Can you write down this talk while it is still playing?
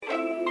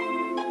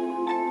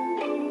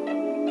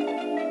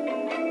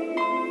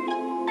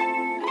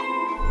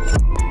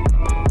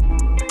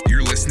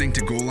listening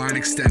to Goal Line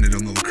Extended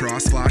on the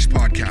Lacrosse Flash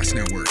Podcast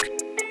Network.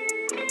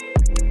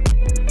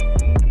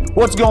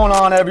 What's going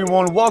on,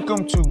 everyone?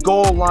 Welcome to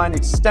Goal Line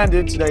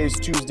Extended. Today is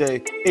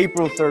Tuesday,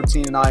 April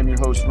 13th, and I am your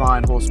host,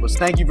 Ryan Holsfuss.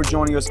 Thank you for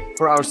joining us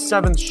for our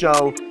 7th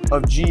show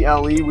of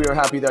GLE. We are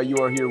happy that you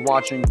are here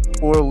watching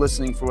or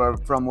listening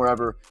from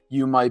wherever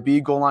you might be.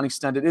 Goal Line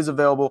Extended is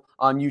available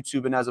on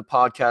YouTube and as a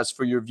podcast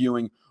for your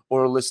viewing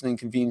or listening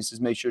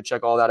conveniences. Make sure to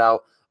check all that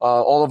out.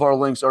 All of our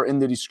links are in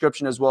the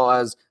description, as well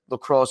as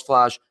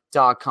lacrosseflash.com.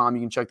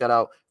 You can check that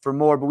out for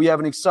more. But we have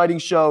an exciting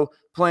show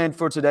planned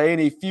for today. In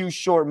a few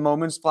short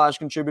moments, Flash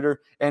contributor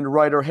and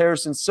writer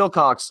Harrison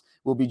Silcox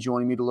will be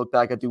joining me to look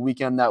back at the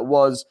weekend that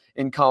was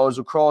in college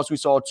lacrosse. We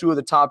saw two of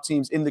the top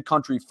teams in the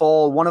country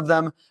fall, one of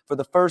them for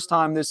the first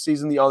time this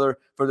season, the other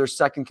for their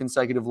second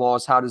consecutive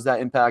loss. How does that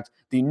impact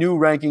the new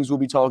rankings? We'll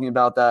be talking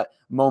about that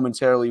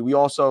momentarily. We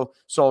also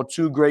saw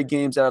two great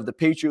games out of the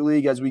Patriot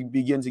League as we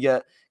begin to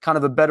get kind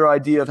of a better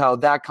idea of how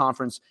that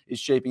conference is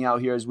shaping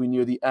out here as we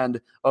near the end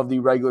of the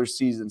regular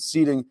season.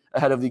 Seeding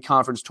ahead of the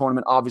conference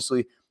tournament,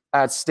 obviously,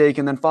 at stake.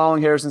 And then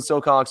following Harrison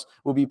Silcox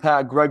will be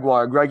Pat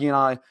Gregoire. Greggy and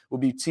I will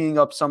be teeing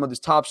up some of the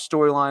top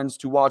storylines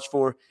to watch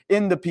for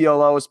in the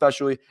PLO,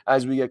 especially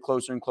as we get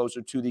closer and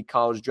closer to the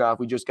college draft.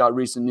 We just got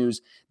recent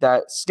news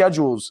that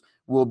schedules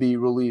will be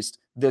released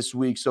this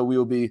week, so we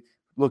will be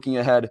looking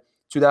ahead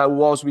to that.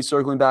 We'll also be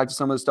circling back to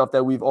some of the stuff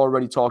that we've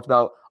already talked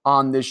about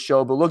on this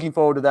show, but looking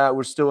forward to that.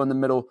 We're still in the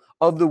middle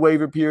of the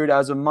waiver period.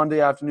 As of Monday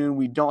afternoon,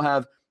 we don't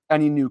have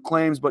any new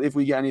claims, but if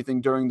we get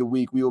anything during the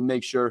week, we will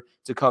make sure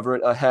to cover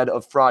it ahead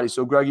of Friday.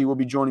 So Greggy will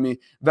be joining me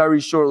very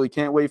shortly.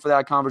 Can't wait for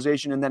that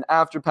conversation. And then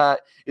after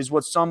Pat is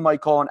what some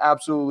might call an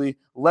absolutely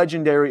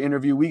legendary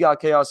interview. We got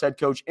Chaos head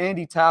coach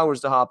Andy Towers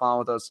to hop on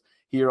with us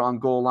here on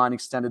Goal Line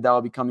Extended. That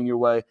will be coming your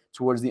way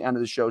towards the end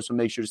of the show, so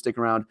make sure to stick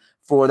around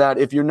for that.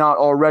 If you're not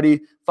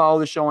already, follow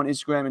the show on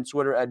Instagram and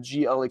Twitter at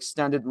GL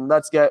Extended. And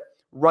let's get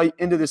right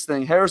into this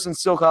thing. Harrison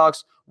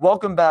Silcox,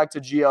 welcome back to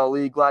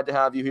GLE. Glad to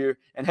have you here.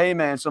 And hey,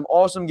 man, some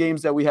awesome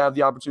games that we have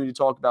the opportunity to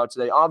talk about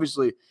today.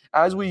 Obviously,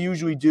 as we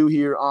usually do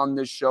here on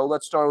this show,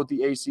 let's start with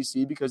the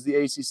ACC because the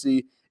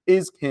ACC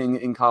is king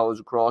in college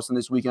lacrosse, and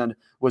this weekend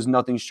was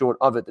nothing short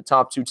of it. The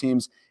top two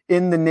teams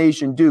in the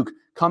nation, Duke,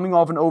 coming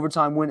off an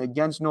overtime win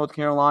against North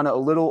Carolina a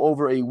little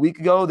over a week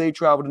ago. They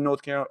traveled to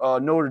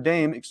Notre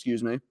Dame,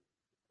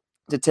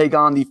 to take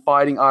on the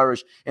Fighting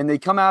Irish, and they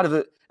come out of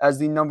it as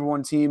the number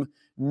one team.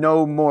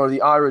 No more.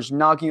 The Irish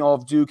knocking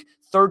off Duke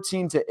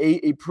 13-8,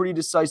 a pretty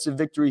decisive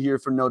victory here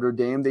for Notre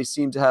Dame. They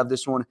seem to have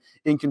this one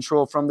in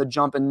control from the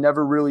jump and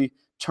never really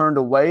turned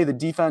away. The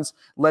defense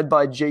led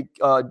by Jake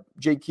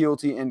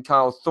Keelty and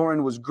Kyle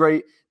Thornton was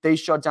great. They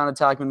shut down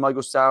attackman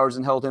Michael Sowers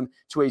and held him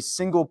to a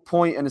single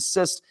point. An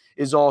assist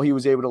is all he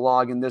was able to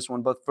log in this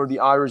one. But for the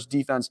Irish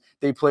defense,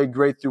 they played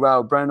great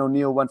throughout. Brennan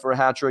O'Neill went for a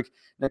hat trick.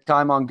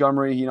 Nakai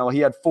Montgomery, he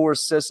had 4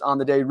 assists on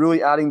the day,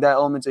 really adding that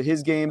element to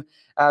his game.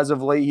 As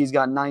of late, he's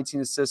got 19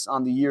 assists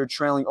on the year,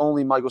 trailing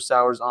only Michael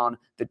Sowers on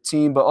the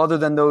team. But other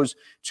than those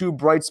two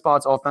bright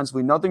spots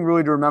offensively, nothing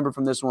really to remember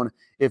from this one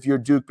if you're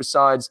Duke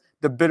besides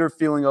the bitter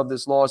feeling of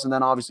this loss. And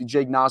then obviously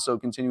Jake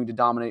Nasso continuing to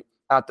dominate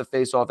at the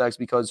faceoff X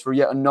because for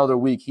yet another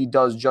week, he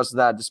does just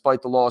that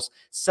despite the loss.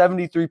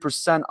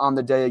 73% on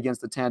the day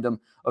against the tandem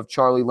of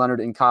Charlie Leonard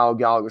and Kyle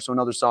Gallagher. So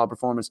another solid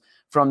performance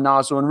from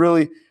Nasso. And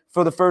really,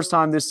 for the first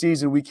time this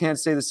season, we can't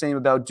say the same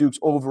about Duke's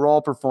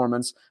overall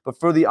performance, but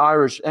for the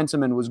Irish,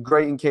 Entenmann was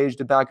great in cage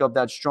to back up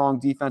that strong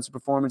defensive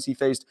performance. He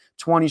faced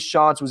 20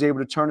 shots, was able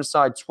to turn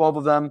aside 12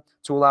 of them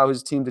to allow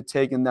his team to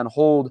take and then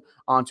hold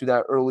onto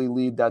that early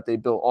lead that they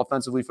built.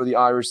 Offensively for the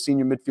Irish,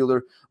 senior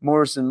midfielder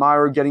Morrison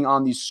Meyer getting in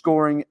on the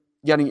scoring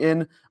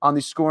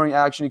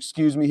action.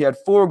 He had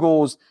 4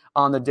 goals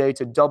on the day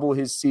to double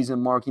his season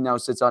mark. He now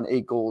sits on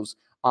 8 goals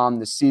on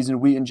the season.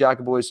 Wheaton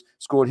Jacobois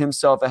scored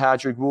himself a hat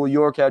trick. Will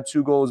York had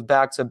 2 goals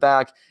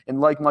back-to-back. And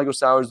like Michael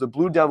Sowers, the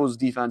Blue Devils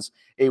defense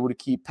able to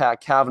keep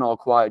Pat Cavanaugh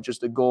quiet.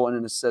 Just a goal and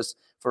an assist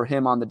for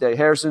him on the day.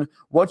 Harrison,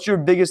 what's your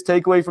biggest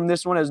takeaway from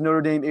this one as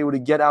Notre Dame able to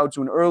get out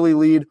to an early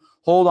lead,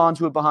 hold on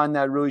to it behind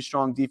that really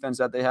strong defense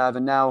that they have,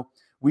 and now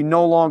we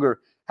no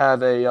longer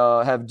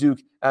have Duke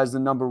as the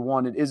number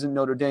one. It isn't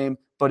Notre Dame,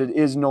 but it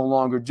is no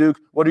longer Duke.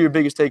 What are your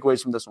biggest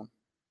takeaways from this one?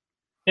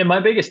 And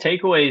my biggest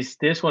takeaways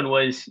this one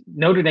was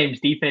Notre Dame's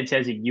defense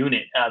as a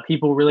unit.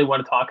 People really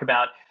want to talk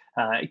about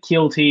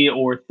Keelty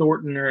or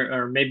Thornton,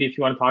 or maybe if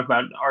you want to talk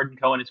about Arden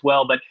Cohen as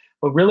well. But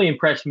what really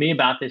impressed me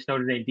about this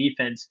Notre Dame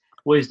defense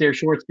was their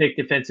short stick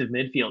defensive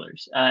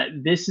midfielders.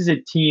 This is a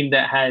team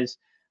that has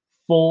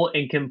full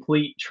and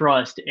complete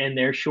trust in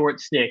their short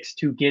sticks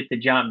to get the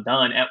job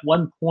done. At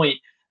one point,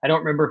 I don't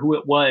remember who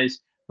it was,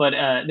 but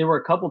there were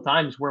a couple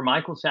times where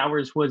Michael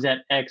Sowers was at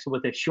X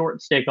with a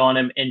short stick on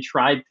him and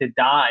tried to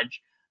dodge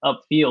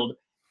upfield,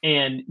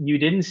 and you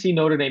didn't see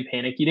Notre Dame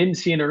panic. You didn't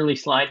see an early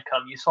slide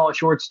come. You saw a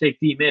short stick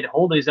D mid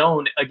hold his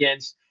own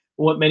against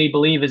what many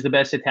believe is the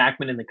best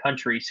attackman in the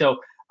country. So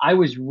I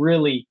was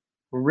really,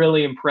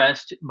 really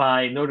impressed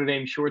by Notre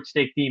Dame short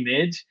stick D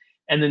mids.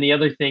 And then the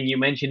other thing, you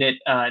mentioned it,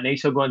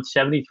 Naso going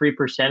 73%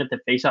 at the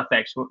faceoff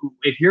X.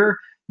 If you're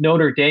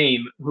Notre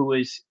Dame, who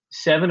is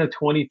 7 of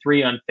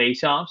 23 on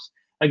faceoffs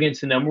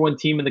against the number one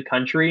team in the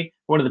country,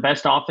 one of the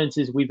best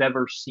offenses we've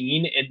ever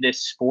seen in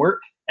this sport,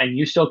 and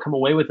you still come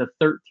away with a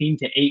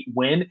 13-8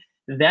 win.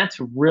 That's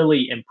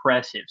really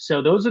impressive.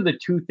 So those are the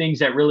two things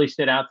that really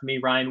stood out to me,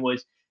 Ryan,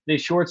 was the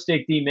short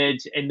stick D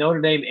mids and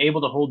Notre Dame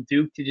able to hold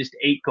Duke to just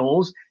 8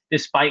 goals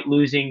despite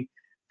losing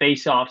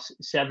faceoffs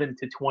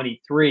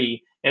 7-23.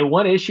 And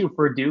one issue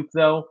for Duke,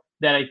 though,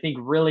 that I think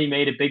really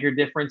made a bigger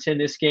difference in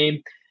this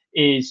game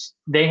is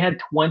they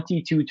had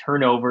 22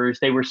 turnovers.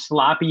 They were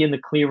sloppy in the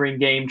clearing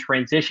game.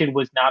 Transition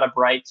was not a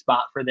bright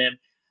spot for them.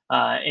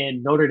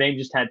 And Notre Dame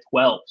just had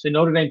 12. So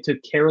Notre Dame took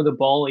care of the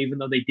ball, even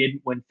though they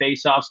didn't win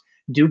faceoffs.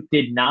 Duke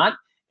did not,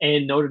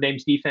 and Notre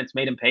Dame's defense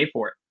made them pay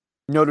for it.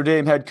 Notre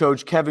Dame head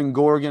coach Kevin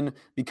Gorgan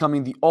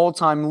becoming the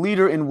all-time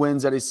leader in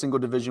wins at a single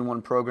Division I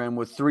program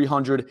with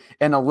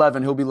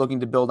 311. He'll be looking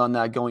to build on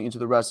that going into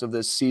the rest of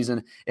this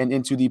season and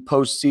into the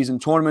postseason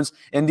tournaments.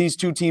 And these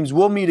two teams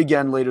will meet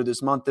again later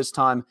this month, this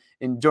time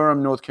in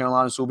Durham, North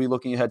Carolina. So we'll be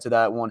looking ahead to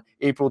that one,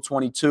 April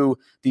 22,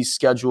 the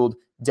scheduled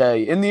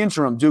day. In the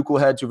interim, Duke will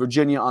head to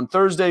Virginia on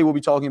Thursday. We'll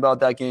be talking about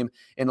that game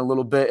in a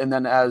little bit. And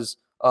then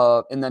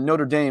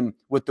Notre Dame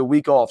with the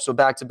week off, so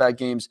back-to-back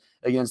games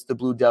against the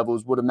Blue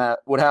Devils,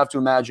 would have to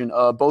imagine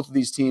both of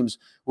these teams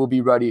will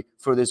be ready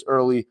for this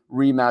early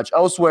rematch.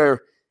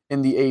 Elsewhere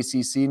in the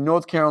ACC,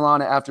 North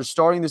Carolina, after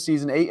starting the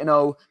season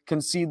 8-0,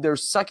 concede their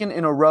second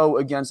in a row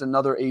against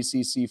another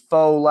ACC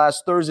foe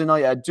last Thursday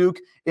night at Duke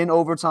in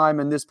overtime,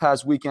 and this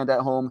past weekend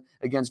at home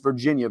against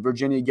Virginia.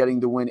 Virginia getting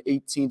the win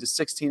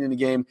 18-16 in a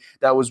game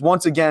that was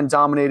once again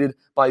dominated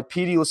by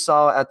Petey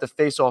LaSalle at the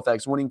faceoff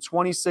X, winning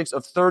 26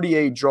 of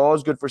 38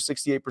 draws, good for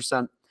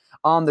 68%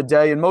 on the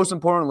day. And most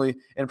importantly,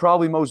 and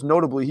probably most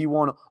notably, he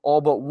won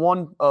all but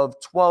one of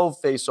 12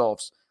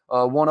 faceoffs.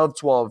 One of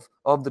 12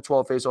 of the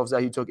 12 faceoffs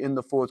that he took in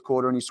the fourth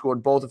quarter, and he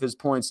scored both of his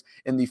points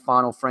in the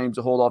final frame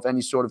to hold off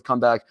any sort of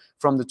comeback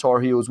from the Tar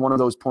Heels. One of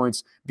those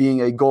points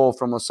being a goal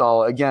from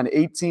LaSalle. Again,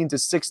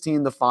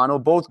 18-16 the final.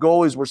 Both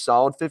goalies were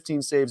solid,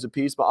 15 saves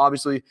apiece, but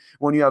obviously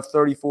when you have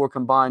 34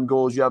 combined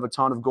goals, you have a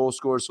ton of goal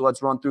scorers. So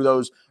let's run through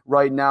those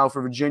right now.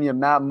 For Virginia,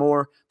 Matt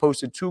Moore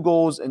posted 2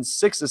 goals and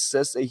 6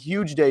 assists, a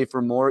huge day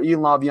for Moore.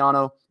 Ian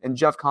Laviano and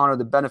Jeff Connor,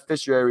 the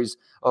beneficiaries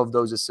of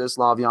those assists.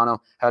 Laviano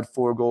had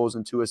 4 goals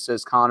and 2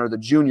 assists. Connor, the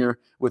junior,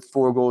 with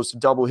 4 goals to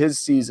double his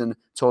season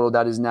total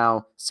that is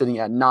now sitting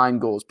at 9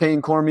 goals.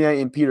 Payne Cormier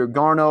and Peter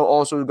Garneau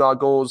also got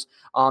goals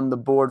on the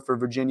board for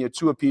Virginia,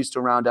 2 apiece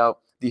to round out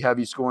the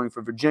heavy scoring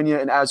for Virginia.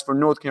 And as for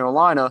North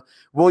Carolina,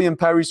 William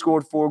Perry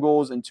scored 4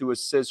 goals and 2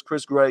 assists.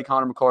 Chris Gray,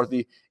 Connor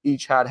McCarthy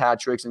each had hat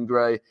tricks, and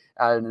Gray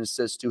added an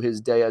assist to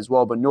his day as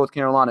well. But North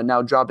Carolina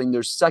now dropping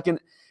their second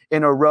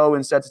in a row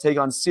and set to take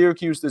on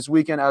Syracuse this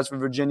weekend. As for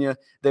Virginia,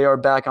 they are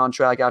back on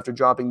track after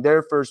dropping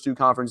their first 2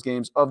 conference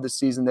games of the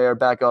season. They are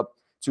back up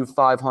to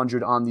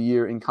 500 on the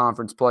year in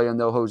conference play, and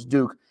they'll host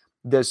Duke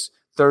this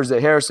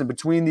Thursday. Harrison,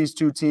 between these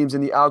two teams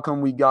and the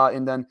outcome we got,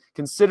 and then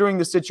considering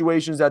the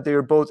situations that they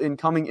are both in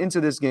coming into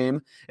this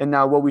game, and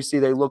now what we see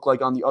they look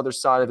like on the other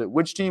side of it,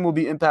 which team will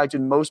be impacted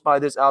most by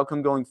this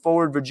outcome going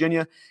forward?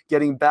 Virginia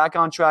getting back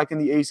on track in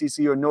the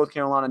ACC, or North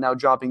Carolina now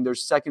dropping their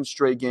second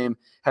straight game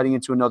heading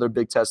into another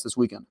big test this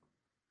weekend?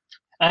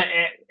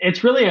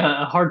 It's really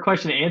a hard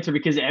question to answer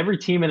because every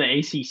team in the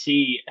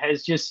ACC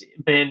has just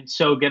been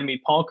so good. I mean,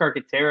 Paul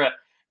Carcaterra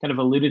kind of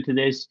alluded to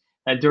this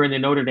during the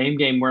Notre Dame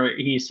game, where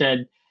he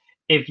said,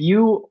 if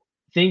you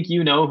think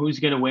you know who's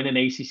going to win an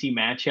ACC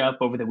matchup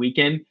over the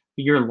weekend,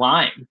 you're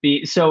lying.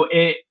 So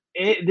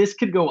this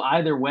could go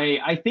either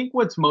way. I think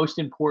what's most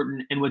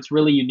important and what's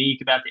really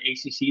unique about the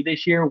ACC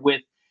this year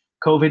with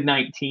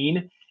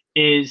COVID-19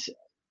 is,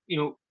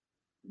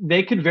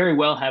 they could very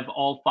well have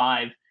all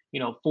 5,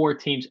 4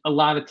 teams, a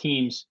lot of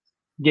teams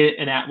get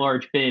an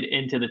at-large bid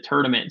into the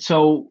tournament.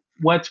 So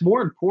what's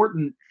more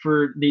important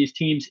for these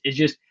teams is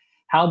just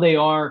how they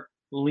are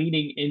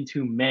leading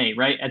into May,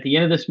 right? At the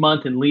end of this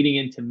month and leading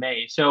into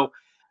May. So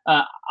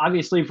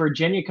obviously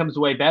Virginia comes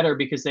away better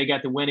because they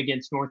got the win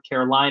against North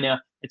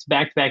Carolina. It's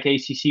back-to-back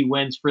ACC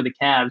wins for the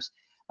Cavs.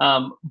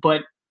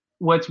 But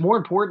what's more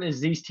important is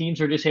these teams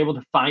are just able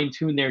to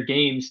fine-tune their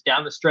games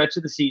down the stretch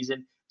of the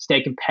season,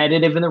 stay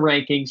competitive in the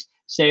rankings,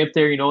 stay up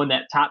there, in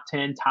that top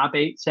 10, top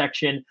 8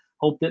 section,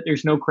 hope that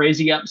there's no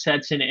crazy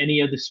upsets in any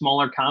of the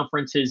smaller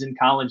conferences in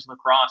college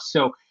lacrosse.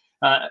 So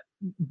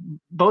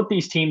both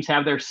these teams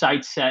have their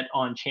sights set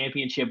on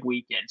championship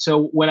weekend.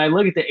 So when I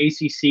look at the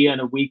ACC on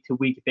a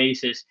week-to-week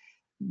basis,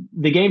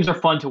 the games are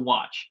fun to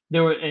watch.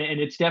 And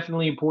it's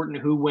definitely important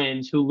who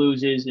wins, who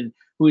loses, and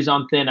who's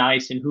on thin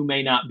ice and who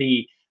may not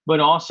be. But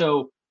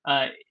also,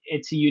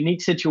 it's a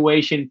unique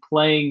situation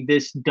playing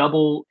this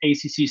double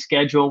ACC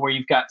schedule where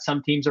you've got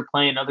some teams are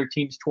playing other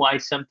teams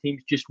twice, some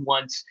teams just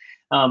once,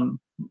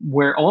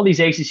 where all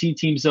these ACC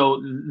teams,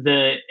 though,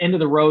 the end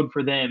of the road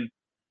for them,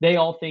 they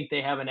all think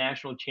they have a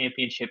national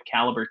championship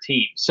caliber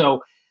team.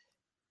 So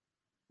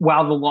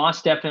while the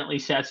loss definitely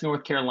sets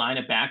North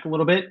Carolina back a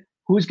little bit,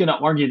 who's going to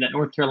argue that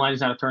North Carolina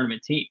is not a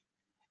tournament team?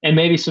 And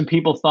maybe some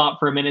people thought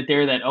for a minute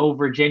there that,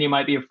 Virginia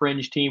might be a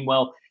fringe team.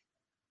 Well,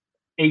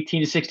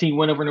 18-16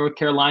 win over North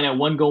Carolina,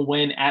 1-goal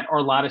win at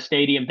Arlotta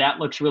Stadium. That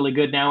looks really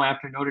good now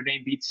after Notre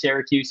Dame beats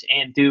Syracuse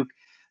and Duke.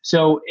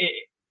 So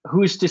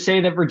who's to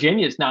say that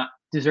Virginia is not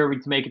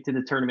deserving to make it to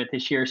the tournament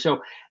this year?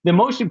 So the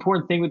most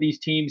important thing with these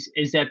teams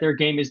is that their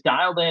game is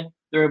dialed in.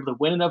 They're able to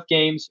win enough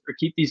games or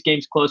keep these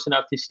games close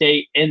enough to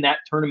stay in that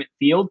tournament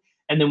field.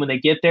 And then when they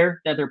get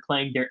there, that they're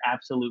playing their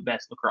absolute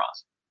best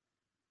lacrosse.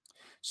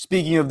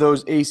 Speaking of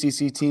those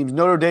ACC teams,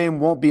 Notre Dame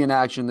won't be in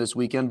action this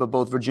weekend, but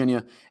both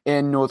Virginia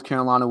and North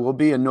Carolina will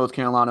be. And North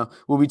Carolina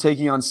will be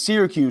taking on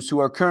Syracuse, who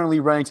are currently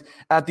ranked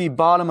at the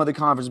bottom of the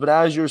conference. But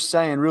as you're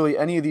saying, really,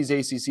 any of these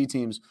ACC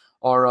teams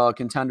are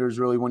contenders,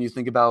 really, when you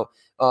think about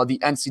the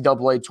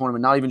NCAA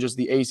tournament, not even just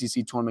the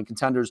ACC tournament,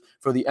 contenders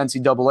for the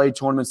NCAA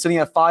tournament. Sitting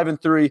at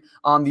 5-3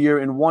 on the year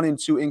and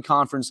 1-2 in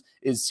conference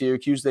is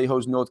Syracuse. They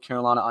host North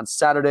Carolina on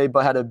Saturday,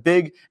 but had a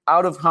big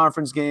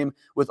out-of-conference game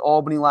with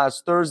Albany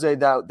last Thursday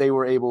that they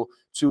were able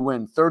to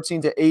win.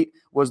 13-8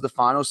 was the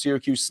final.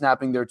 Syracuse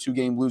snapping their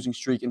 2-game losing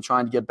streak and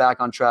trying to get back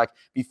on track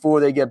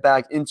before they get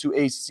back into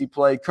ACC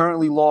play.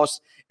 Currently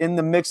lost in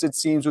the mix, it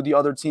seems, with the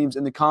other teams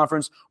in the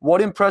conference. What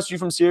impressed you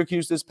from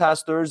Syracuse this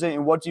past Thursday,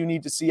 and what do you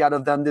need to see out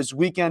of them this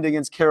weekend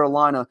against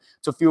Carolina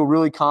to feel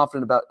really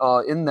confident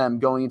about in them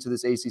going into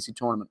this ACC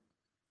tournament?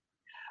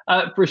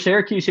 For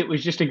Syracuse, it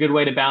was just a good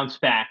way to bounce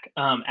back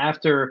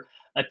after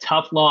a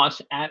tough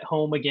loss at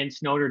home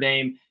against Notre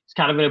Dame. It's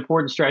kind of an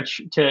important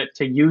stretch to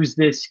use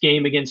this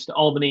game against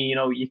Albany. You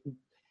know, you can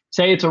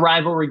say it's a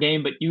rivalry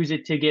game, but use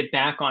it to get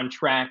back on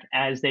track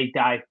as they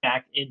dive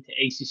back into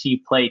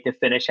ACC play to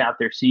finish out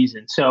their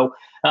season. So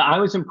I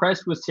was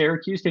impressed with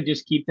Syracuse to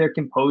just keep their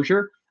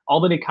composure.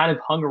 Albany kind of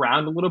hung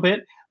around a little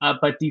bit,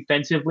 but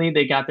defensively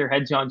they got their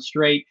heads on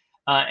straight.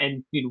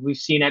 And we've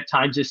seen at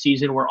times this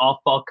season where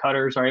off-ball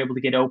cutters are able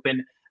to get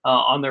open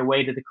on their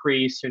way to the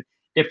crease and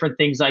different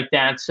things like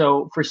that.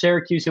 So for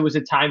Syracuse, it was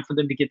a time for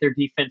them to get their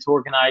defense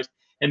organized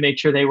and make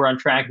sure they were on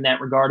track in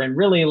that regard. And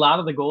really, a lot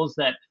of the goals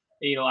that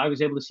I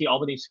was able to see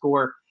Albany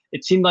score,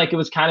 it seemed like it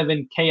was kind of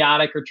in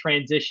chaotic or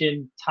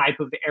transition type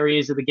of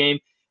areas of the game,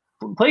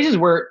 places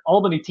where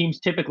Albany teams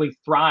typically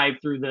thrive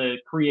through the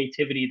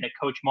creativity that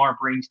Coach Marr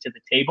brings to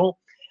the table.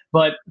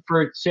 But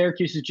for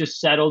Syracuse, it's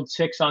just settled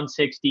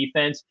 6-on-6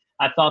 defense.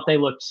 I thought they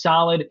looked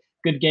solid.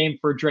 Good game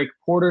for Drake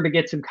Porter to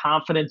get some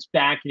confidence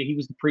back. He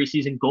was the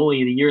preseason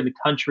goalie of the year in the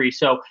country.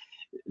 So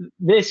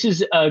this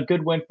is a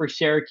good win for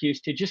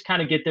Syracuse to just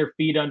kind of get their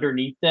feet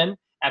underneath them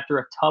after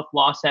a tough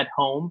loss at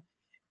home,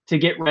 to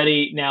get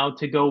ready now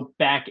to go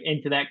back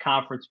into that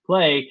conference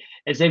play,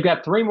 as they've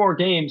got 3 more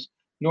games.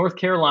 North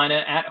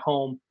Carolina at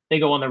home, they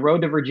go on the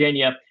road to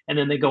Virginia, and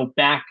then they go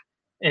back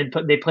and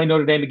they play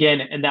Notre Dame again,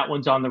 and that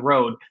one's on the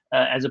road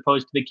as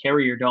opposed to the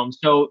Carrier Dome.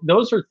 So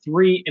those are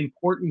 3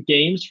 important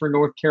games for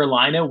North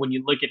Carolina when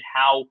you look at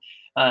how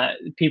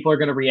people are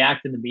going to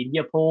react in the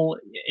media poll.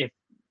 If,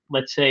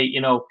 let's say,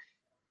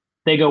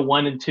 they go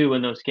 1-2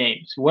 in those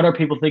games, what are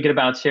people thinking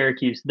about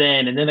Syracuse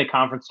then? And then the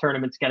conference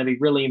tournament's going to be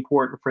really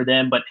important for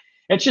them. But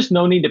it's just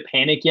no need to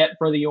panic yet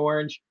for the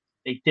Orange.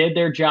 They did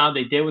their job.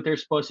 They did what they're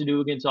supposed to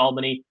do against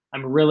Albany.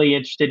 I'm really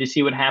interested to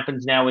see what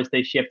happens now as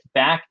they shift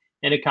back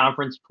into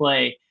conference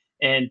play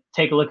and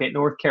take a look at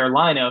North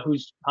Carolina,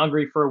 who's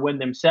hungry for a win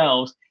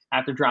themselves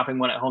after dropping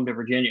one at home to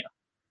Virginia.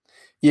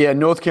 Yeah,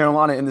 North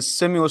Carolina in the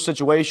similar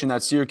situation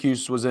that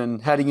Syracuse was in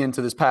heading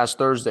into this past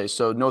Thursday.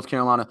 So North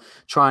Carolina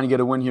trying to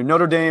get a win here.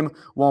 Notre Dame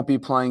won't be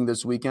playing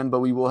this weekend, but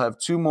we will have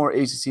 2 more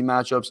ACC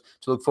matchups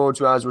to look forward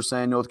to. As we're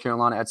saying, North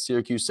Carolina at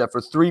Syracuse set for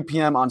 3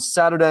 p.m. on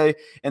Saturday.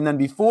 And then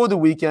before the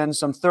weekend,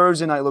 some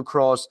Thursday night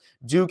lacrosse,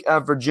 Duke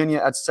at Virginia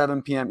at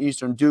 7 p.m.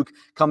 Eastern. Duke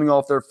coming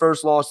off their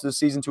first loss of the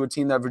season to a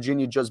team that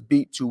Virginia just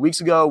beat 2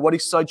 weeks ago. What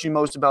excites you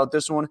most about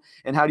this one,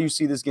 and how do you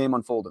see this game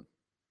unfolding?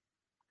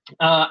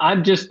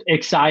 I'm just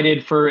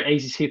excited for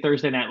ACC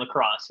Thursday Night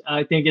Lacrosse.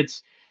 I think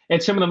it's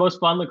some of the most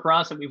fun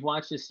lacrosse that we've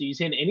watched this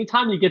season.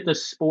 Anytime you get the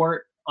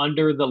sport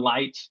under the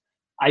lights,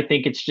 I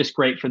think it's just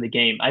great for the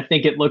game. I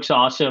think it looks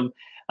awesome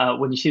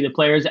when you see the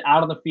players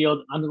out on the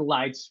field under the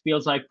lights.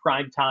 Feels like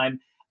prime time.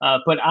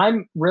 But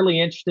I'm really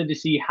interested to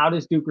see how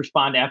does Duke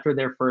respond after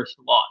their first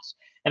loss.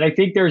 And I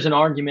think there's an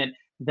argument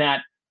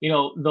that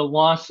the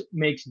loss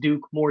makes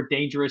Duke more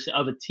dangerous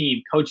of a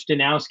team. Coach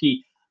Danowski,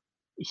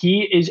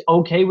 he is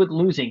okay with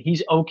losing.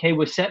 He's okay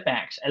with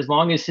setbacks as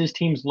long as his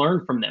teams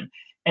learn from them.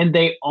 And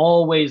they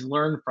always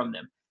learn from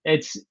them.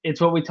 It's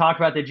what we talk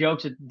about, the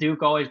jokes at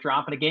Duke always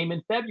dropping a game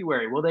in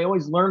February. Well, they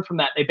always learn from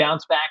that. They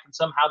bounce back, and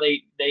somehow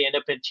they end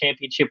up at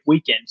championship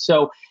weekend.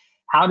 So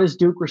how does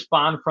Duke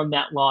respond from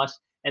that loss?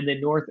 And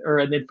then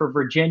for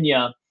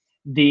Virginia,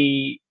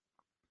 the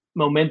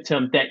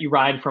momentum that you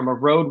ride from a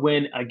road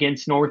win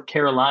against North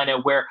Carolina,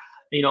 where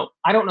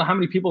I don't know how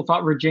many people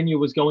thought Virginia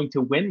was going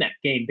to win that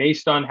game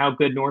based on how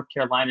good North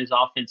Carolina's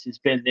offense has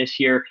been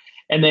this year.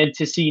 And then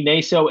to see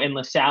Naso and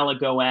LaSalle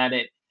go at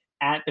it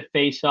at the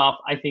face-off,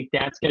 I think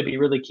that's going to be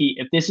really key.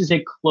 If this is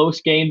a close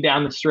game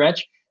down the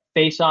stretch,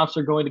 face-offs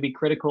are going to be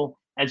critical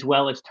as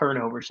well as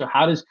turnovers. So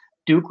how does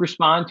Duke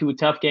respond to a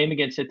tough game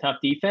against a tough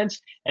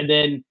defense? And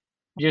then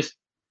just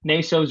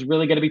Naso's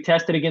really going to be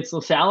tested against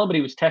LaSalle, but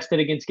he was tested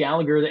against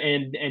Gallagher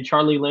and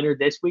Charlie Leonard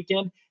this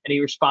weekend, and he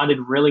responded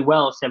really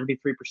well, 73%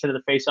 of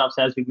the faceoffs,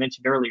 as we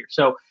mentioned earlier.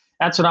 So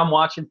that's what I'm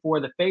watching for,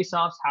 the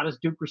faceoffs. How does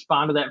Duke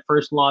respond to that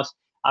first loss?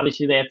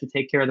 Obviously, they have to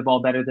take care of the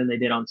ball better than they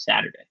did on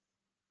Saturday.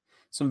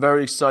 Some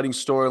very exciting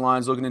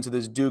storylines looking into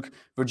this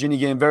Duke-Virginia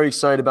game. Very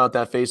excited about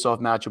that face-off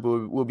matchup.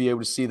 We'll be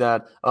able to see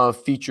that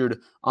featured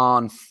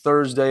on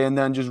Thursday. And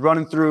then just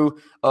running through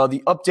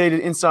the updated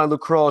Inside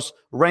Lacrosse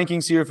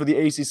rankings here for the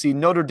ACC.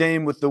 Notre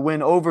Dame with the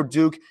win over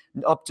Duke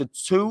up to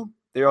 2.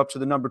 They're up to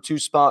the number 2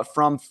 spot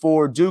from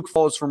 4. Duke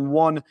falls from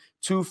 1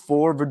 to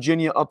 4.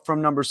 Virginia up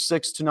from number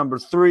 6 to number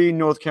 3.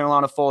 North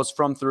Carolina falls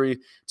from 3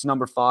 to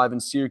number 5.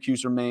 And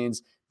Syracuse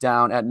remains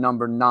down at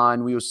number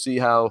 9. We will see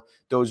how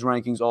those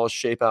rankings all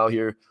shape out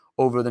here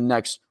over the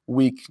next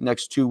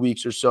 2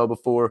 weeks or so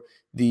before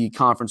the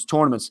conference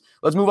tournaments.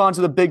 Let's move on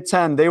to the Big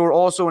Ten. They were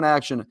also in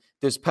action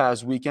this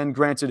past weekend.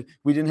 Granted,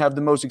 we didn't have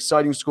the most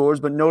exciting scores,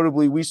 but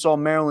notably we saw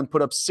Maryland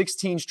put up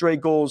 16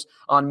 straight goals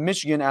on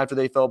Michigan after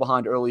they fell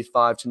behind early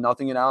 5-0.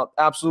 An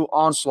absolute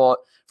onslaught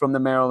from the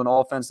Maryland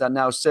offense that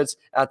now sits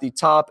at the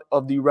top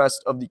of the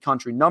rest of the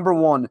country. Number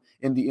 1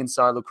 in the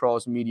Inside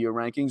Lacrosse media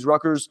rankings.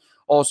 Rutgers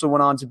also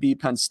went on to beat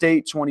Penn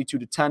State.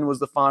 22-10 was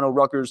the final.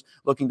 Rutgers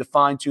looking to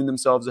fine-tune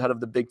themselves ahead of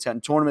the Big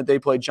Ten tournament. They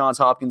play Johns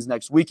Hopkins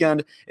next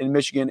weekend in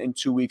Michigan in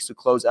 2 weeks to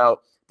close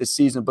out the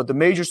season. But the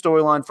major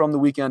storyline from the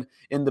weekend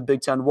in the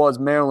Big Ten was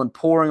Maryland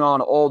pouring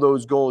on all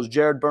those goals.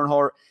 Jared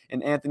Bernhardt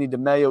and Anthony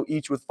DeMeo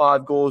each with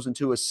 5 goals and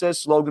 2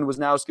 assists. Logan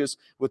Wisnauskas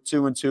with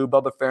 2 and 2.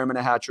 Bubba Fairman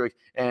a hat trick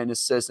and an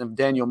assist. And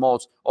Daniel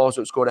Maltz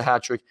also scored a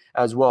hat trick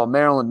as well.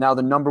 Maryland now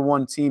the number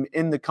 1 team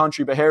in the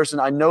country. But Harrison,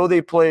 I know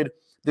they played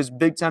this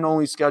Big Ten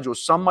only schedule.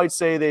 Some might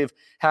say they've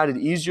had it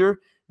easier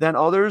than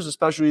others,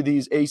 especially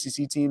these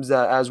ACC teams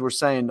that, as we're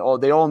saying,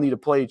 they all need to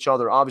play each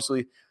other.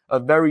 Obviously, a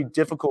very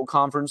difficult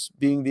conference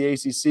being the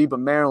ACC, but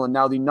Maryland,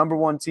 now the number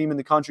 1 team in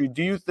the country.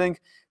 Do you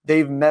think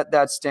they've met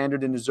that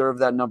standard and deserve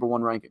that number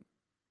 1 ranking?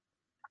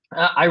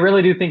 I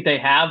really do think they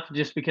have,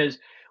 just because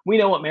we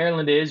know what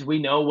Maryland is. We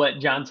know what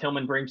John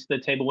Tillman brings to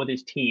the table with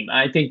his team.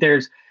 I think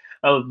there's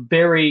a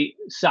very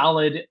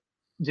solid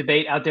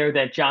debate out there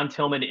that John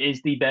Tillman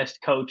is the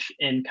best coach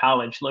in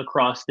college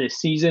lacrosse this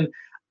season.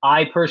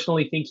 I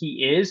personally think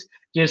he is,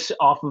 just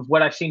off of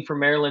what I've seen from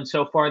Maryland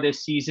so far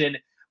this season,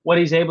 what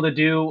he's able to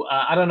do.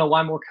 I don't know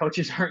why more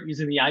coaches aren't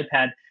using the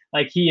iPad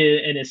like he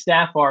and his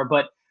staff are,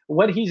 but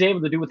what he's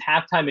able to do with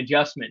halftime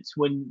adjustments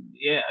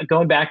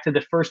going back to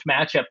the first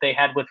matchup they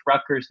had with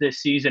Rutgers this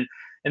season.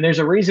 And there's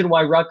a reason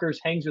why Rutgers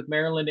hangs with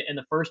Maryland in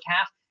the first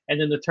half, and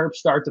then the Terps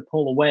start to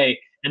pull away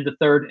in the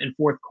third and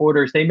fourth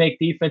quarters. They make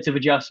defensive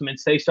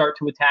adjustments. They start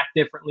to attack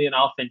differently in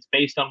offense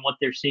based on what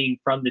they're seeing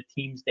from the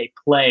teams they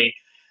play.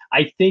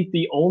 I think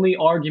the only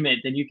argument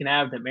that you can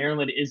have that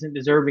Maryland isn't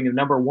deserving of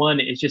number 1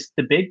 is just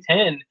the Big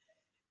Ten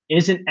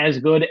isn't as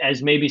good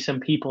as maybe some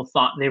people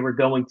thought they were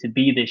going to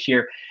be this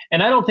year.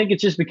 And I don't think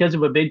it's just because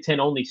of a Big Ten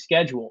only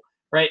schedule,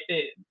 right?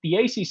 The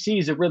ACC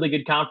is a really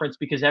good conference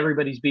because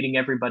everybody's beating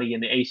everybody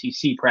in the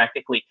ACC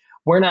practically.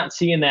 We're not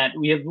seeing that.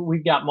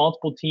 We've got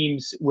multiple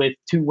teams with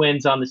 2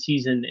 wins on the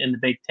season in the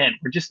Big Ten.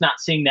 We're just not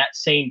seeing that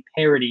same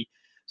parity.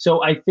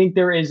 So I think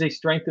there is a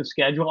strength of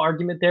schedule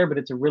argument there, but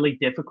it's a really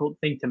difficult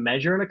thing to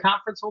measure in a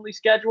conference-only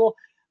schedule.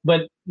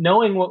 But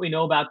knowing what we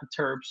know about the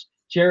Terps,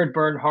 Jared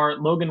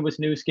Bernhardt, Logan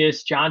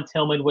Wisnauskas, John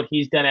Tillman, what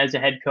he's done as a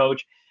head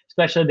coach,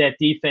 especially that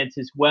defense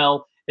as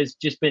well, has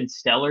just been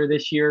stellar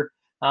this year.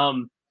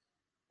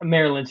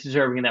 Maryland's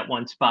deserving of that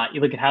 1 spot.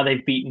 You look at how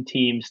they've beaten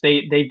teams.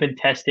 They've been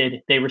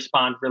tested. They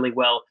respond really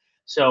well.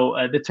 So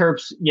the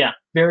Terps,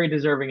 very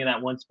deserving of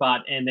that 1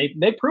 spot. And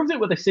they proved it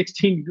with a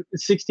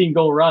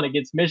 16-goal run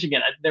against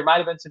Michigan. There might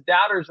have been some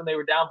doubters when they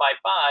were down by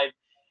 5,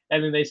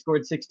 and then they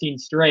scored 16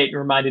 straight and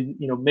reminded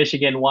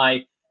Michigan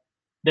why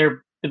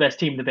they're the best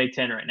team in the Big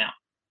Ten right now.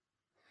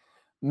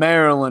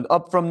 Maryland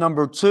up from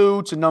number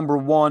 2 to number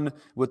 1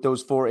 with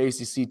those 4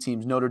 ACC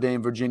teams, Notre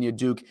Dame, Virginia,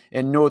 Duke,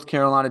 and North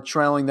Carolina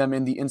trailing them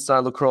in the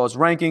Inside Lacrosse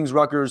rankings.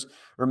 Rutgers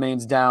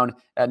remains down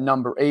at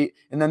number 8.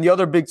 And then the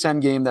other Big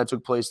Ten game that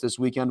took place this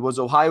weekend was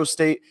Ohio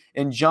State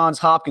and Johns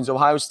Hopkins.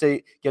 Ohio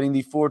State getting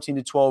the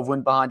 14-12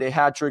 win behind a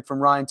hat trick from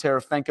Ryan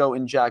Terefenko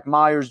and Jack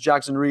Myers.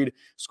 Jackson Reed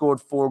scored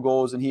 4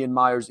 goals, and he and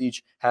Myers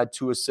each had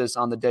 2 assists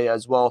on the day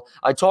as well.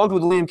 I talked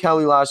with Liam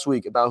Kelly last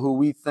week about who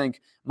we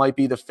think might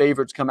be the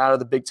favorites come out of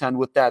the Big Ten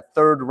with that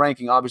 3rd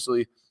ranking.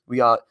 Obviously, we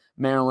got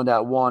Maryland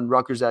at 1,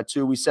 Rutgers at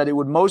 2. We said it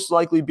would most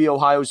likely be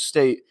Ohio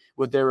State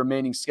with their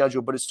remaining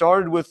schedule, but it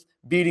started with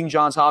beating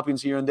Johns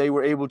Hopkins here, and they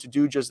were able to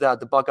do just that.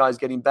 The Buckeyes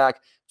getting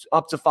back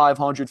up to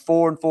 500,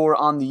 4-4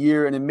 on the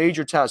year, and a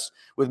major test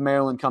with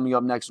Maryland coming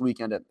up next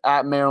weekend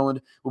at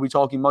Maryland. We'll be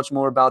talking much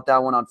more about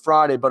that one on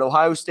Friday, but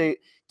Ohio State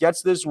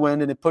gets this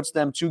win, and it puts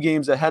them 2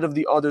 games ahead of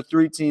the other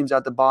 3 teams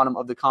at the bottom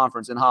of the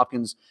conference in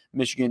Hopkins,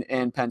 Michigan,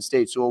 and Penn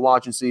State. So we'll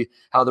watch and see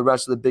how the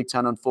rest of the Big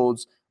Ten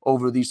unfolds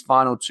over these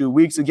final 2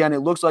 weeks. Again, it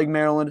looks like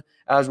Maryland,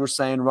 as we're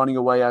saying, running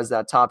away as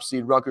that top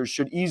seed. Rutgers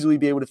should easily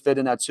be able to fit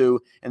in at 2,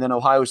 and then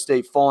Ohio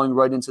State falling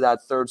right into that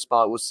 3rd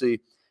spot. We'll see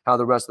how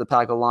the rest of the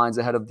pack aligns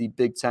ahead of the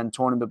Big Ten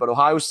tournament. But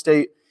Ohio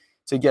State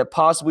to get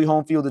possibly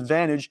home field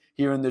advantage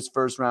here in this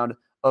first round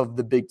of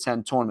the Big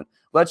Ten tournament.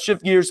 Let's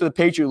shift gears to the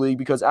Patriot League,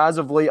 because as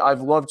of late,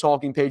 I've loved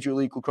talking Patriot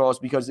League lacrosse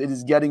because it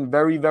is getting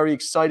very, very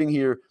exciting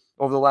here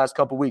over the last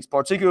couple of weeks,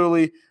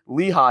 particularly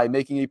Lehigh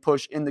making a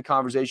push in the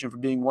conversation for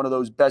being one of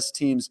those best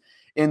teams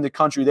in the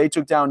country. They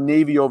took down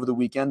Navy over the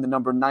weekend, the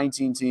number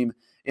 19 team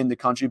in the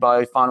country,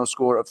 by a final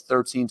score of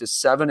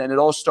 13-7. And it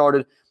all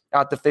started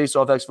at the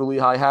Face-Off X for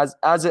Lehigh,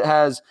 as it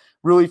has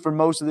really for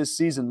most of this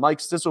season. Mike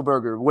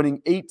Sisselberger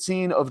winning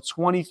 18 of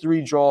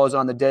 23 draws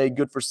on the day,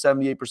 good for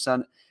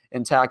 78%,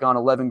 and tack on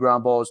 11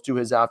 ground balls to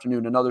his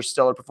afternoon. Another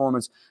stellar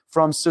performance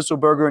from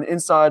Sisselberger. And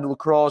inside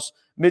lacrosse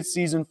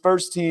midseason,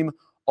 first team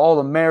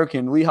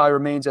All-American. Lehigh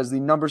remains as the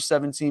number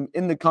 7 team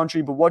in the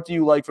country. But what do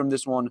you like from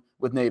this one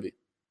with Navy?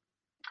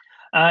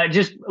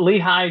 Just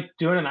Lehigh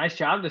doing a nice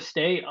job to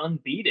stay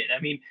unbeaten.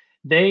 I mean,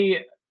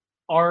 they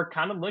are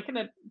kind of looking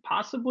at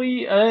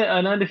possibly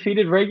an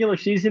undefeated regular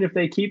season if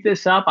they keep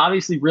this up.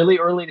 Obviously, really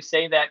early to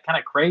say that, kind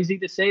of crazy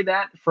to say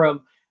that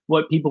from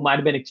what people might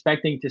have been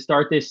expecting to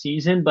start this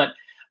season. But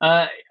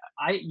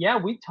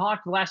we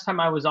talked last time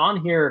I was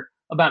on here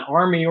about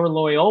Army or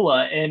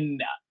Loyola,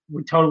 and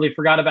we totally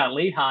forgot about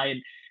Lehigh.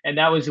 And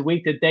that was a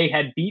week that they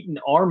had beaten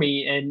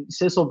Army, and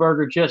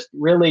Sisselberger just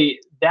really,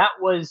 that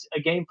was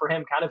a game for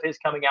him, kind of his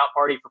coming out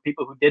party for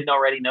people who didn't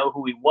already know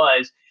who he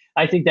was.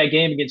 I think that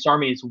game against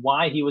Army is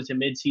why he was a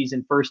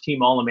midseason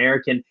first-team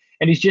All-American,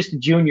 and he's just a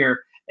junior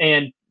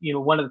and,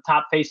 one of the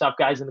top face-off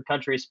guys in the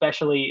country,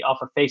 especially off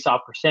of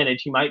face-off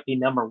percentage. He might be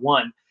number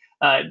 1.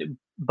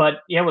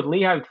 But, with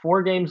Lehigh with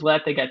 4 games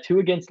left, they got 2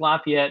 against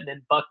Lafayette,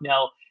 then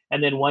Bucknell,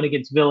 and then 1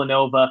 against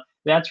Villanova.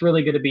 That's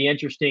really going to be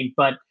interesting.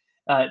 But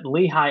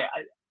Lehigh,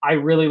 I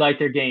really like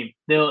their game.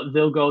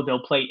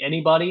 They'll play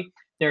anybody.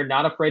 They're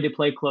not afraid to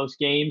play close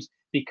games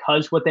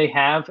because what they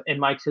have in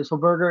Mike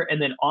Sisselberger,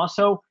 and then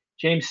also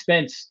James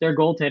Spence, their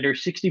goaltender,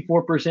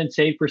 64%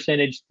 save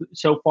percentage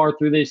so far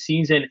through this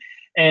season.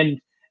 And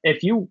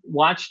if you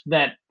watched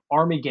that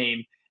Army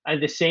game,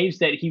 the saves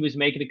that he was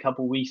making a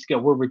couple weeks ago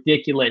were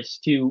ridiculous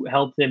to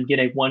help them get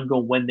a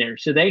 1-goal win there.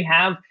 So they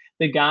have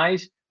the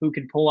guys who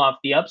can pull off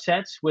the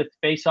upsets with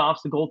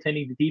face-offs, the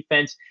goaltending, the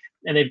defense,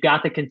 and they've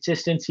got the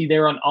consistency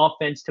there on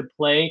offense to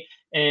play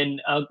in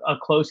a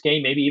close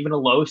game, maybe even a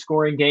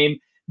low-scoring game.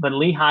 But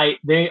Lehigh,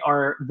 they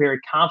are very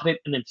confident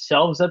in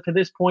themselves up to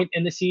this point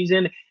in the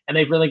season, and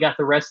they've really got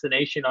the rest of the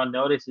nation on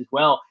notice as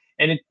well.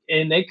 And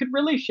they could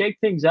really shake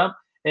things up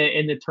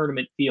in the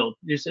tournament field,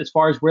 just as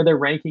far as where their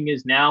ranking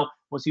is now.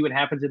 We'll see what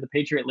happens in the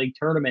Patriot League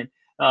tournament.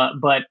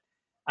 But,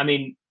 I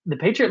mean, the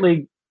Patriot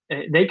League,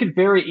 they could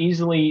very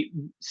easily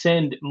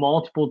send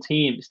multiple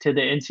teams to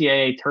the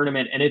NCAA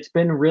tournament, and it's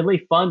been really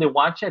fun to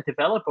watch that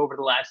develop over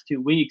the last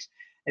 2 weeks.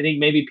 I think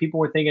maybe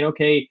people were thinking,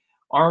 okay,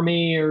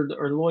 Army or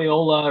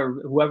Loyola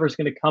or whoever's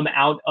going to come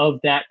out of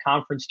that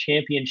conference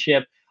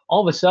championship,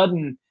 all of a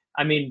sudden,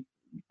 I mean,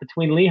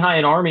 between Lehigh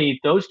and Army,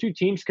 those 2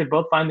 teams could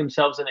both find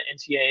themselves in the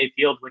NCAA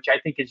field, which I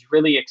think is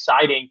really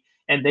exciting.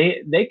 And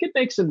they could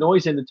make some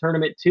noise in the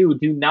tournament too.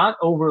 Do not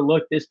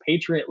overlook this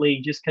Patriot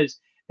League just because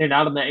they're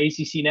not on the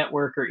ACC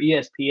network or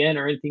ESPN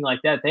or anything like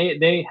that.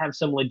 They have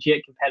some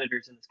legit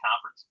competitors in this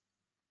conference.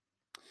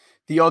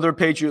 The other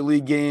Patriot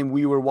League game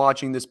we were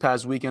watching this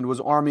past weekend was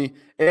Army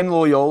and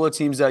Loyola,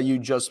 teams that you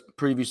just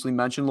previously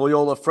mentioned.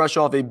 Loyola fresh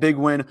off a big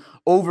win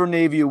over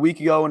Navy a week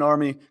ago, and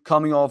Army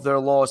coming off their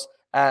loss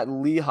at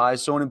Lehigh.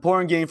 So an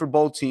important game for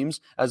both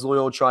teams as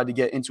Loyola tried to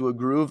get into a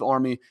groove.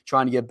 Army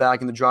trying to get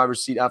back in the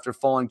driver's seat after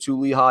falling to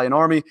Lehigh, and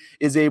Army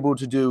is able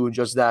to do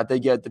just that. They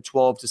get the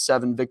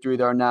 12-7 victory.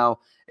 They are now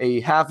a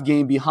half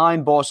game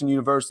behind Boston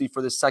University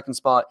for the second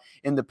spot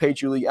in the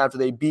Patriot League after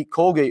they beat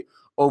Colgate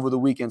over the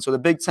weekend. So the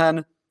Big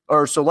Ten,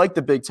 like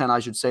the Big Ten, I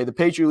should say, the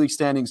Patriot League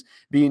standings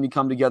beginning to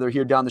come together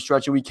here down the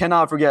stretch. And we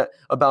cannot forget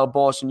about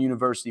Boston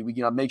University. We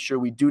make sure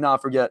we do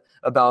not forget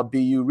about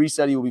BU.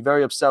 Resetti will be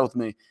very upset with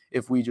me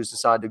if we just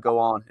decide to go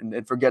on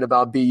and forget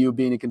about BU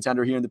being a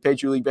contender here in the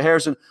Patriot League. But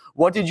Harrison,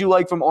 what did you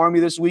like from Army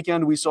this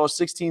weekend? We saw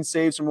 16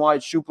 saves from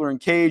Wyatt Schupler and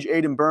Cage.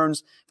 Aiden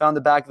Burns found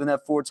the back of the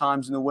net 4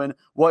 times in the win.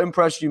 What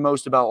impressed you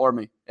most about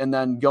Army? And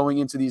then going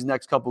into these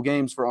next couple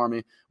games for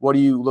Army, what are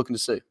you looking to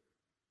see?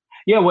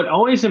 Yeah, what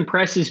always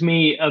impresses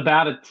me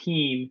about a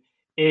team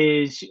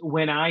is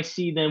when I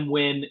see them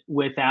win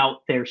without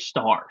their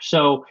star.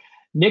 So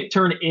Nick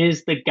Turn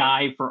is the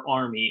guy for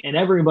Army, and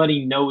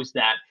everybody knows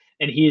that.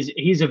 And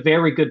he's a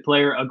very good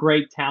player, a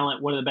great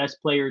talent, one of the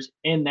best players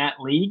in that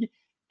league.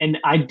 And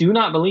I do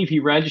not believe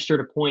he registered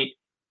a point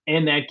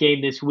in that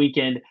game this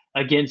weekend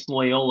against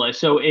Loyola.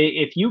 So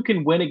if you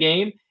can win a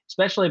game,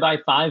 especially by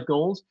 5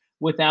 goals,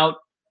 without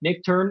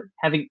Nick Turn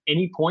having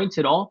any points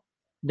at all,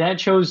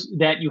 that shows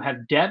that you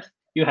have depth,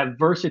 you have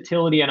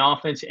versatility on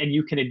offense, and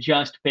you can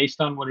adjust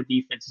based on what a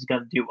defense is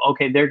going to do.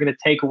 Okay, they're going to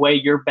take away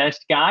your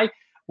best guy.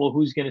 Well,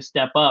 who's going to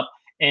step up?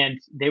 And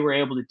they were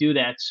able to do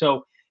that.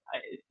 So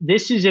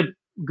this is a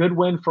good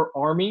win for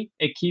Army.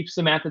 It keeps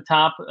them at the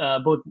top,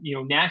 both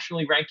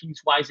nationally rankings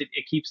wise. It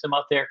keeps them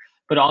up there,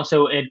 but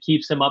also it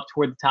keeps them up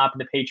toward the top in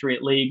the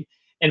Patriot League.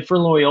 And for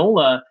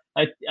Loyola,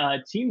 a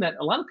team that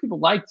a lot of people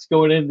liked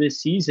going into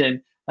this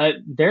season,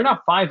 they're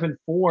now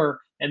 5-4,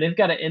 and they've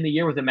got to end the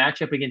year with a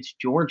matchup against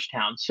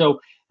Georgetown. So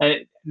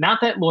not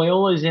that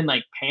Loyola is in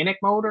like panic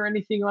mode or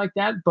anything like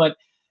that, but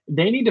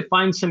they need to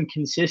find some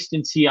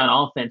consistency on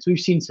offense. We've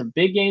seen some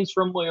big games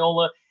from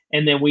Loyola,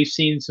 and then we've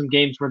seen some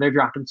games where they're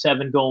dropping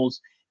 7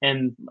 goals,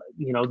 and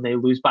they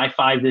lose by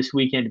 5 this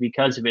weekend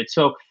because of it.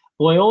 So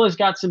Loyola's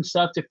got some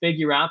stuff to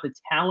figure out. The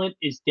talent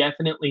is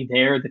definitely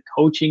there. The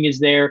coaching is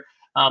there.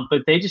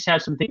 But they just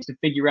have some things to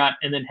figure out.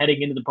 And then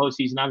heading into the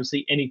postseason,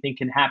 obviously anything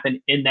can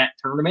happen in that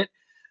tournament.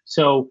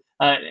 So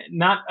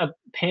not a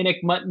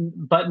panic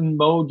button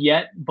mode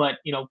yet, but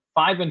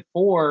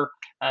 5-4,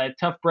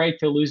 tough break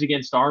to lose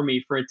against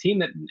Army for a team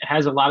that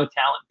has a lot of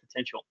talent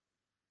potential.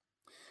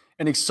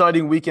 An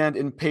exciting weekend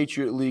in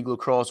Patriot League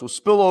lacrosse will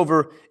spill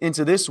over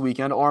into this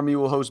weekend. Army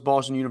will host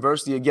Boston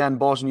University. Again,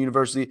 Boston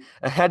University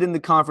ahead in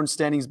the conference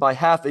standings by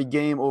half a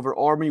game over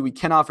Army. We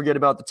cannot forget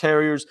about the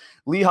Terriers.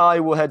 Lehigh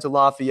will head to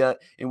Lafayette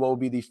in what will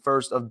be the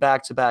first of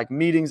back-to-back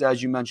meetings,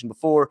 as you mentioned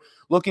before,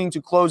 looking to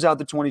close out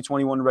the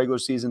 2021 regular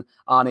season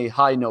on a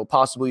high note,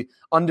 possibly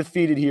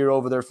undefeated here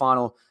over their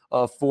final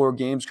 4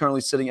 games,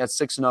 currently sitting at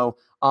 6-0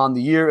 on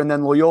the year. And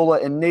then Loyola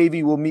and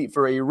Navy will meet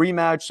for a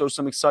rematch. So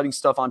some exciting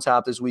stuff on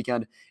tap this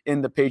weekend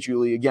in the Patriot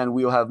League. Again,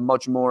 we will have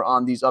much more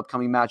on these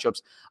upcoming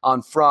matchups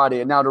on Friday.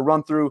 And now to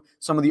run through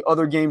some of the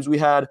other games we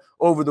had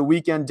over the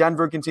weekend,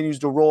 Denver continues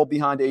to roll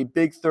behind a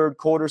big third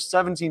quarter.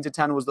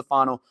 17-10 was the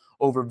final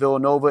over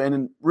Villanova.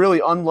 And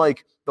really,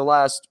 unlike the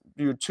last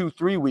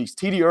 2-3 weeks,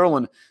 TD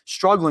Erlin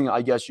struggling,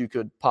 I guess you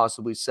could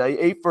possibly say.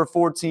 8 for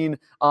 14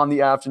 on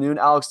the afternoon.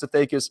 Alex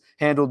Stathakis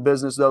handled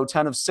business, though.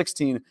 10 of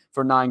 16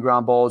 for 9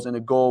 ground balls and a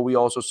goal. We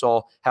also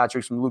saw hat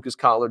tricks from Lucas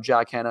Kotler,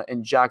 Jack Hanna,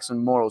 and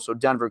Jackson Morrow. So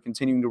Denver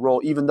continuing to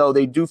roll, even though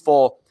they do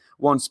fall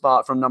one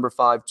spot from number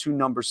 5 to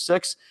number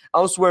 6.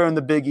 Elsewhere in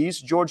the Big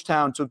East,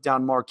 Georgetown took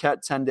down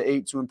Marquette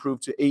 10-8 to improve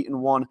to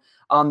 8-1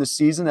 on the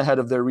season ahead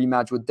of their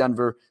rematch with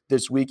Denver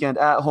this weekend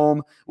at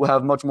home. We'll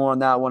have much more on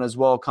that one as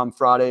well come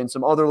Friday. And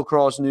some other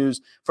lacrosse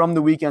news from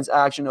the weekend's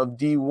action of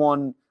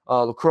D1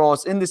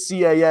 lacrosse in the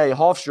CAA.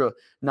 Hofstra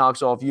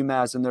knocks off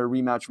UMass in their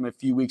rematch from a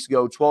few weeks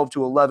ago,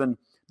 12-11.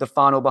 The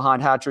final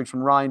behind hat tricks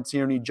from Ryan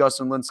Tierney,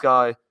 Justin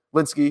Linsky,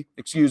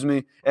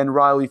 and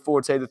Riley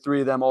Forte. The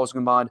 3 of them also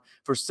combined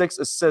for 6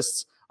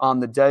 assists on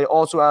the day.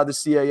 Also out of the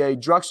CAA,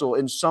 Drexel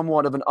in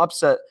somewhat of an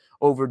upset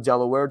over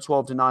Delaware,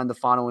 12-9, the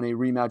final in a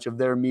rematch of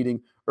their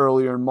meeting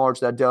earlier in March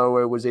that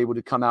Delaware was able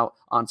to come out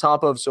on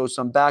top of. So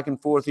some back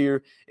and forth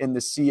here in the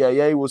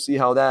CAA. We'll see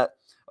how that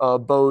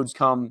bodes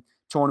come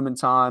tournament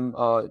time,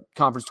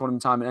 conference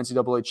tournament time, and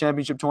NCAA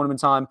championship tournament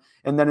time.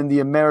 And then in the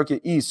America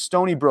East,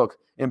 Stony Brook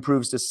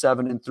improves to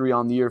 7-3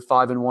 on the year,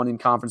 5-1 in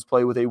conference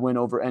play with a win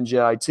over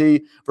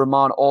NJIT.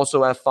 Vermont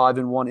also at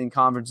 5-1 in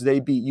conference. They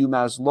beat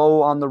UMass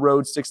Lowell on the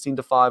road,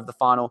 16-5, the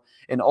final.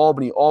 And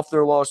Albany off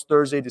their loss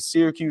Thursday to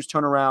Syracuse,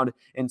 turn around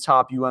and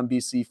top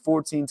UMBC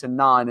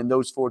 14-9. And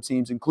those 4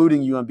 teams,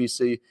 including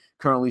UMBC,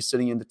 currently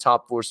sitting in the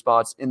top 4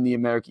 spots in the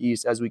America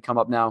East as we come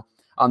up now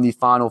on the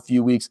final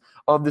few weeks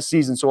of the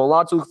season. So a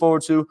lot to look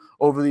forward to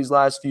over these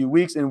last few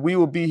weeks, and we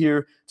will be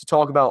here to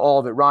talk about all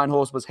of it. Ryan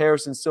Holsworth,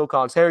 Harrison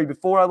Silcox. Harry,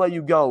 before I let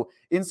you go,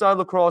 Inside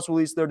Lacrosse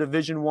released their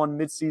Division I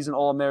midseason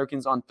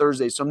All-Americans on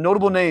Thursday. Some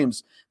notable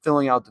names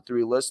filling out the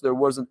 3 lists. There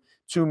wasn't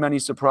too many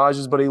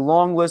surprises, but a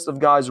long list of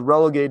guys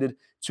relegated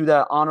to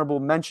that honorable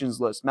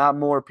mentions list. Matt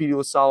Moore, Petey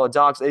LaSala,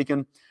 Dox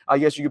Aiken. I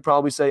guess you could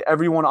probably say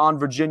everyone on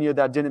Virginia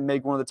that didn't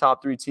make one of the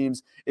top 3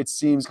 teams. It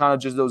seems kind of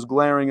just those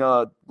glaring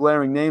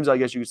names, I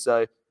guess you could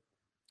say.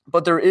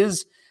 But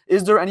is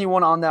there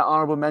anyone on that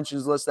honorable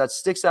mentions list that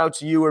sticks out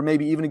to you, or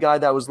maybe even a guy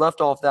that was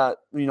left off that,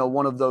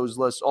 one of those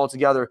lists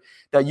altogether,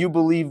 that you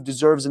believe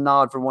deserves a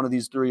nod for one of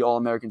these 3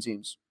 All-American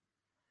teams?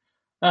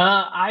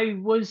 I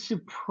was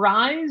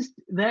surprised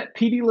that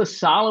Petey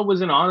LaSala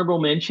was an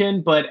honorable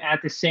mention, but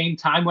at the same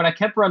time, what I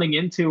kept running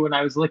into when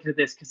I was looking at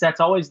this, because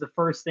that's always the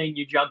first thing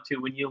you jump to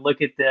when you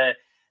look at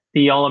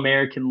the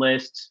All-American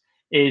lists,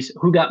 is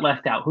who got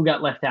left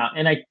out.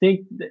 And I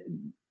think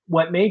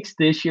what makes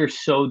this year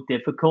so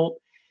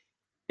difficult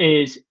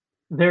is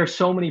there are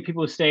so many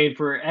people who stayed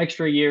for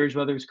extra years,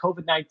 whether it's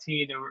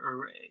COVID-19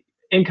 or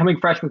incoming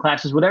freshman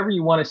classes, whatever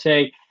you want to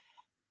say.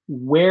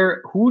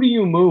 Who do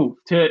you move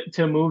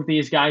to move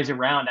these guys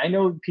around? I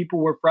know people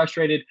were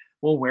frustrated.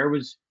 Well,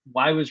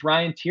 why was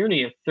Ryan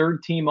Tierney a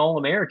 3rd-team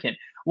All-American?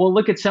 Well,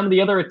 look at some of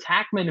the other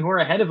attackmen who are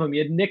ahead of him.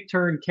 You had Nick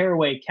Turn,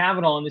 Caraway,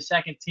 Cavanaugh on the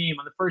 2nd team.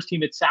 On the 1st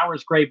team, it's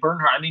Sowers, Gray,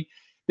 Bernhardt. I mean,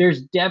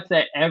 there's depth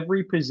at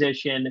every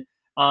position,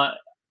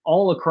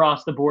 all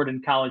across the board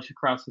in college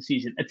across the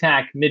season.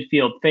 Attack,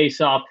 midfield,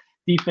 face-off,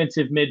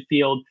 defensive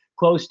midfield,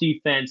 close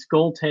defense,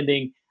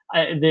 goaltending.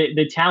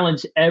 The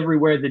talent's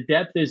everywhere. The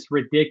depth is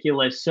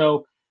ridiculous.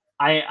 So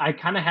I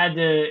kind of had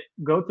to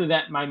go through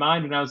that in my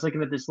mind when I was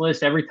looking at this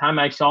list. Every time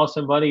I saw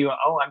somebody,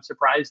 I'm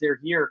surprised they're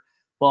here.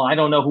 Well, I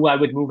don't know who I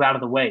would move out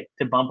of the way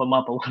to bump them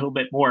up a little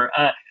bit more.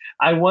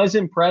 I was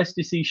impressed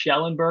to see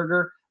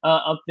Schellenberger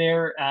up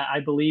there. I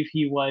believe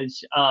he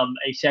was a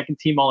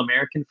 2nd-team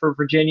All-American for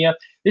Virginia.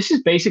 This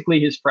is basically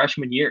his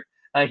freshman year.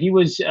 He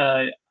was,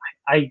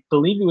 I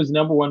believe he was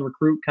number one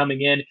recruit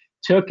coming in,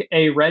 took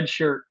a red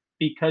shirt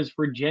because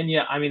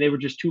Virginia, I mean, they were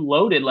just too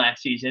loaded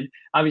last season.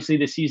 Obviously,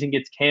 the season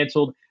gets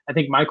canceled. I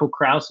think Michael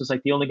Krause was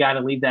like the only guy to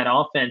leave that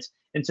offense.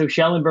 And so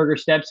Schellenberger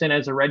steps in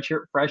as a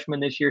redshirt freshman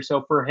this year.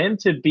 So for him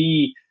to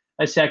be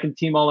a second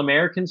team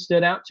All-American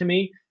stood out to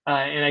me.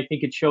 And I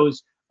think it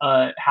shows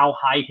how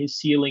high his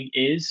ceiling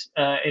is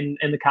in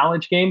the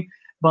college game.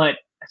 But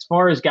as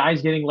far as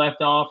guys getting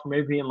left off or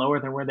maybe being lower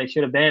than where they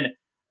should have been,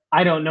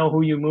 I don't know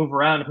who you move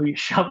around, who you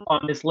shove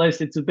on this list.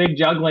 It's a big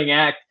juggling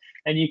act,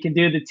 and you can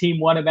do the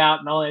team what about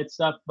and all that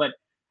stuff. But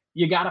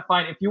you got to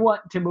find, if you want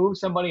to move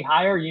somebody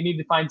higher, you need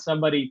to find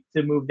somebody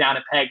to move down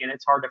a peg, and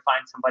it's hard to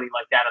find somebody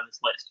like that on this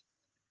list.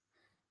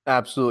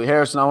 Absolutely.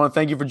 Harrison, I want to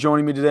thank you for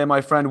joining me today,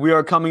 my friend. We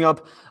are coming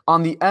up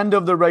on the end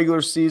of the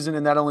regular season,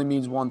 and that only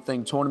means one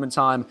thing. Tournament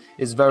time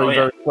is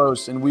very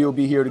close, and we will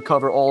be here to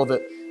cover all of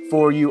it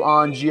for you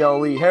on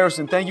GLE.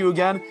 Harrison, thank you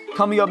again.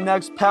 Coming up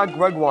next, Pat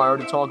Gregoire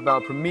to talk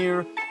about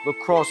Premier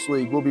Lacrosse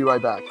League. We'll be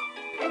right back.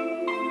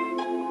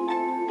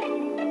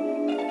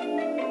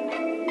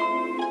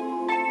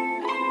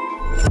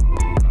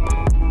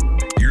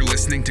 You're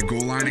listening to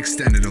Goal Line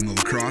Extended on the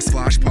Lacrosse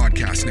Flash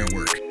Podcast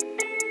Network.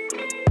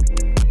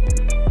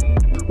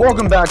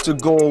 Welcome back to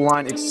Goal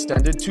Line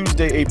Extended,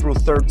 Tuesday, April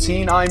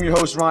 13. I'm your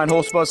host, Ryan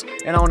Holzbus,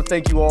 and I want to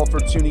thank you all for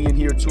tuning in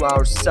here to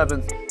our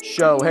 7th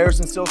show.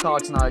 Harrison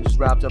Silcox and I just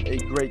wrapped up a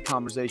great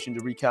conversation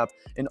to recap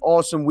an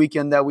awesome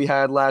weekend that we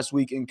had last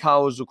week in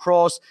college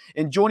lacrosse.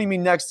 And joining me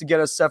next to get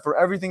us set for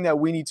everything that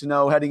we need to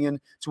know heading into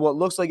what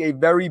looks like a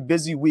very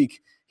busy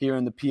week here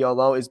in the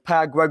PLO is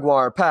Pat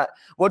Gregoire. Pat,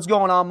 what's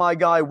going on, my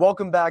guy?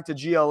 Welcome back to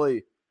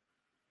GLE.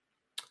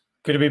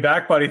 Good to be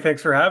back, buddy.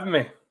 Thanks for having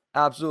me.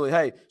 Absolutely.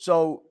 Hey,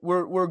 so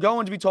we're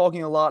going to be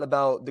talking a lot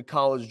about the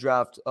college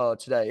draft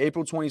today.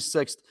 April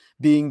 26th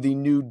being the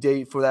new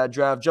date for that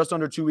draft, just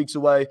under 2 weeks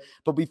away.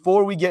 But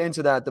before we get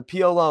into that, the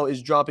PLO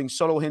is dropping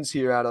subtle hints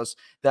here at us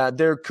that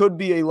there could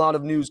be a lot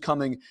of news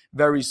coming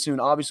very soon.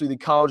 Obviously, the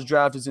college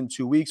draft is in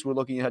 2 weeks. We're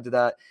looking ahead to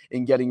that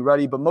and getting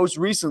ready. But most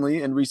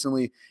recently, and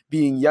recently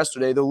being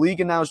yesterday, the league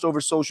announced over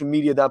social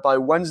media that by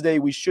Wednesday,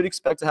 we should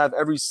expect to have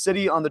every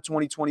city on the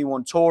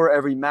 2021 tour,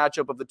 every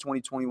matchup of the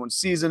 2021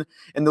 season,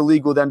 and the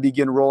league will then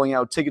begin rolling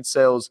out ticket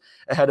sales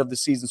ahead of the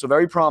season. So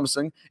very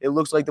promising. It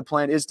looks like the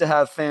plan is to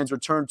have fans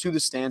return to the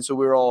stands. So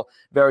we're all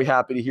very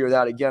happy to hear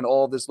that. Again,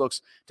 all of this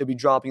looks to be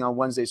dropping on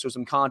Wednesday. So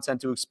some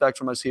content to expect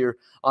from us here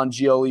on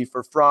GLE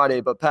for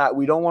Friday. But Pat,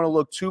 we don't want to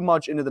look too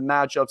much into the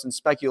matchups and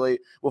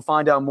speculate. We'll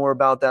find out more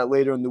about that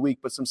later in the week.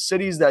 But some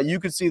cities that you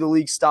could see the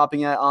league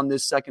stopping at on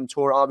this second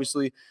tour,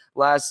 obviously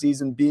last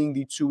season being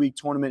the 2-week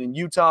tournament in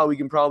Utah, we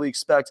can probably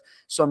expect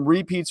some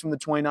repeats from the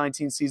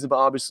 2019 season,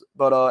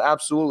 but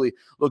absolutely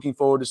looking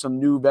forward to some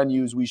new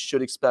venues we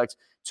should expect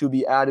to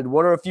be added.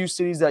 What are a few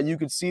cities that you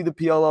could see the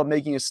PLL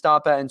making a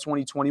stop at in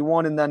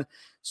 2021, and then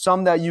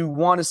some that you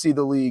want to see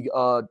the league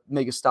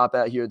make a stop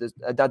at here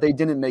that they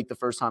didn't make the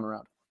first time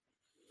around?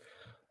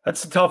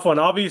 That's a tough one.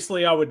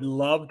 Obviously, I would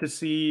love to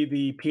see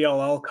the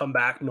PLL come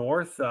back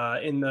north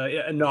in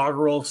the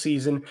inaugural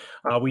season.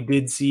 We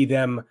did see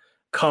them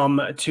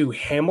come to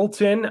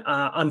Hamilton.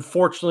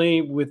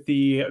 Unfortunately, with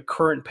the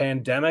current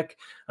pandemic,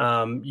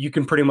 you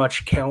can pretty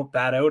much count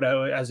that out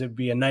as it'd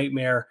be a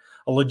nightmare,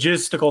 a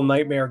logistical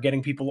nightmare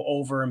getting people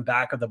over and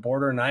back of the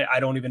border. And I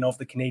don't even know if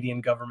the Canadian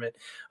government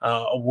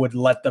would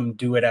let them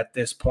do it at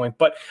this point.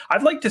 But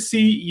I'd like to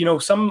see,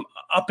 some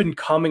up and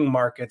coming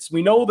markets.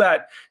 We know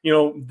that,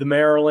 the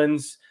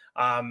Marylands,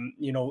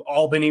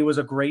 Albany was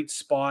a great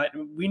spot.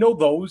 We know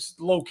those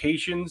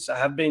locations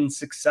have been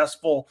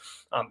successful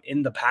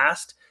in the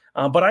past.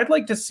 But I'd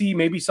like to see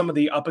maybe some of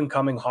the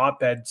up-and-coming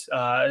hotbeds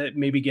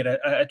maybe get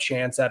a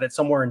chance at it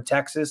somewhere in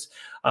Texas.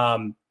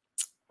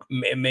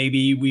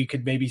 Maybe we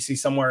could see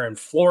somewhere in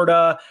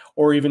Florida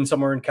or even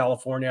somewhere in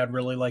California. I'd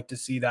really like to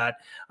see that.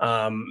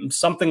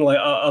 Something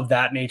of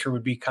that nature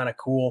would be kind of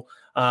cool.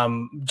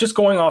 Just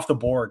going off the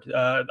board,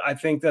 I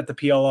think that the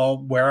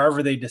PLL,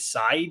 wherever they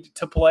decide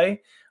to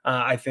play,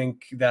 I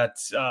think that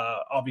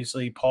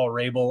obviously Paul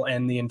Rabel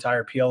and the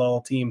entire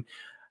PLL team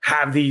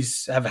have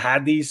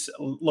had these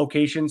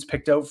locations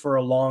picked out for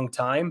a long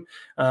time.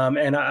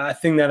 And I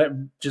think that it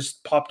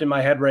just popped in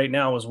my head right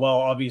now as well.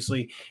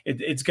 Obviously,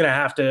 it's going to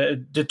have to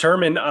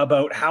determine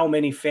about how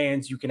many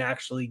fans you can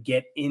actually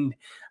get in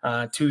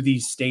to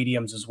these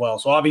stadiums as well.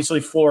 So obviously,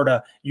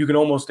 Florida, you can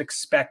almost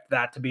expect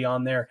that to be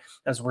on there,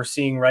 as we're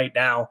seeing right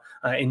now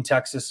in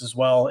Texas as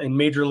well. In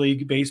Major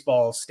League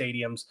Baseball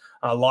stadiums,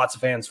 lots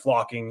of fans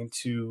flocking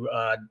to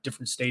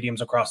different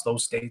stadiums across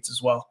those states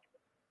as well.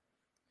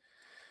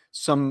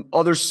 Some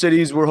other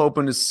cities we're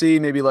hoping to see,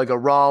 maybe like a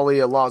Raleigh,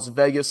 a Las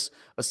Vegas,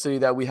 a city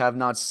that we have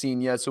not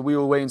seen yet. So we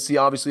will wait and see.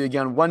 Obviously,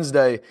 again,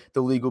 Wednesday, the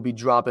league will be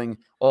dropping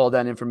all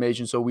that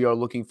information. So we are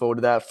looking forward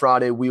to that.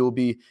 Friday, we will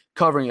be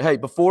covering it. Hey,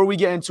 before we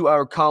get into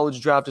our college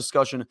draft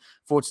discussion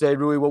for today,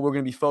 really what we're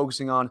going to be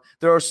focusing on,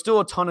 there are still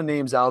a ton of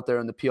names out there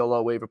in the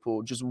PLO waiver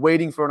pool, just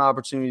waiting for an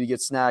opportunity to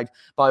get snagged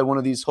by one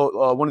of these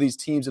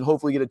teams and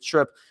hopefully get a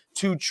trip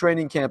to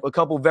training camp. A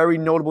couple very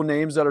notable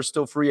names that are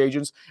still free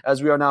agents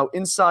as we are now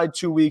inside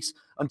 2 weeks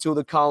until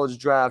the college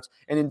draft.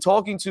 And in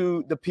talking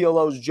to the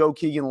PLO's Joe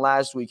Keegan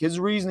last week, his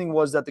reasoning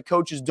was that the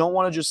coaches don't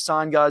want to just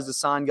sign guys to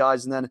sign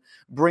guys and then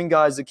bring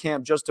guys to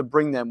camp just to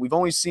bring them. We've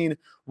only seen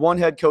one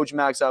head coach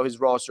max out his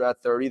roster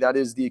at 30. That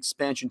is the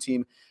expansion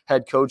team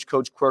head coach,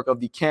 Coach Quirk of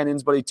the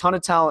Cannons, but a ton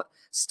of talent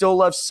still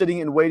left sitting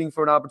and waiting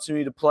for an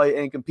opportunity to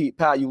play and compete.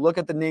 Pat, you look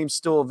at the names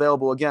still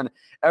available. Again,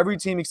 every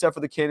team except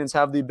for the Cannons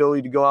have the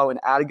ability to go out and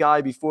add a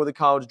guy before the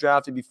college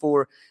draft and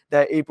before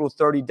that April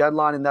 30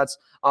 deadline, and that's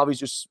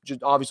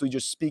obviously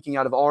just speaking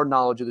out of our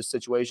knowledge of the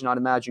situation. I'd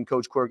imagine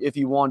Coach Quirk, if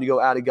he wanted to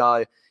go add a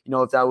guy,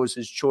 if that was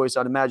his choice,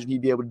 I'd imagine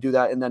he'd be able to do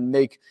that and then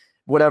make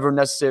whatever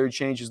necessary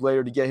changes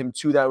later to get him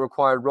to that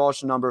required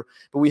roster number.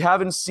 But we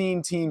haven't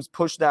seen teams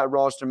push that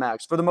roster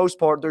max. For the most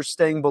part, they're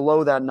staying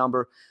below that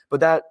number, but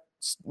that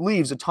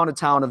leaves a ton of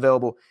talent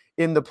available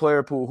in the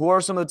player pool. Who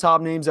are some of the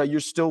top names that you're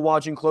still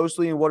watching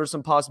closely, and what are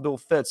some possible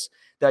fits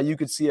that you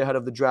could see ahead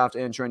of the draft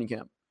and training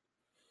camp?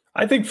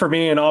 I think for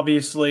me, and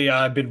obviously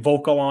I've been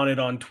vocal on it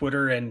on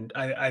Twitter, and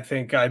I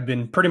think I've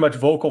been pretty much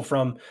vocal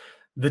from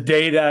the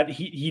day that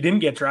he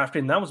didn't get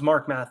drafted, and that was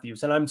Mark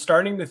Matthews. And I'm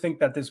starting to think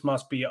that this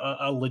must be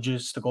a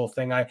logistical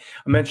thing. I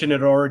mentioned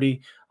it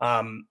already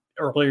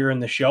earlier in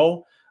the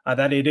show,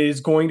 that it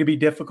is going to be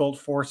difficult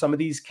for some of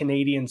these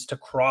Canadians to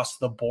cross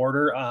the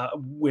border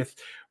with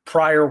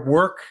prior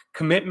work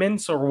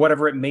commitments or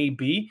whatever it may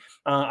be.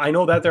 I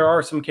know that there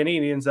are some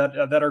Canadians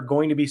that are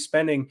going to be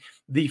spending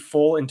the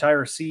full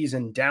entire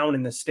season down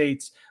in the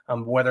States,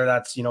 whether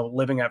that's,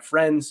 living at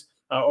friends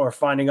or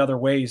finding other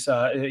ways,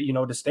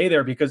 to stay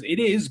there, because it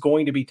is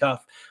going to be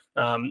tough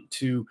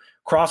to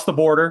cross the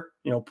border,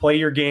 play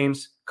your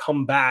games,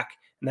 come back,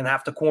 and then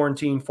have to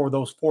quarantine for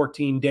those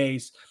 14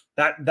 days.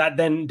 That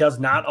then does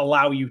not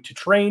allow you to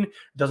train,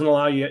 doesn't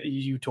allow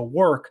you to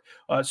work.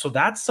 So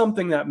that's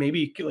something that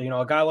maybe,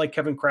 a guy like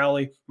Kevin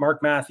Crowley,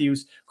 Mark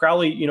Matthews,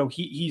 Crowley,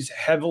 he's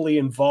heavily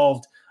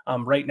involved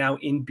right now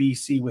in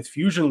BC with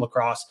Fusion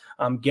Lacrosse,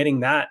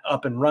 getting that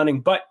up and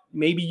running. But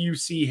maybe you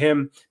see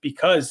him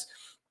because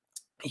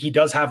he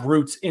does have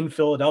roots in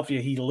Philadelphia.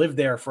 He lived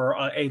there for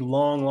a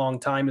long, long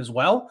time as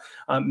well.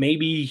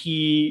 Maybe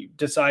he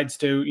decides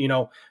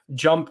to,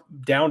 jump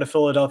down to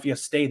Philadelphia,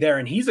 stay there.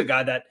 And he's a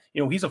guy that,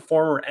 he's a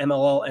former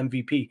MLL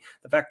MVP.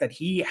 The fact that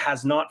he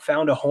has not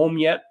found a home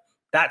yet,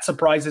 that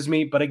surprises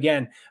me. But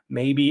again,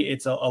 maybe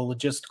it's a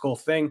logistical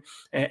thing.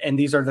 And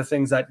these are the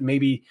things that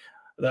maybe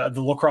the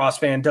lacrosse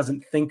fan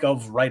doesn't think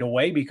of right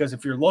away, because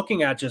if you're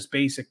looking at just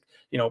basic,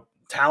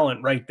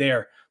 talent right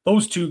there,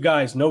 those two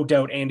guys, no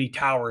doubt, Andy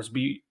Towers,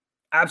 be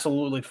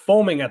absolutely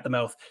foaming at the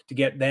mouth to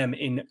get them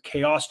in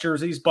Chaos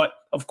jerseys. But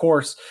of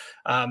course,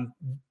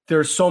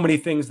 there's so many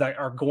things that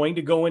are going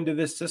to go into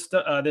this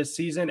system, this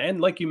season. And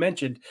like you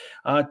mentioned,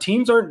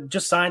 teams aren't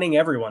just signing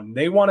everyone.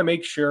 They want to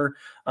make sure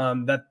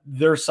that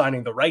they're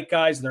signing the right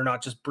guys. They're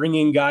not just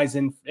bringing guys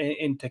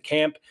into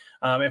camp.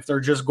 If they're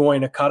just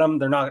going to cut them,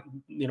 they're not,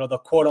 the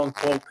quote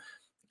unquote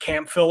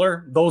camp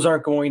filler. Those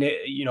aren't going to,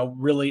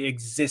 really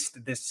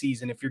exist this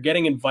season. If you're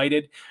getting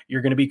invited,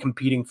 you're going to be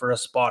competing for a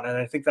spot. And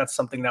I think that's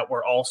something that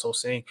we're also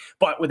seeing.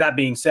 But with that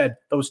being said,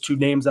 those two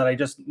names that I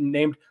just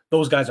named,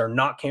 those guys are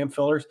not camp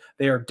fillers.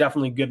 They are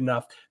definitely good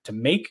enough to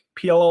make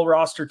PLL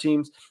roster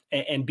teams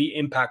and be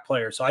impact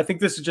players. So I think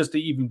this is just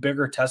an even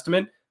bigger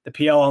testament. The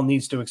PLL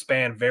needs to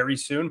expand very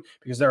soon,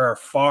 because there are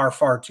far,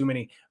 far too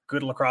many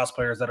good lacrosse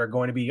players that are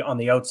going to be on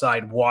the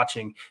outside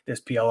watching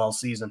this PLL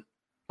season.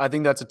 I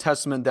think that's a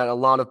testament that a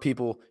lot of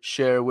people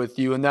share with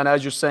you. And then,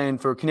 as you're saying,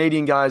 for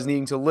Canadian guys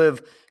needing to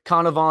live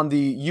kind of on the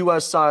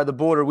U.S. side of the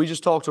border, we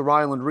just talked to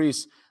Ryland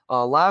Reese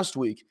last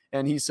week,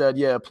 and he said,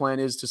 plan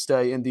is to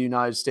stay in the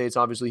United States.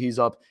 Obviously, he's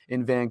up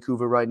in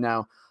Vancouver right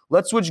now.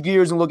 Let's switch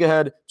gears and look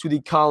ahead to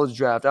the college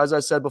draft. As I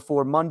said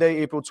before, Monday,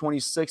 April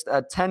 26th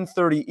at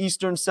 10:30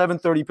 Eastern,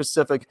 7:30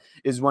 Pacific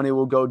is when it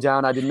will go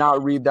down. I did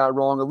not read that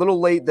wrong. A little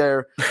late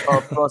there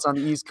for us on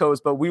the East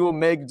Coast, but we will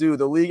make do.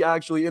 The league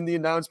actually, in the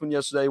announcement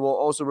yesterday, will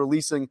also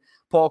releasing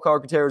Paul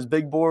Carcaterra's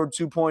Big Board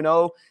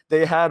 2.0.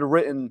 They had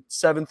written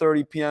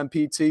 7:30 p.m.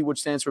 PT,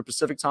 which stands for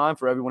Pacific time,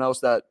 for everyone else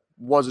that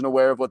wasn't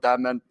aware of what that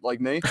meant,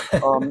 like me.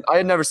 I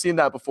had never seen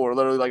that before,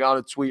 literally like on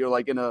a tweet or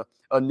like in a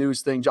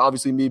news thing,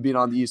 obviously me being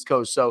on the East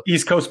Coast. So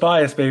East Coast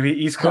bias, baby.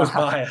 East Coast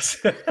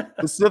bias.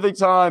 Pacific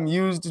time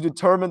used to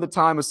determine the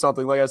time of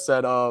something. Like I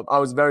said, I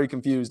was very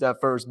confused at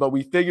first, but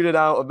we figured it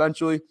out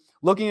eventually.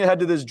 Looking ahead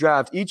to this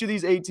draft, each of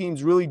these 8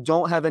 teams really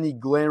don't have any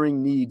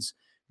glaring needs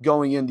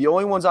going in. The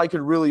only ones I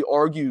could really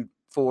argue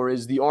for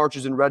is the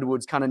Archers and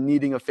Redwoods kind of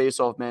needing a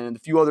faceoff man, and a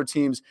few other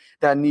teams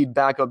that need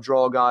backup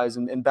draw guys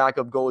and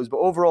backup goalies. But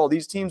overall,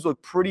 these teams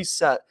look pretty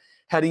set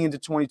heading into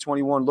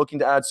 2021, looking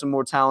to add some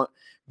more talent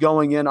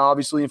going in,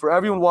 obviously. And for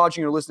everyone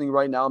watching or listening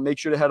right now, make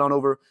sure to head on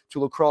over to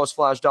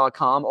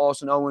lacrosseflash.com.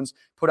 Austin Owens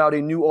put out a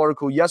new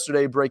article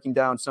yesterday breaking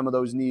down some of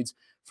those needs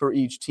for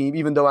each team,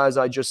 even though, as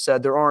I just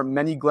said, there aren't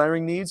many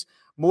glaring needs.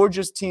 more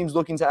just teams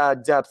looking to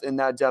add depth, and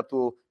that depth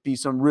will be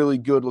some really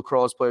good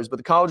lacrosse players. But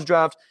the college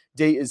draft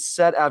date is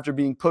set after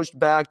being pushed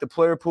back. The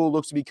player pool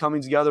looks to be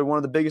coming together. One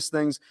of the biggest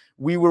things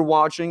we were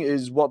watching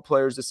is what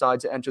players decide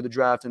to enter the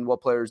draft and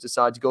what players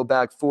decide to go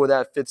back for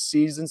that fifth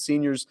season.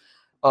 Seniors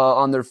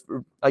on their,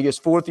 I guess,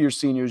 fourth-year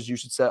seniors,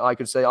 I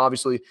could say,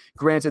 obviously,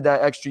 granted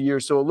that extra year.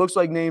 So it looks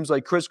like names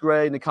like Chris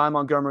Gray, Nakai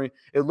Montgomery,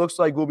 it looks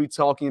like we'll be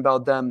talking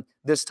about them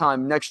this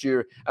time next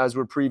year as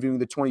we're previewing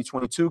the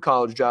 2022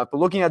 college draft. But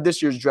looking at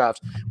this year's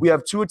draft, we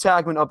have two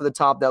attackmen up at the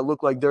top that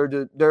look like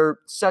they're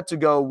set to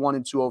go 1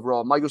 and 2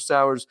 overall. Michael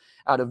Sowers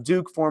out of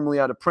Duke, formerly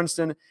out of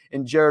Princeton,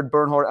 and Jared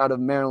Bernhardt out of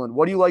Maryland.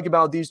 What do you like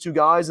about these two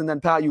guys? And then,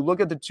 Pat, you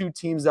look at the two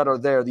teams that are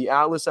there, the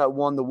Atlas at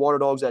 1, the Water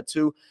Dogs at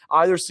 2.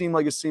 Either seem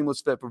like a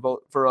seamless fit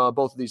for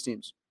both of these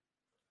teams.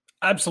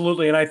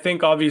 Absolutely. And I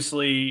think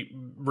obviously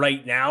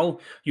right now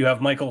you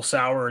have Michael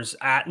Sowers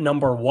at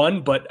number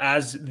 1, but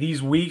as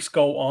these weeks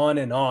go on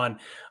and on,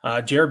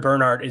 Jared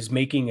Bernhardt is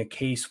making a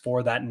case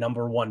for that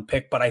number 1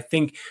 pick. But I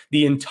think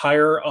the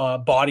entire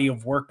body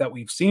of work that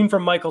we've seen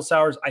from Michael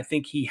Sowers, I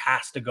think he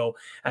has to go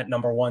at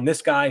number 1.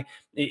 This guy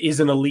is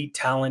an elite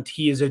talent.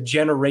 He is a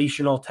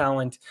generational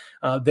talent.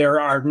 There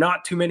are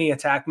not too many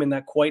attackmen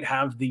that quite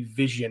have the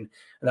vision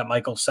that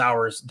Michael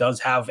Sowers does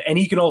have, and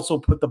he can also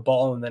put the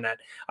ball in the net.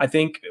 I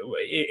think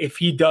if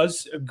he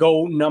does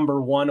go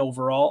number 1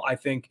 overall, I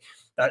think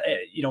that,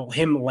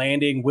 him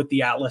landing with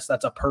the Atlas,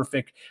 that's a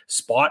perfect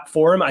spot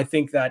for him. I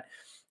think that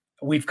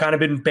we've kind of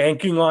been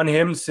banking on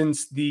him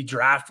since the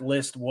draft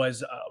list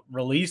was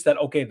released that,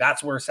 okay,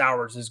 that's where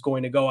Sowers is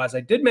going to go. As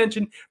I did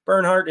mention,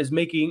 Bernhardt is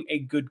making a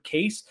good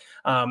case.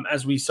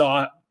 As we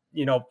saw,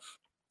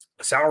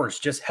 Sowers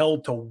just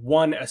held to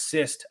 1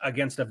 assist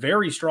against a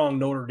very strong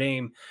Notre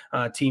Dame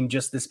team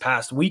just this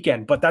past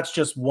weekend, but that's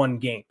just 1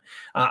 game.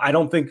 I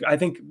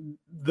think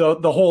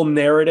the whole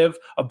narrative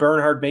of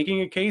Bernhardt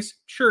making a case,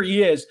 sure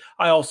he is.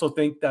 I also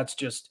think that's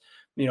just,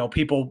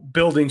 people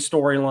building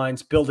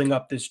storylines, building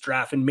up this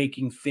draft and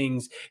making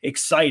things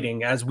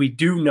exciting, as we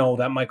do know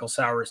that Michael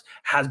Sowers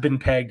has been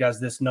pegged as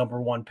this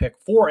number 1 pick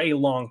for a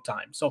long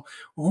time. So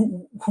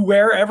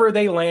wherever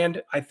they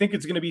land, I think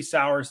it's going to be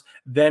Sowers,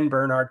 then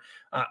Bernhardt.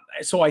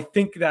 So I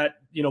think that,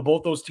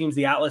 both those teams,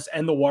 the Atlas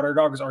and the Water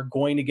Dogs, are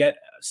going to get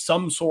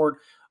some sort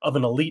of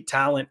an elite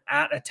talent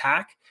at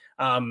attack.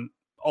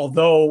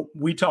 Although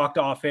we talked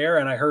off air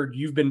and I heard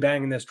you've been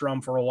banging this drum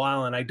for a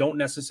while, and I don't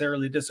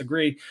necessarily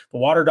disagree, the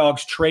Water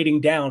Dogs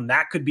trading down,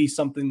 that could be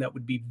something that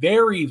would be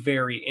very,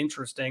 very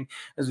interesting,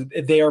 as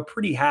they are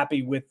pretty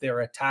happy with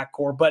their attack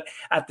core. But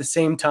at the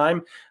same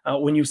time,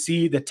 when you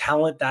see the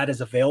talent that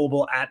is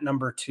available at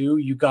number 2,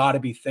 you got to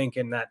be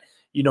thinking that,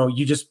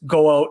 you just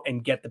go out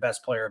and get the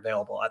best player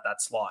available at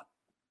that slot.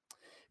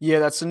 Yeah,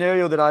 that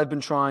scenario that I've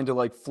been trying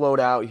to float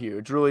out here.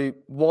 It's really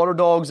Water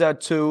Dogs at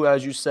 2,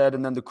 as you said,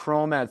 and then the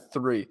Chrome at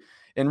 3.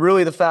 And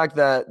really the fact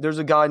that there's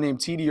a guy named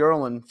TD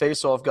Erlin,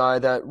 face-off guy,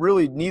 that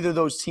really neither of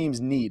those teams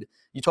need.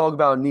 You talk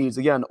about needs.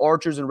 Again,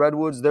 Archers and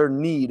Redwoods, their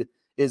need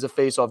is a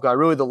face-off guy.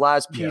 Really the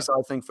last piece,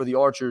 I think, for the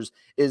Archers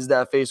is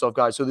that face-off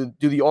guy. So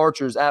do the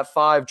Archers at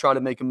 5 try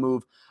to make a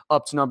move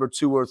up to number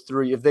 2 or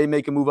 3? If they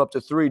make a move up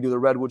to 3, do the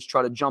Redwoods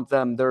try to jump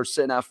them? They're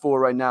sitting at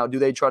 4 right now. Do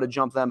they try to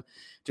jump them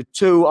to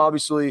 2?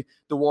 Obviously,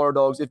 the Water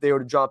Dogs, if they were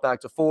to drop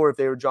back to 4, if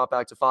they were to drop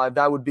back to 5,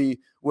 that would be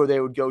where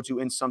they would go to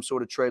in some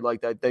sort of trade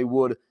like that. They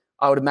would,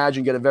 I would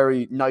imagine, get a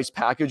very nice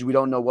package. We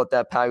don't know what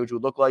that package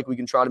would look like. We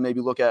can try to maybe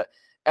look at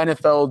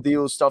NFL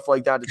deals, stuff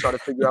like that, to try to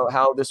figure out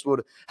how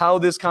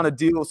this kind of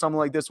deal, something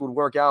like this would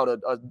work out.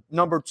 A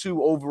number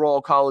 2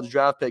 overall college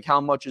draft pick, how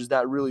much is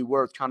that really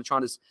worth? Kind of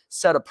trying to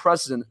set a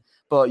precedent.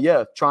 But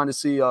yeah, trying to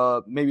see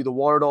maybe the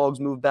Water Dogs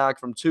move back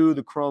from 2,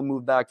 the Chrome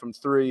move back from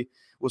 3.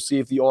 We'll see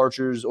if the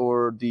Archers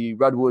or the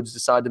Redwoods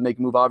decide to make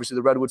a move. Obviously,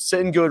 the Redwoods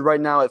sitting good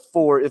right now at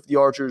 4. If the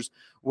Archers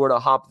were to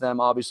hop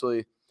them,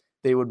 obviously,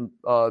 they would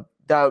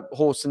that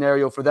whole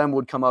scenario for them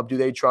would come up. Do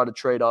they try to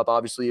trade up?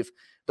 Obviously, if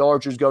the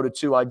Archers go to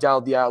 2, I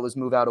doubt the Atlas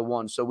move out of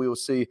 1. So we will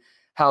see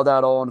how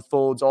that all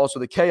unfolds. Also,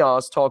 the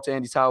Chaos, talk to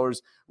Andy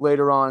Towers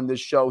later on in this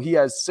show. He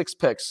has 6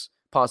 picks,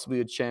 possibly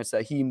a chance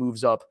that he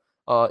moves up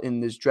in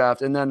this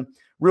draft. And then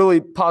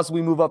really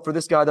possibly move up for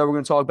this guy that we're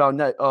going to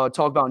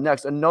talk about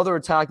next. Another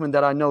attackman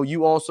that I know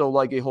you also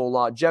like a whole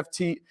lot, Jeff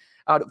Teat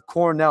out of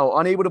Cornell,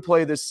 unable to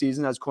play this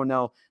season as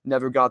Cornell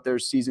never got their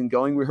season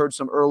going. We heard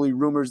some early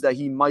rumors that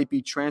he might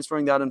be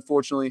transferring. That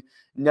unfortunately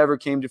never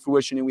came to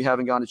fruition, and we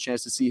haven't gotten a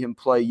chance to see him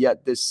play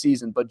yet this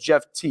season. But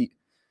Jeff Teat,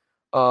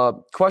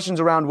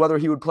 questions around whether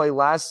he would play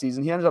last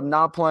season. He ended up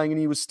not playing,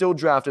 and he was still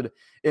drafted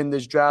in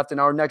this draft.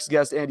 And our next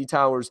guest, Andy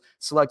Towers,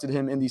 selected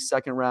him in the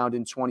 2nd round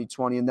in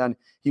 2020. And then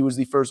he was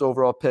the 1st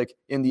overall pick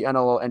in the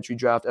NLL entry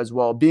draft as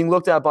well. Being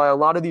looked at by a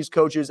lot of these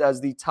coaches as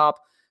the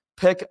top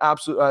pick,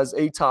 as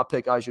a top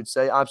pick, I should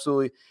say.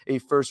 Absolutely a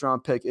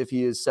 1st-round pick if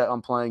he is set on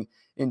playing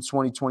in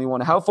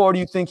 2021. How far do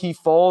you think he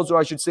falls? Or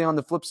I should say on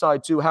the flip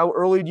side too, how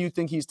early do you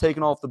think he's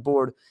taken off the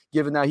board,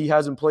 given that he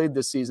hasn't played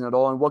this season at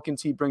all? And what can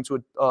Teat bring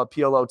to a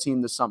PLL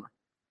team this summer?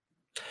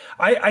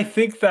 I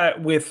think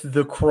that with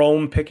the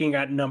Chrome picking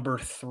at number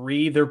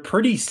 3, they're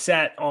pretty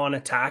set on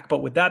attack. But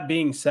with that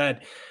being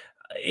said,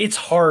 it's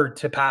hard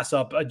to pass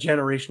up a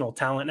generational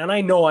talent. And I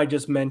know I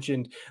just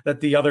mentioned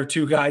that the other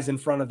 2 guys in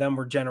front of them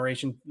were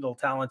generational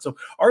talents. So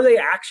are they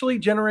actually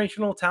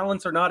generational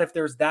talents or not, if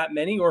there's that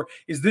many? Or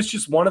is this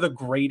just one of the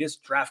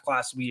greatest draft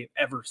class we've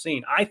ever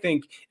seen? I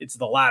think it's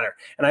the latter.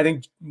 And I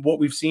think what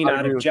we've seen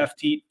out of Jeff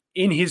Teat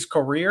in his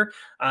career,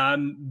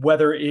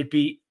 whether it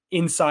be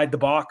inside the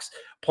box,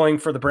 playing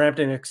for the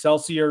Brampton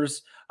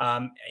Excelsiors,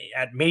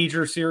 at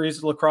major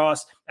series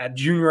lacrosse, at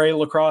junior A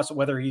lacrosse,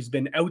 whether he's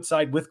been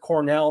outside with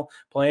Cornell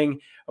playing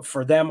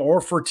for them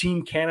or for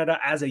Team Canada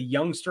as a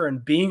youngster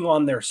and being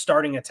on their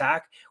starting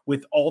attack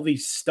with all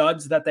these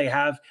studs that they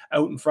have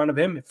out in front of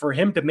him, for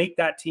him to make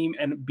that team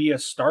and be a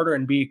starter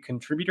and be a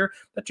contributor,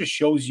 that just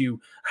shows you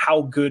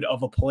how good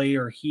of a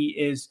player he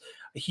is.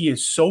 He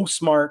is so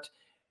smart.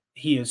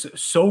 He is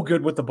so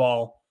good with the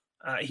ball.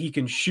 He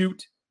can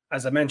shoot.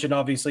 As I mentioned,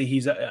 obviously,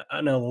 he's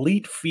an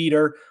elite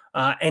feeder,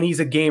 and he's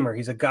a gamer.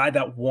 He's a guy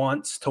that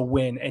wants to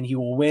win, and he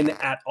will win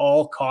at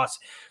all costs.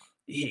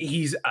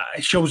 He's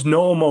shows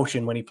no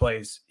emotion when he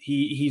plays.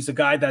 He's a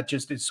guy that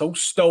just is so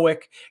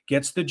stoic,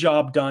 gets the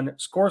job done,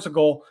 scores a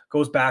goal,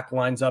 goes back,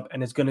 lines up,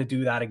 and is going to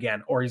do that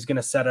again, or he's going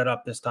to set it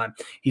up this time.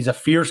 He's a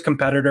fierce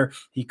competitor.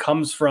 He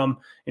comes from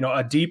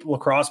a deep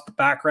lacrosse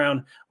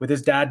background with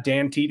his dad,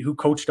 Dan Teat, who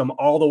coached him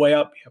all the way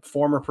up, a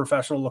former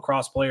professional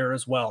lacrosse player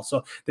as well.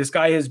 So this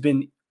guy has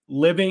been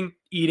living,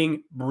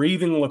 eating,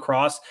 breathing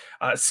lacrosse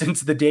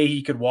since the day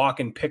he could walk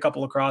and pick up a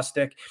lacrosse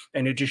stick.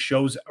 And it just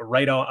shows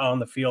right out on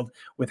the field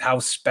with how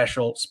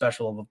special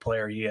of a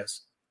player he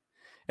is.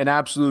 An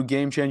absolute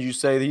game changer. You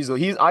say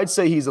I'd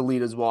say he's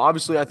elite as well.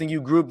 Obviously, I think you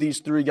group these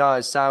 3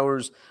 guys,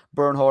 Sowers,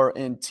 Bernhardt,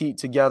 and Teat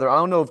together. I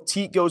don't know if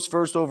Teat goes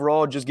first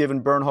overall, just given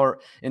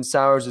Bernhardt and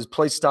Sowers'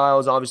 play style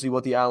is obviously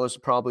what the Atlas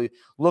probably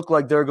look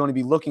like they're going to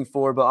be looking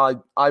for,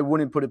 but I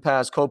wouldn't put it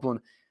past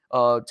Copeland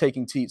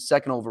taking Teat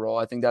second overall.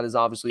 I think that is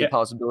obviously a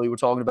possibility. We're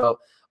talking about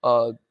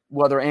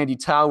whether Andy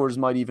Towers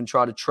might even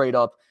try to trade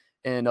up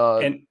and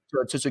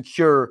to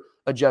secure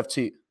a Jeff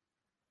Teat.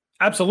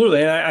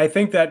 Absolutely. And I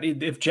think that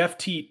if Jeff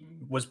Teat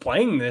was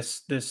playing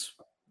this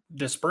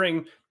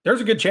spring, there's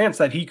a good chance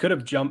that he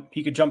could jump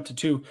to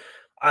 2.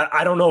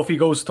 I don't know if he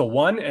goes to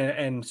 1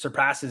 and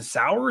surpasses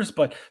Sowers,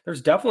 but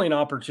there's definitely an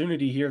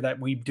opportunity here that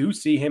we do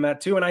see him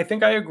at 2. And I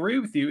think I agree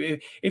with you.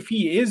 If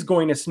he is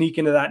going to sneak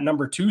into that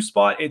number 2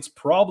 spot, it's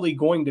probably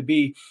going to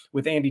be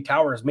with Andy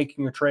Towers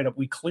making a trade up.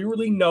 We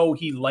clearly know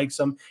he likes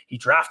him. He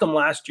drafted him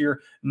last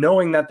year,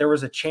 knowing that there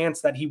was a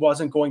chance that he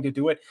wasn't going to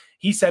do it.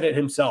 He said it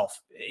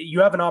himself. You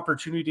have an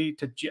opportunity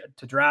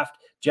to draft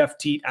Jeff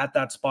Teat at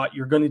that spot.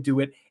 You're going to do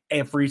it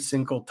every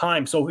single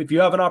time. So if you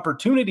have an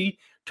opportunity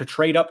to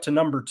trade up to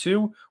number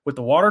 2 with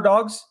the Water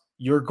Dogs,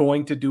 you're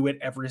going to do it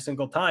every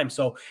single time.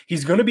 So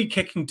he's going to be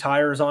kicking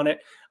tires on it.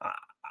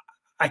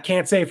 I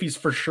can't say if he's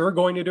for sure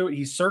going to do it.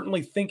 He's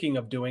certainly thinking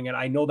of doing it.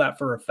 I know that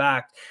for a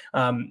fact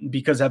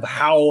because of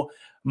how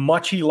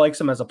much he likes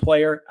him as a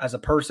player, as a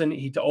person.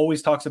 He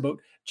always talks about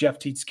Jeff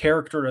Teat's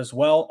character as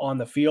well on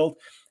the field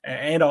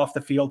and off the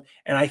field.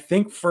 And I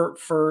think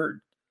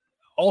for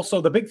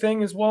also the big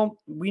thing is, well,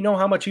 we know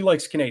how much he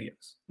likes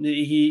Canadians.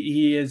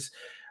 He is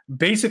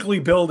basically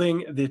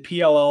building the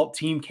PLL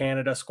Team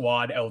Canada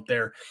squad out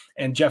there.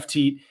 And Jeff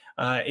Teat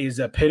is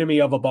epitome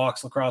of a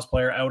box lacrosse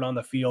player out on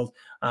the field,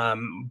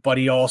 but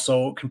he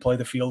also can play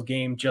the field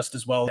game just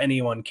as well as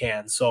anyone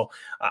can. So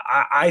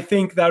I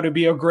think that would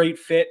be a great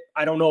fit.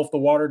 I don't know if the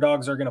Water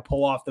Dogs are going to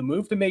pull off the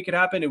move to make it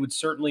happen. It would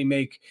certainly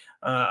make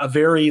a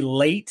very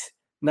late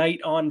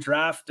night on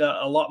draft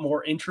a lot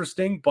more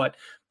interesting, but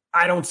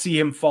I don't see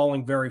him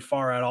falling very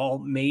far at all.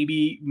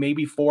 Maybe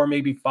 4,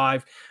 maybe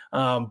 5.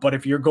 But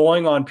if you're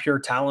going on pure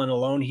talent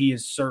alone, he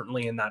is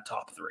certainly in that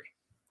top 3.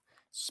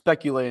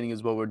 Speculating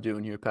is what we're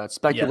doing here, Pat.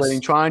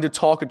 Speculating, trying to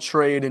talk a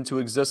trade into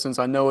existence.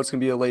 I know it's going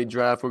to be a late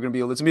draft. It's going to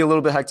be a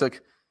little bit hectic,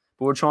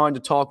 but we're trying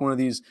to talk one of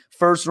these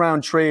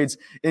first-round trades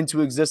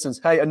into existence.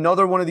 Hey,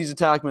 another one of these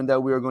attackmen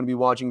that we are going to be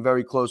watching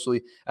very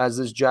closely as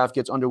this draft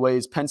gets underway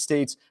is Penn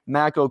State's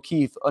Mac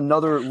O'Keefe,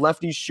 another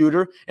lefty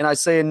shooter. And I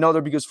say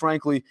another because,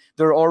 frankly,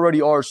 there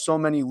already are so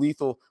many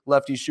lethal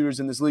lefty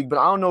shooters in this league, but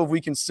I don't know if we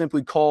can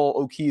simply call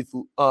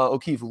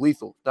O'Keefe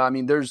lethal. I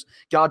mean, there's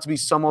got to be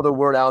some other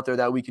word out there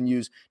that we can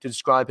use to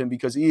describe him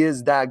because he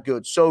is that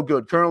good, so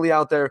good. Currently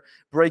out there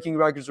breaking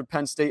records for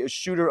Penn State, a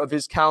shooter of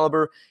his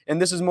caliber.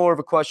 And this is more of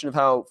a question of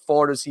how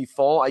far does he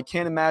fall. I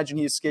can't imagine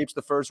he escapes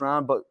the first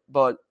round,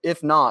 but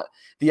if not,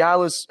 the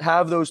Atlas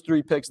have those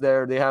 3 picks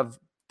there. They have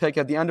pick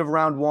at the end of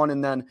round 1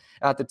 and then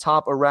at the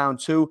top of round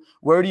 2.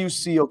 Where do you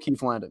see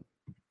O'Keefe landing?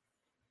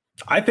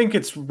 I think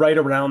it's right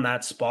around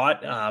that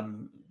spot,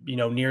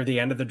 near the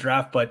end of the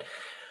draft. But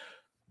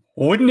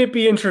wouldn't it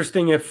be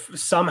interesting if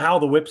somehow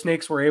the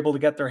Whipsnakes were able to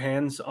get their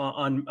hands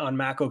on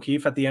Mac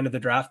O'Keefe at the end of the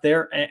draft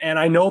there? And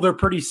I know they're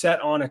pretty set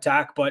on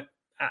attack, but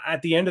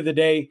at the end of the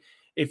day,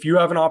 if you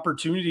have an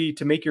opportunity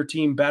to make your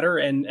team better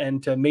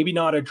and to maybe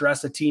not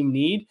address a team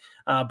need,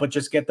 but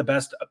just get the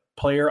best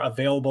player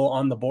available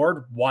on the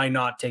board, why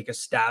not take a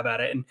stab at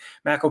it? And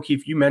Mac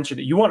O'Keefe, you mentioned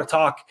it. You want to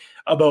talk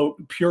about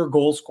pure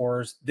goal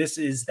scorers. This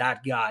is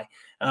that guy.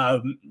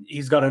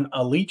 He's got an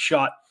elite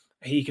shot.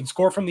 He can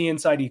score from the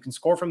inside. He can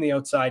score from the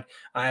outside.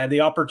 I had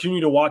the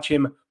opportunity to watch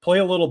him play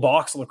a little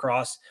box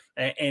lacrosse.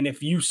 And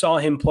if you saw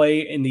him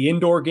play in the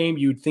indoor game,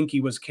 you'd think he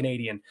was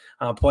Canadian,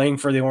 playing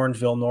for the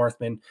Orangeville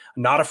Northmen,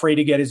 not afraid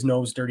to get his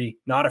nose dirty,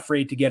 not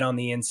afraid to get on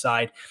the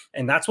inside.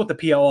 And that's what the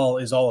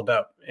PLL is all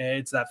about.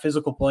 It's that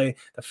physical play,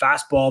 the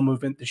fast ball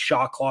movement, the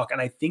shot clock. And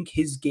I think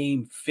his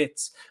game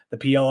fits the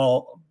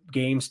PLL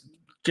games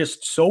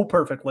just so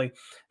perfectly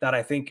that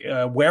I think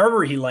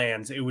wherever he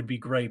lands, it would be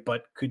great.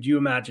 But could you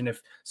imagine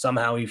if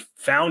somehow he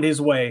found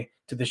his way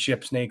to the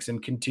Shipsnakes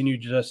and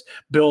continued to just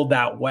build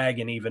that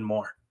wagon even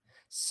more?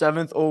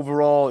 7th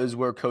overall is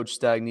where Coach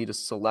Stagnitas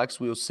selects.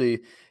 We'll see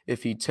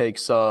if he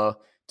takes a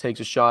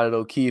shot at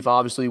O'Keefe.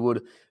 Obviously,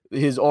 would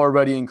his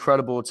already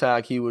incredible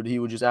attack, he would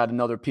just add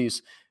another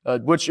piece,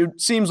 which it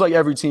seems like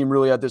every team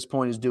really at this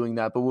point is doing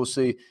that. But we'll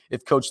see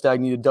if Coach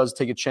Stagnitas does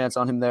take a chance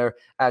on him there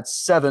at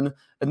 7.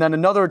 And then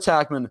another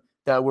attackman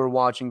that we're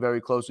watching very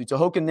closely.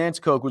 Tehoka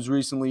Nanticoke was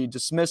recently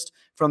dismissed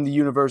from the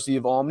University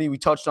of Albany. We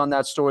touched on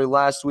that story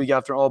last week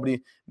after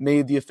Albany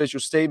made the official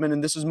statement.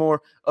 And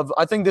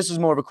I think this is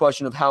more of a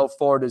question of how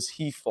far does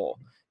he fall?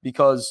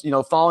 Because,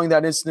 following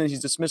that incident,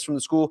 he's dismissed from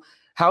the school.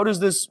 How does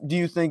this, do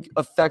you think,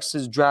 affects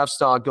his draft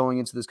stock going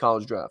into this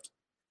college draft?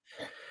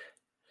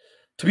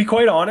 To be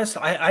quite honest,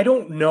 I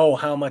don't know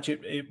how much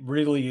it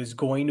really is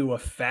going to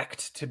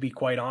affect, to be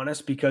quite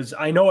honest, because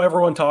I know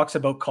everyone talks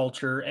about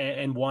culture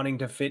and wanting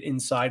to fit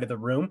inside of the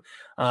room.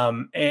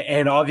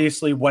 And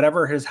obviously,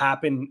 whatever has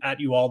happened at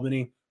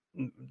UAlbany,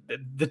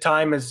 the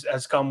time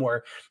has come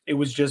where it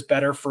was just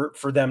better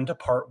for them to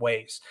part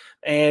ways.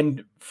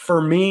 And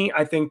for me,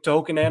 I think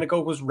Tehoka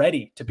Nanticoke was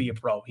ready to be a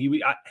pro.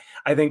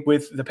 I think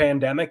with the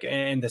pandemic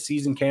and the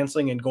season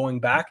canceling and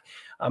going back,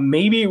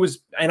 maybe it was,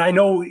 and I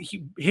know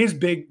his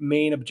big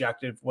main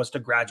objective was to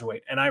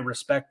graduate, and I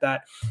respect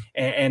that,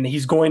 and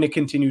he's going to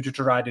continue to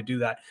try to do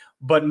that.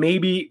 But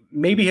maybe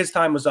his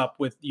time was up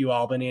with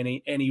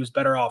UAlbany, and he was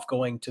better off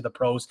going to the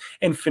pros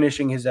and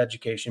finishing his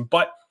education.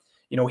 But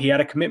he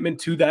had a commitment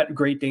to that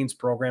Great Danes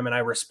program, and I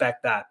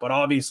respect that. But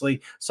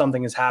obviously,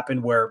 something has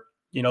happened where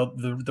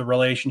the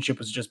relationship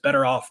was just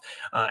better off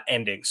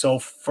ending. So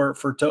for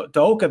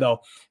Tehoka,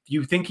 though, if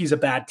you think he's a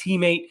bad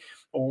teammate,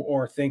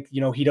 or think,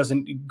 he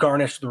doesn't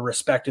garnish the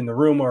respect in the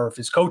room or of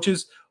his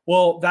coaches,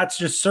 well, that's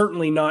just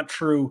certainly not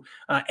true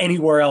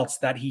anywhere else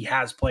that he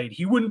has played.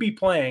 He wouldn't be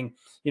playing,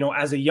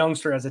 as a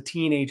youngster, as a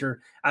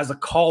teenager, as a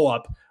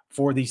call-up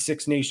for the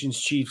Six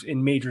Nations Chiefs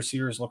in Major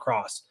Series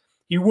lacrosse.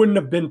 He wouldn't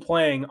have been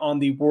playing on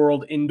the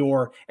World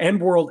Indoor and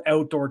World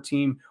Outdoor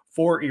team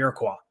for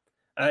Iroquois.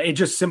 It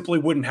just simply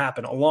wouldn't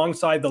happen.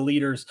 Alongside the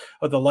leaders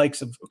of the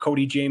likes of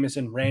Cody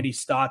Jamieson, Randy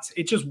Stotts,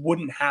 it just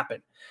wouldn't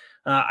happen.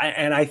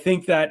 And I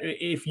think that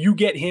if you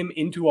get him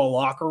into a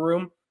locker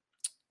room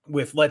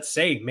with, let's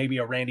say, maybe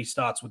a Randy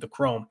Stotts with the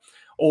Chrome,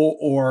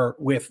 or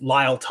with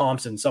Lyle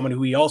Thompson, someone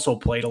who he also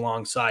played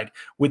alongside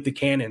with the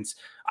Cannons,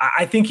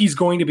 I think he's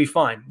going to be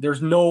fine.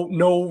 There's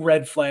no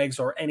red flags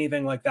or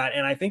anything like that.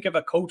 And I think if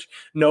a coach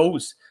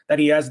knows that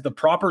he has the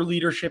proper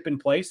leadership in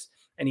place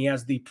and he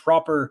has the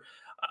proper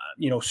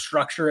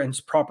structure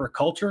and proper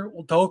culture,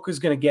 well, Tehoka is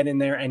going to get in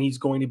there and he's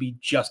going to be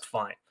just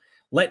fine.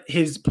 Let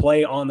his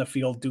play on the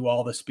field do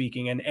all the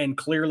speaking. And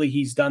clearly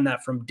he's done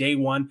that from day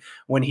one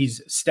when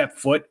he's stepped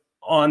foot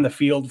on the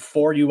field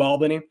for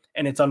UAlbany.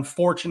 And it's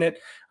unfortunate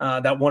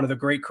that one of the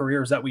great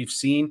careers that we've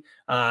seen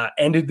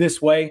ended this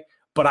way.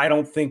 But I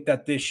don't think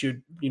that this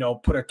should,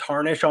 put a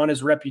tarnish on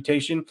his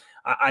reputation.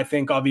 I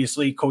think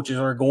obviously coaches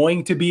are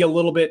going to be a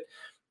little bit,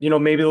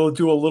 maybe they'll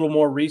do a little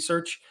more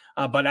research.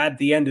 But at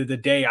the end of the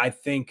day, I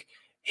think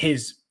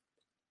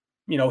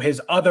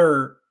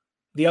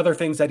the other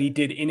things that he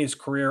did in his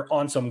career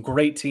on some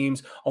great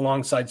teams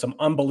alongside some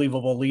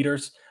unbelievable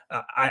leaders,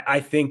 I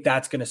think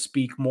that's going to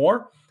speak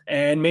more.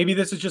 And maybe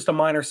this is just a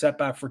minor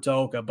setback for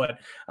Tehoka, but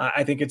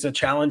I think it's a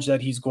challenge that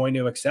he's going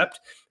to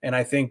accept. And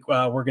I think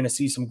we're going to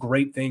see some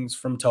great things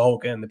from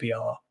Tehoka in the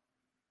PLL.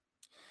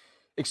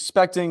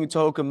 Expecting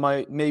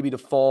Tehoka maybe to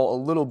fall a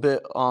little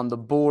bit on the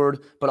board,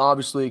 but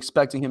obviously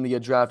expecting him to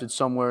get drafted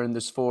somewhere in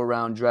this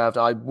 4-round draft.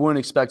 I wouldn't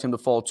expect him to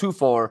fall too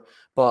far,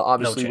 but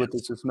obviously with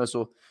this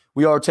dismissal,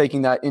 we are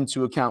taking that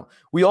into account.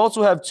 We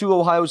also have 2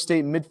 Ohio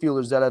State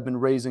midfielders that have been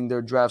raising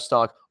their draft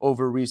stock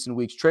over recent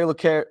weeks. Trey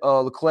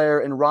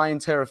Leclerc and Ryan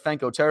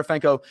Terefenko.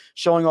 Terefenko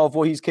showing off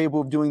what he's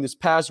capable of doing this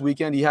past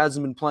weekend. He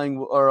hasn't been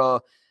playing,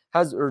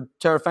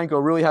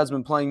 Terefenko really hasn't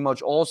been playing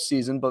much all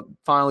season, but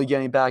finally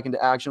getting back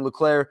into action.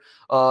 Leclerc,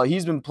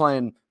 he's been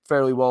playing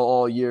fairly well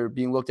all year,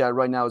 being looked at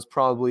right now as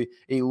probably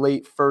a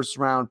late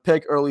 1st-round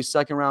pick, early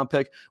 2nd-round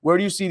pick. Where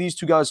do you see these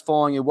 2 guys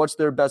falling, and what's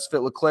their best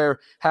fit?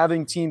 Leclerc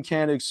having Team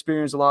Canada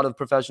experience, a lot of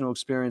professional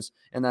experience,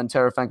 and then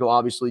Terefenko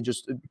obviously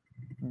just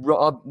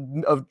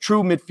a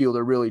true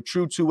midfielder, really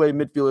true two-way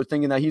midfielder,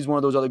 thinking that he's one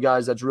of those other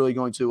guys that's really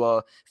going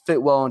to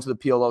fit well into the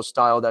PLL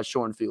style that's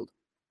short and field.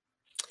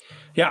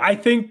 Yeah, I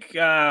think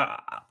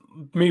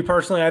me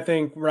personally, I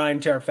think Ryan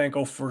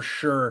Terefenko for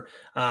sure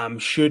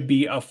should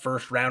be a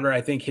first rounder.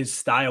 I think his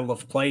style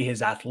of play,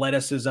 his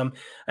athleticism,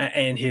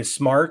 and his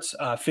smarts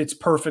fits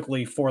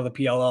perfectly for the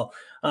PLL.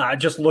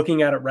 Just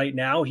looking at it right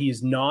now,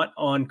 he's not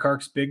on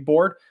Kark's big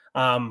board,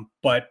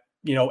 but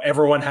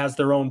everyone has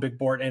their own big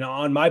board. And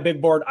on my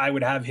big board, I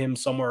would have him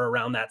somewhere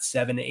around that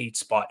 7-8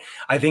 spot.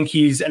 I think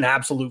he's an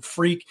absolute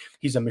freak.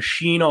 He's a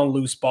machine on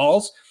loose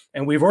balls.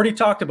 And we've already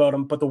talked about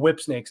him, but the Whip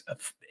Snakes,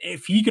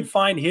 if he could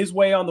find his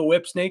way on the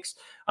Whip Snakes,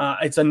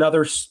 it's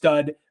another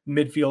stud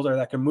midfielder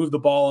that can move the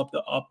ball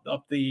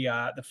up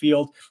the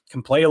field,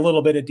 can play a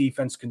little bit of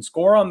defense, can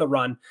score on the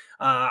run.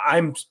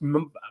 I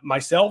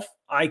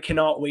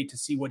cannot wait to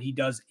see what he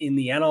does in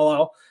the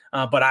NLL,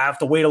 but I have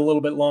to wait a little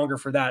bit longer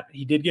for that.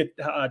 He did get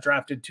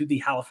drafted to the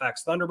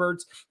Halifax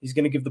Thunderbirds. He's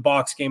going to give the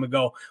box game a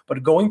go,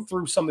 but going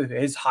through some of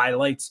his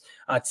highlights,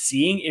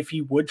 seeing if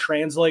he would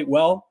translate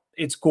well,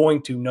 it's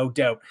going to, no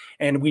doubt.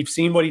 And we've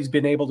seen what he's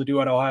been able to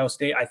do at Ohio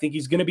State. I think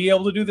he's going to be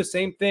able to do the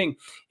same thing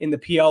in the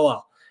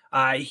PLL.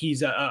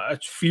 He's a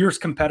fierce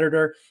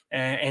competitor,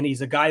 and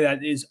he's a guy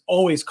that is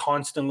always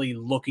constantly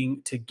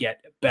looking to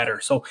get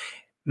better. So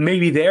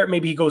maybe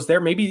he goes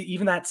there, maybe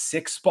even that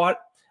 6th spot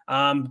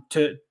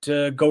to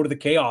go to the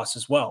Chaos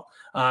as well.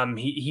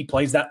 He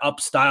plays that up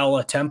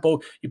style tempo.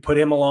 You put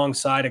him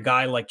alongside a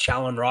guy like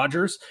Challen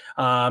Rogers,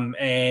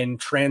 and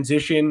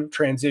transition,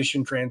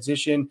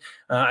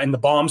 and the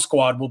bomb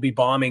squad will be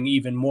bombing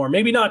even more.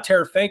 Maybe not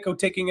Terefenko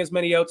taking as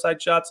many outside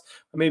shots,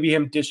 but maybe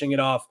him dishing it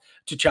off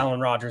to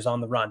Challen Rogers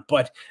on the run.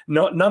 But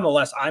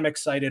nonetheless, I'm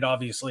excited,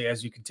 obviously,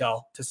 as you can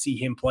tell, to see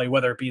him play,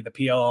 whether it be the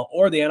PLL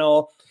or the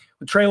NLL.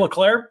 With Trey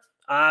LeClaire,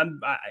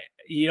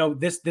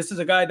 this is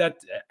a guy that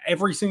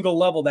every single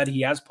level that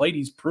he has played,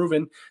 he's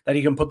proven that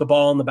he can put the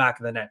ball in the back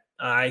of the net.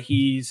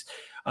 He's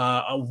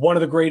one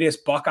of the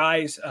greatest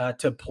Buckeyes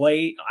to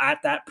play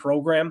at that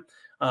program.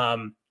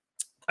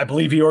 I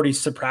believe he already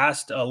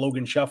surpassed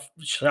Logan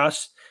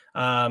Schuss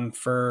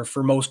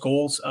for most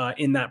goals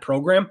in that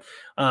program.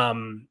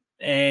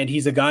 And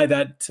he's a guy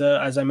that,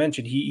 as I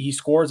mentioned, he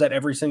scores at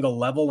every single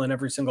level and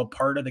every single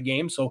part of the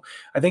game. So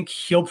I think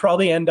he'll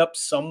probably end up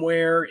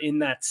somewhere in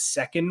that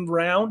 2nd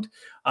round.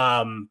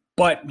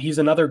 But he's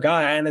another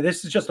guy, and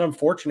this is just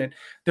unfortunate.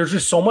 There's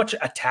just so much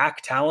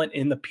attack talent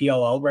in the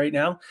PLL right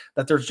now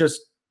that there's just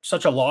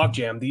such a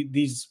logjam.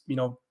 These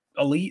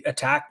elite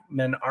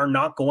attackmen are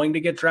not going to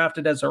get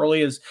drafted as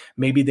early as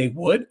maybe they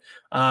would.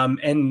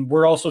 And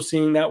we're also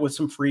seeing that with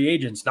some free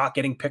agents not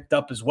getting picked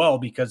up as well,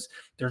 because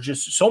there's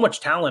just so much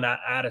talent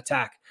at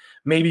attack.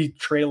 Maybe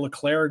Trey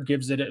LeClaire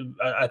gives it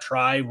a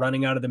try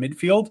running out of the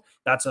midfield.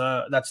 That's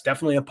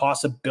definitely a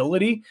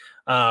possibility.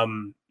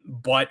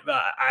 But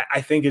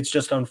I think it's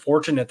just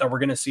unfortunate that we're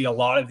going to see a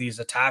lot of these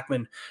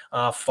attackmen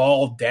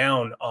fall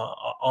down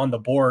on the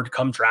board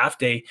come draft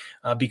day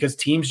because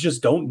teams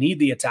just don't need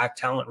the attack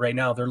talent right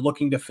now. They're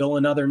looking to fill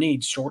in other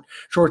needs, short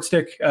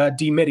stick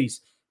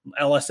D-middies,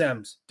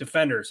 LSMs,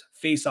 defenders,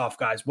 face-off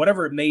guys,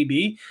 whatever it may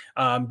be.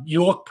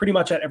 You look pretty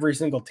much at every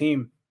single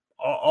team.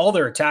 All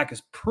their attack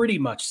is pretty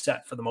much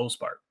set for the most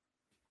part.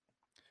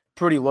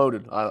 Pretty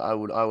loaded, I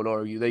would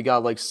argue. They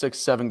got like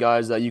 6-7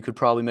 guys that you could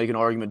probably make an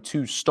argument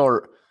to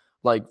start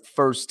like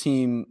first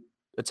team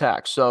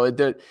attack. So a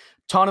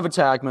ton of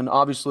attackmen,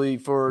 obviously,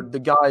 for the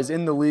guys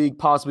in the league,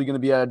 possibly going to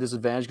be at a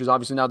disadvantage because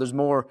obviously now there's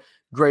more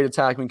great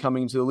attackmen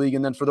coming into the league.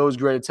 And then for those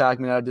great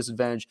attackmen at a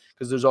disadvantage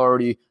because there's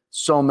already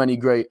so many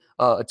great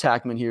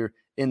attackmen here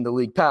in the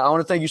league. Pat, I want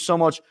to thank you so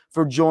much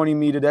for joining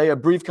me today. A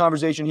brief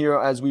conversation here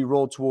as we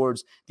roll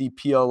towards the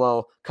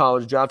PLL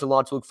college draft. A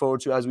lot to look forward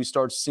to as we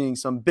start seeing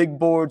some big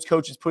boards,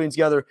 coaches putting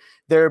together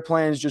their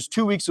plans just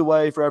 2 weeks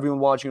away. For everyone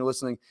watching or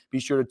listening, be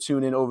sure to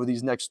tune in over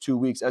these next 2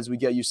 weeks as we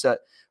get you set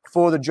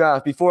for the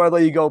draft. Before I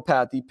let you go,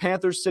 Pat, the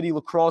Panther City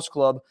Lacrosse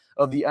Club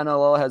of the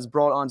NLL has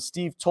brought on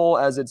Steve Toll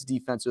as its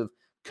defensive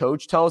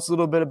coach. Tell us a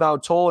little bit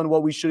about Toll and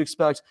what we should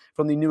expect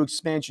from the new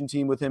expansion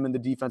team with him in the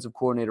defensive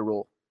coordinator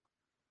role.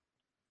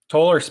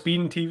 Toll or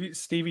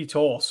Stevie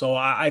Toll. So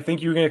I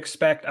think you can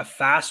expect a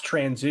fast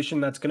transition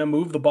that's going to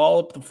move the ball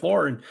up the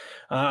floor.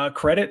 And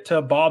credit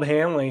to Bob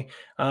Hanley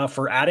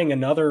for adding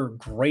another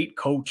great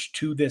coach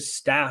to this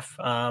staff.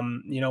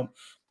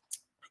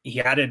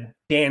 He added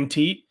Dan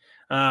Teat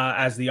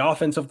as the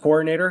offensive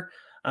coordinator.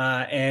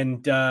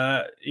 And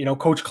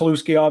Coach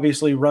Kaluski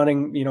obviously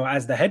running,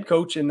 as the head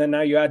coach. And then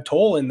now you add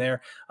Toll in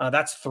there.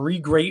 That's 3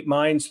 great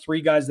minds,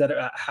 3 guys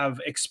that have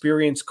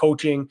experience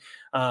coaching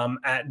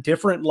at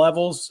different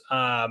levels.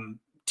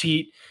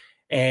 Teat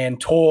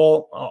and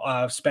Toll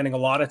spending a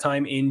lot of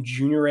time in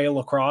junior A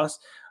lacrosse.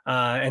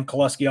 And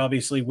Kaluski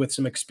obviously with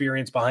some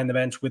experience behind the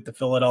bench with the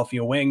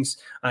Philadelphia Wings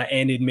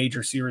and in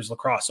major series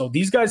lacrosse. So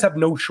these guys have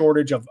no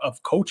shortage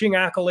of coaching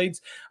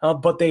accolades,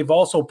 but they've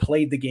also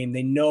played the game.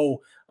 They know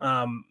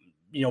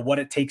what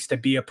it takes to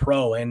be a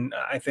pro. And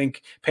I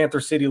think Panther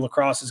City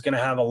Lacrosse is going to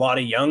have a lot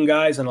of young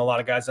guys and a lot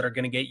of guys that are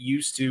going to get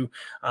used to,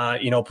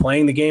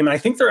 playing the game. And I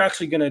think they're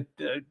actually going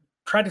to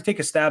try to take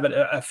a stab at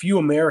a few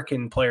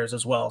American players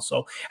as well.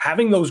 So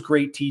having those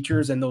great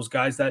teachers and those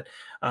guys that,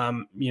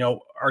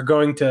 are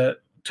going to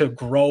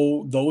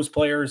grow those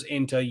players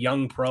into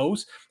young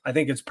pros, I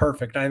think it's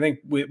perfect. I think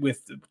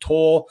with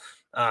Toll,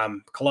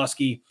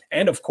 Koluski,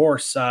 and of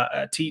course,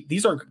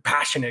 these are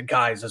passionate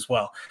guys as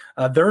well.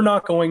 They're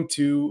not going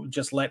to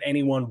just let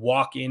anyone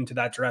walk into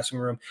that dressing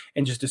room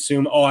and just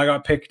assume, oh, I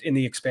got picked in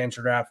the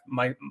expansion draft.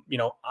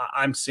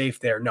 I'm safe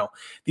there. No,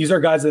 these are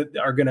guys that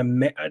are going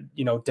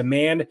to,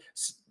 demand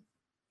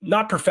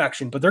not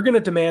perfection, but they're going to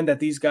demand that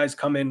these guys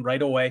come in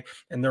right away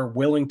and they're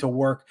willing to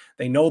work.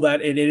 They know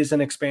that it is an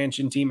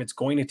expansion team. It's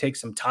going to take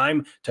some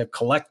time to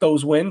collect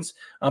those wins,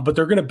 but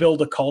they're going to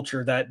build a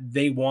culture that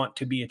they want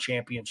to be a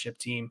championship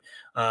team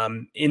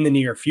in the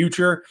near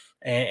future.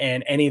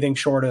 And anything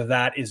short of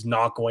that is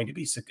not going to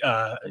be,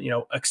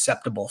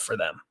 acceptable for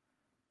them.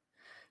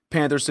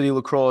 Panther City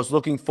Lacrosse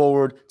looking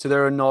forward to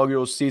their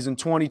inaugural season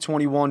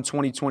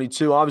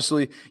 2021-2022.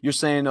 Obviously, you're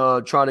saying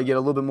try to get a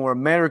little bit more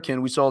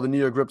American. We saw the New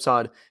York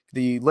Riptide,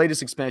 the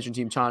latest expansion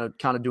team, kind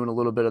of doing a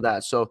little bit of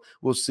that. So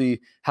we'll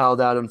see how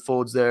that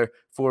unfolds there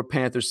for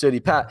Panther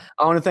City. Pat,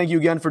 I want to thank you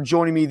again for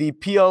joining me. The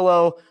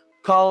PLL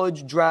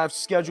College Draft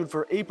scheduled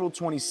for April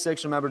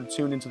 26th. Remember to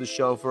tune into the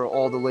show for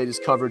all the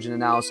latest coverage and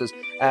analysis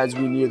as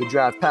we near the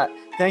draft. Pat,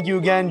 thank you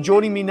again.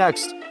 Joining me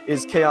next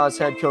is Chaos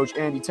head coach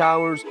Andy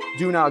Towers.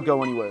 Do not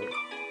go anywhere.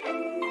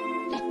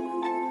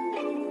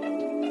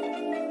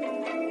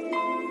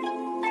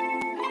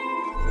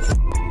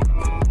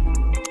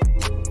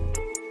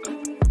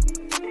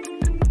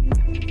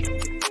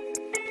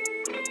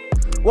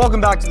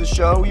 Welcome back to the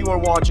show. You are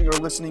watching or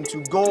listening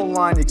to Goal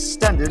Line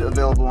Extended,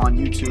 available on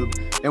YouTube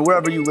and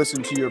wherever you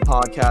listen to your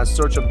podcast.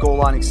 Search up Goal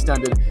Line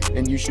Extended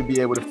and you should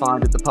be able to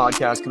find it. The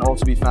podcast can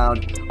also be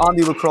found on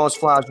the Lacrosse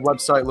Flash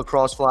website,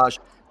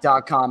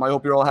 lacrosseflash.com. I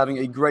hope you're all having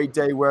a great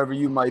day wherever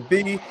you might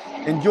be.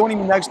 And joining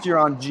me next year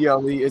on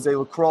GLE is a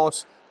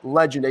lacrosse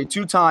legend, a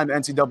two-time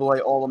NCAA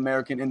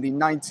All-American in the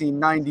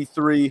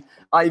 1993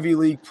 Ivy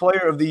League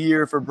Player of the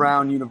Year for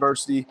Brown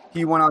University.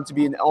 He went on to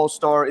be an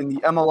all-star in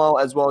the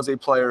MLL as well as a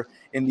player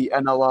in the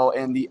NLL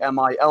and the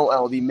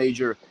MILL, the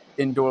Major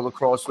Indoor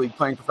Lacrosse League,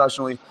 playing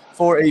professionally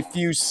for a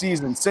few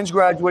seasons. Since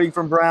graduating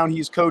from Brown,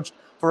 he's coached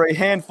for a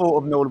handful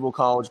of notable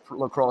college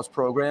lacrosse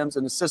programs,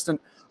 an assistant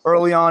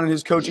early on in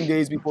his coaching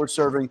days before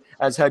serving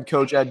as head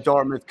coach at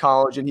Dartmouth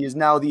College, and he is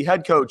now the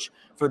head coach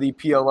for the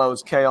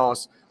PLO's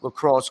Chaos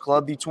Lacrosse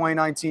Club, the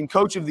 2019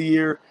 Coach of the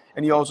Year,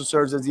 and he also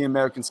serves as the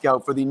American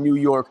Scout for the New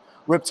York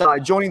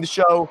Riptide. Joining the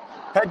show,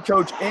 head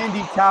coach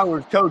Andy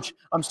Towers. Coach,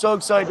 I'm so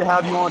excited to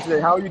have you on today.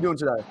 How are you doing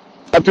today?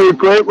 I'm doing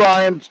great,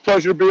 Ryan. It's a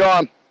pleasure to be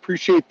on.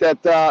 Appreciate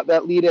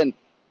that lead in.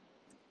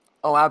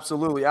 Oh,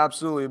 absolutely.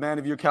 Absolutely. A man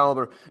of your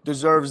caliber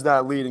deserves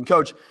that lead. And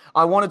Coach,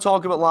 I want to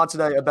talk a lot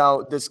today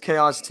about this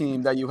Chaos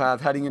team that you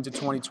have heading into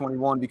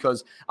 2021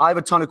 because I have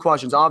a ton of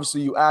questions.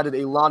 Obviously, you added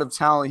a lot of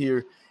talent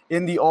here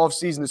in the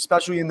offseason,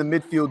 especially in the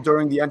midfield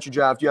during the entry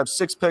draft. You have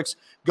 6 picks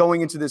going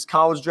into this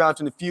college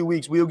draft in a few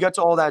weeks. We'll get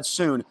to all that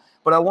soon.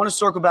 But I want to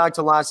circle back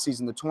to last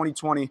season, the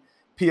 2020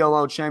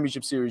 PLL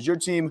Championship Series. Your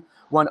team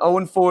went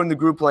 0-4 in the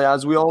group play,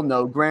 as we all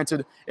know,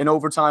 granted an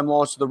overtime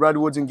loss to the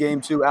Redwoods in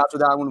Game 2 after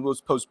that one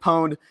was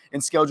postponed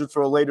and scheduled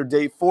for a later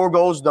date. 4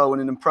 goals, though, in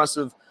an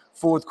impressive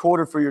fourth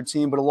quarter for your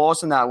team, but a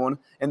loss in that one.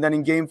 And then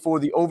in Game 4,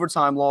 the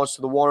overtime loss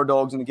to the Water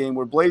Dogs in a game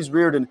where Blaze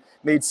Reardon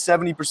made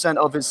 70%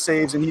 of his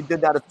saves, and he did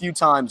that a few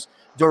times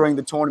during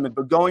the tournament.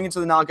 But going into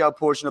the knockout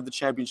portion of the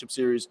championship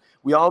series,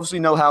 we obviously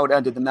know how it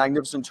ended, the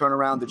magnificent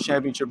turnaround, the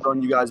championship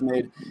run you guys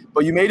made.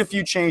 But you made a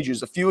few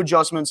changes, a few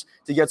adjustments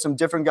to get some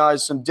different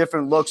guys, some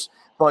different looks.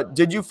 But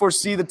did you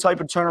foresee the type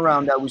of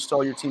turnaround that we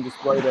saw your team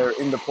display there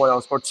in the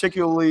playoffs,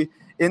 particularly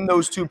in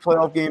those 2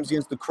 playoff games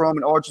against the Chrome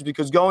and Archers?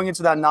 Because going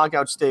into that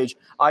knockout stage,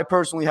 I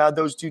personally had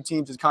those 2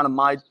 teams as kind of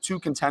my 2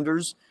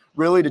 contenders,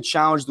 really, to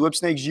challenge the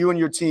Whipsnakes. You and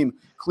your team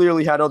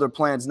clearly had other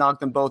plans,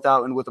 knocked them both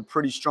out, and with a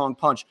pretty strong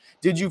punch.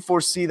 Did you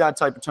foresee that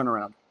type of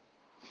turnaround?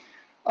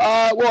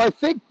 Well, I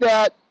think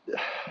that,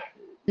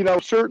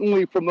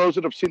 certainly from those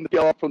that have seen the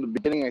PLL from the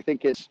beginning, I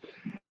think it's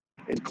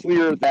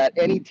clear that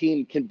any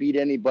team can beat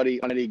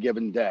anybody on any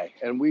given day.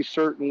 And we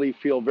certainly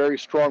feel very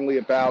strongly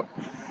about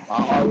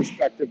our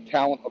respective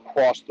talent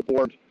across the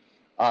board.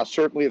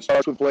 Certainly it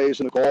starts with Blaze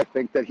in the goal. I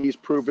think that he's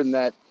proven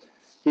that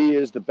he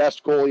is the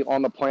best goalie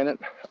on the planet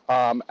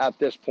at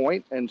this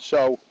point. And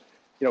so,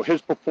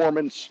 his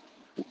performance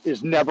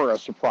is never a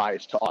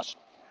surprise to us.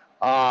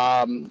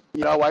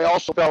 I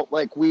also felt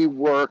like we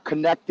were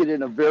connected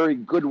in a very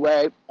good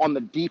way on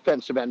the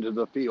defensive end of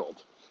the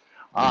field.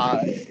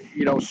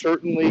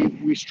 Certainly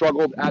we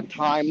struggled at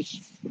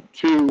times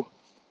to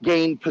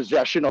gain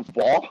possession of the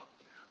ball.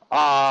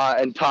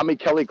 And Tommy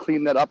Kelly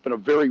cleaned that up in a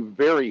very,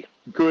 very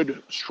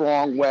good,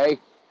 strong way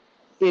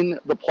in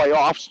the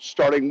playoffs,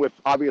 starting with,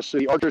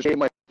 obviously, the Archers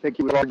game. I think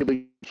he was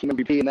arguably team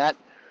MVP in that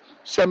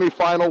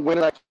semifinal win.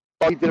 I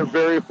thought he did a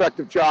very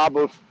effective job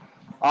of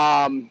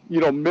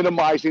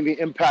minimizing the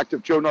impact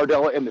of Joe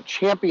Nardella in the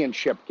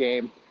championship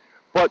game.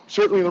 But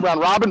certainly in the round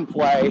robin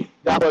play,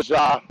 that was,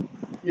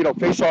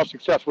 face-off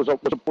success was a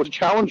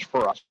challenge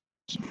for us.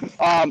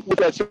 With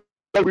that said,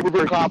 we were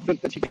very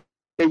confident that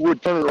they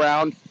would turn it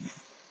around,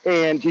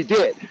 and he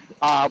did.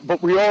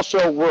 But we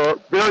also were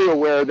very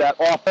aware that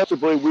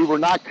offensively we were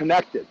not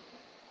connected.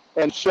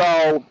 And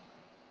so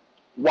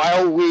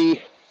while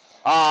we,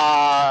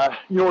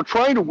 were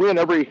trying to win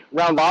every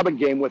round robin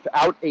game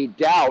without a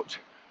doubt,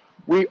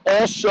 we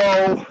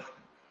also,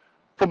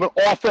 from an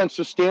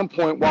offensive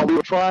standpoint, while we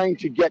were trying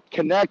to get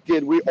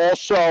connected, we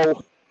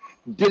also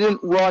didn't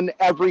run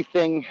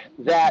everything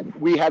that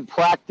we had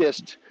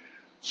practiced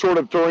sort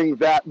of during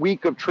that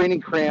week of training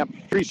camp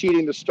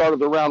preceding the start of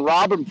the round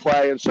robin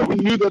play. And so we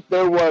knew that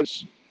there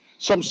was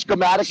some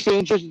schematic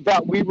changes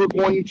that we were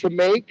going to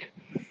make,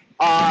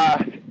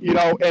 and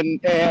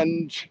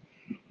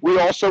we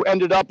also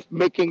ended up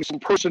making some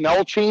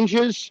personnel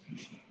changes.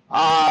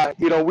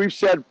 We've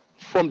said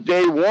from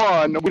day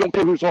one, we don't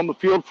care who's on the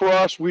field for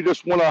us. We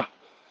just want to,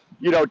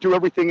 do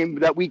everything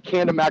that we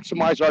can to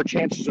maximize our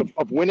chances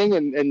of winning.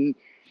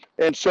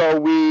 And so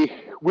we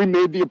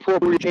made the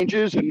appropriate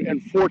changes,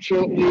 and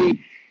fortunately,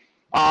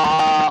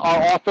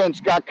 our offense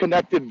got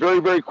connected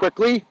very, very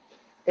quickly,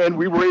 and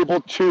we were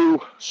able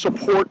to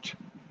support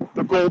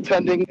the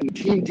goaltending and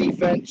team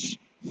defense,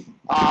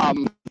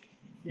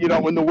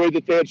 in the way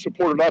that they had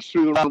supported us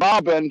through the round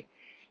robin,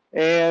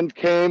 and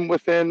came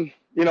within,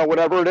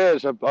 whatever it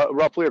is,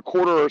 roughly a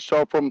quarter or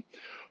so from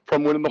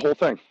winning the whole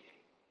thing.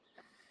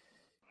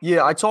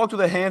 Yeah, I talked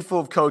with a handful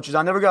of coaches.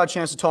 I never got a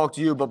chance to talk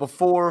to you, but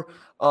before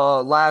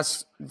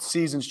last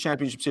season's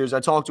championship series, I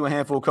talked to a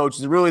handful of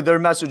coaches, and really their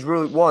message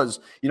really was,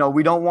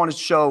 we don't want to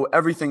show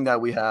everything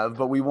that we have,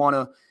 but we want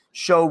to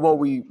show what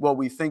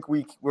we think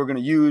we're going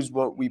to use,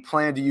 what we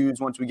plan to use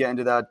once we get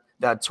into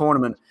that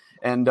tournament.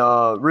 And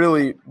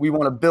really, we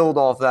want to build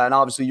off that. And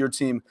obviously, your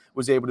team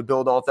was able to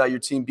build off that. Your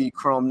team beat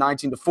Chrome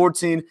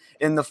 19-14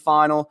 in the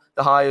final,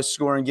 the highest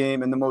scoring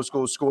game and the most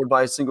goals scored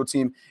by a single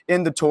team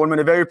in the tournament.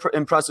 A very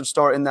impressive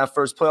start in that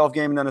first playoff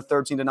game, and then a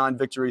 13-9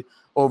 victory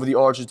over the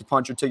Archers to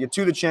punch your ticket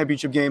to the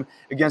championship game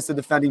against the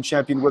defending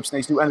champion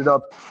Whipsnakes, who ended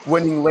up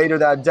winning later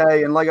that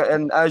day.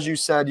 And as you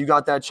said, you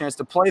got that chance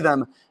to play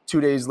them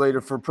 2 days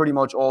later for pretty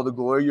much all the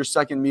glory. Your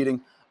second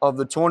meeting of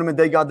the tournament,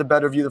 they got the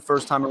better of you the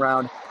first time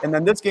around. And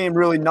then this game,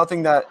 really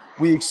nothing that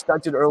we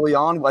expected early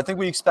on. I think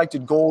we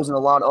expected goals and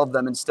a lot of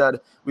them. Instead,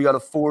 we got a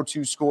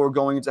 4-2 score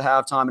going into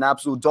halftime, an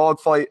absolute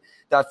dogfight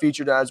that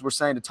featured, as we're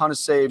saying, a ton of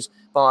saves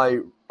by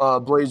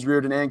Blaze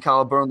Reardon and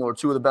Kyle Bernlohr,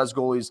 two of the best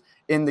goalies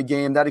in the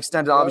game. That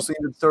extended, obviously,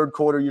 into the third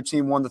quarter. Your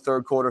team won the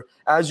third quarter.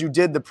 As you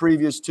did the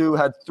previous two,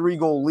 had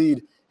 3-goal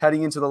lead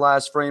heading into the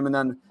last frame, and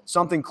then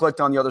something clicked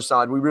on the other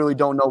side. We really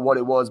don't know what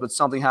it was, but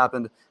something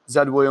happened.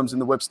 Zed Williams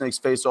and the Whipsnakes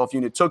face-off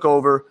unit took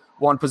over,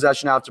 won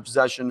possession after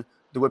possession.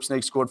 The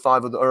Whipsnakes scored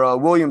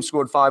Williams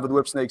scored 5 with the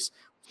Whipsnakes,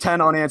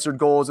 10 unanswered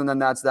goals, and then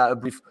that's that. A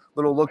brief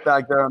little look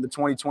back there on the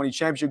 2020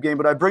 championship game.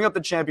 But I bring up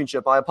the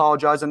championship. I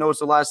apologize. I know it's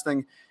the last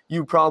thing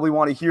you probably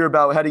want to hear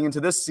about heading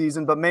into this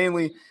season, but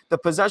mainly the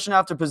possession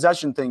after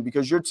possession thing,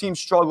 because your team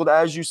struggled,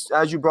 as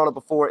you brought up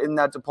before, in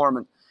that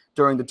department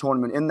during the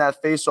tournament, in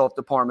that face-off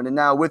department. And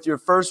now with your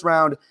first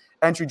round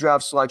entry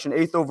draft selection,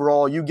 8th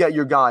overall, you get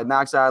your guy,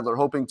 Max Adler,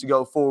 hoping to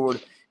go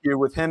forward here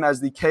with him as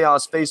the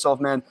chaos face-off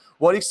man.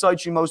 What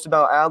excites you most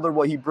about Adler,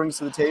 what he brings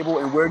to the table,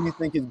 and where do you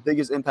think his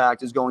biggest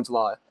impact is going to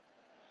lie?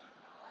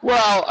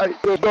 Well,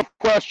 there's no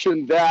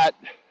question that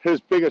his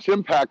biggest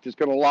impact is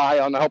going to lie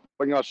on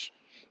helping us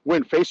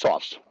win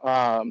face-offs.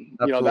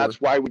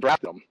 That's why we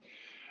drafted him.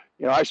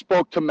 I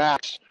spoke to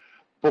Max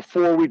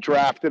before we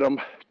drafted him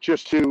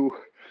just to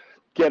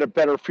get a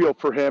better feel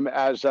for him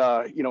as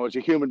a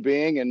human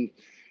being, and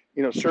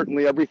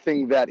certainly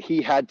everything that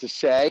he had to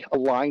say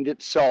aligned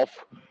itself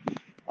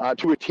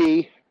to a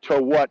T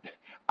to what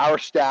our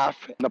staff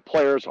and the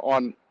players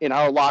in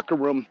our locker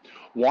room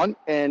want,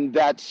 and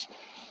that's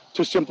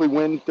to simply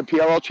win the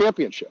PLL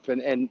championship,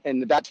 and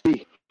that's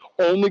the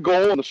only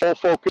goal and the sole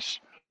focus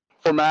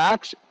for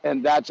Max,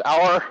 and that's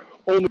our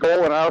only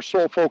goal and our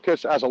sole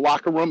focus as a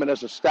locker room and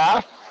as a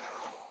staff.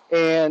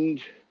 And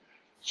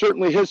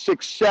certainly his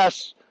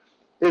success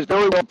is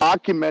very well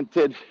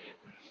documented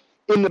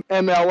in the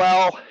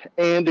MLL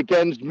and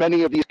against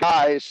many of these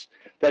guys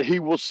that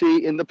he will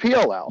see in the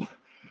PLL.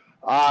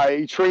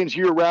 He trains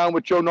year-round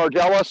with Joe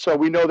Nardella, so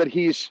we know that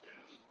he's,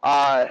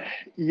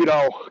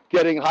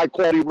 getting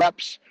high-quality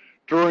reps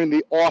during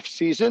the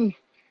off-season.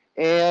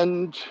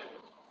 And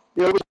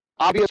it was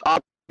obvious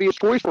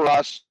choice for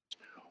us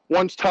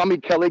once Tommy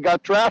Kelly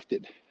got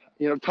drafted.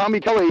 Tommy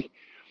Kelly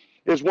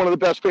is one of the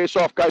best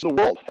face-off guys in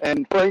the world,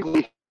 and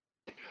frankly,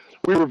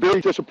 we were very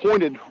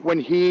disappointed when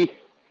he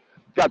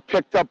got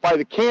picked up by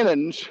the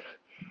Cannons,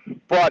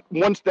 but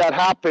once that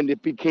happened,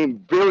 it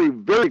became very,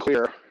 very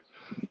clear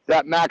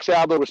that Max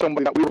Adler was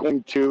somebody that we were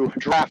going to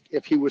draft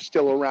if he was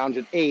still around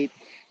at 8,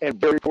 and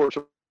very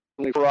fortunately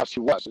for us, he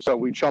was. So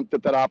we jumped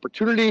at that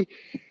opportunity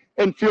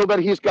and feel that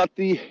he's got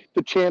the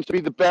chance to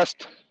be the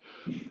best,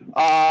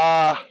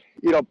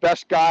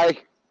 best guy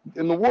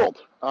in the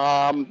world.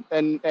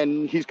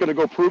 and he's going to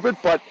go prove it.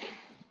 But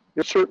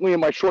certainly in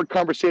my short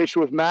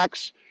conversation with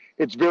Max,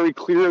 it's very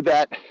clear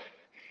that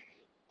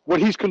what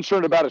he's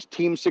concerned about is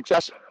team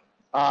success.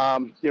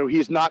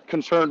 He's not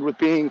concerned with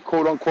being,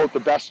 quote unquote, the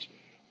best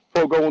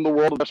pogo in the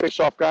world, the best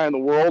face-off guy in the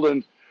world.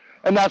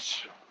 And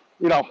that's,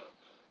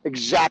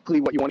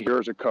 exactly what you want to hear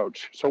as a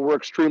coach. So we're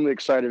extremely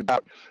excited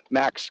about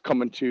Max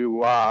coming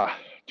to our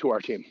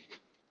team.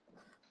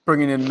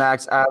 Bringing in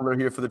Max Adler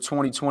here for the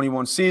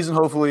 2021 season,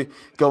 hopefully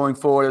going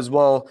forward as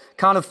well.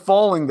 Kind of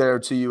falling there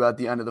to you at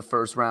the end of the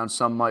first round,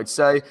 some might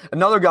say.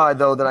 Another guy,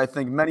 though, that I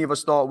think many of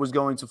us thought was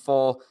going to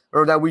fall,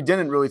 or that we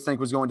didn't really think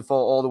was going to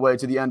fall all the way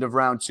to the end of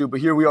round 2.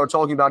 But here we are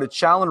talking about it.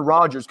 Challen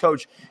Rogers.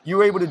 Coach, you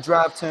were able to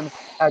draft him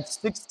at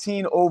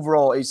 16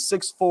 overall, a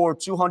 6'4",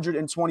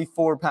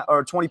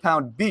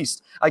 20-pound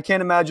beast. I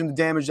can't imagine the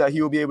damage that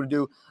he will be able to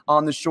do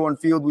on the short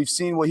field. We've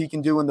seen what he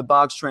can do in the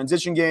box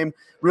transition game.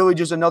 Really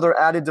just another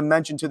added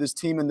dimension to this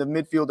team in the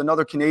midfield,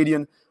 another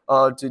Canadian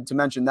to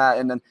mention that.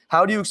 And then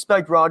how do you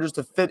expect Rogers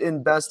to fit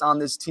in best on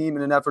this team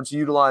in an effort to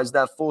utilize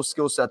that full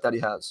skill set that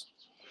he has?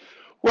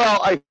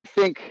 Well, I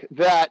think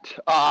that,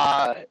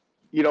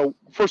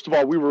 first of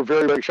all, we were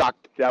very, very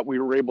shocked that we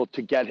were able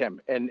to get him.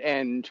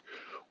 And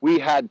we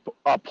had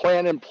a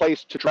plan in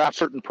place to draft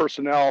certain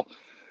personnel.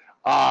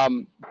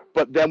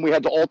 But then we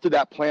had to alter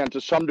that plan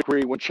to some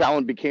degree when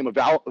Challen became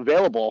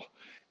available.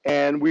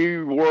 And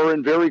we were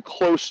in very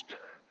close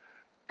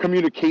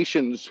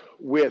communications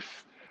with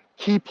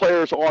key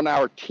players on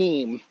our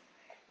team.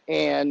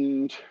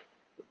 And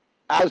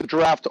as the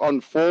draft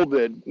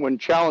unfolded, when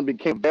Challen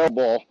became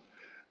available,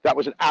 that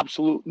was an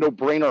absolute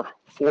no-brainer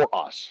for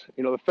us.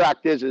 The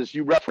fact is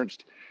you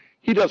referenced,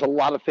 he does a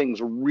lot of things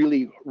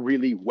really,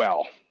 really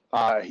well.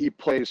 He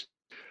plays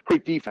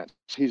great defense.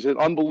 He's an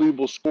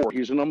unbelievable scorer.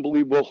 He's an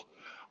unbelievable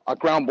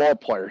ground ball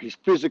player. He's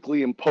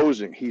physically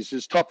imposing. He's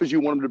as tough as you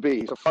want him to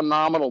be. He's a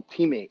phenomenal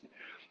teammate.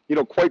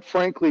 Quite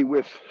frankly,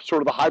 with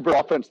sort of the hybrid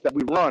offense that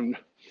we run,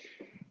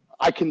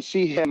 I can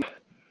see him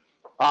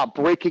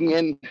breaking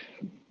in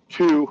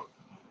to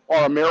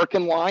our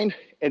American line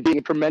and being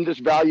a tremendous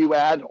value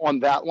add on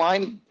that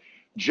line,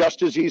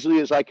 just as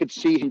easily as I could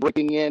see him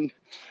breaking in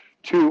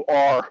to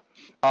our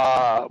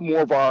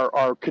more of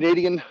our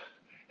Canadian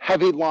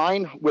heavy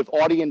line with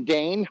Audie and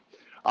Dane.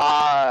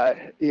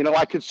 I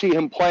could see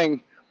him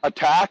playing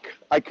attack.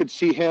 I could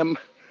see him,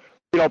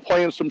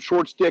 playing some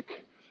short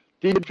stick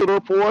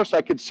midfielder for us.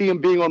 I could see him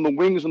being on the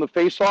wings and the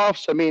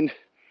face-offs. I mean,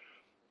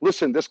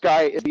 listen, this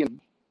guy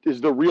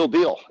is the real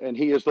deal, and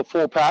he is the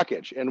full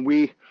package. And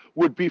we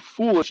would be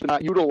foolish to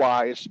not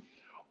utilize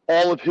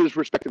all of his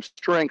respective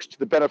strengths to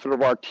the benefit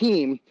of our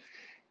team.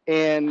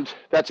 And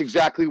that's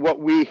exactly what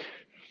we,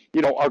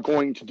 are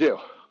going to do.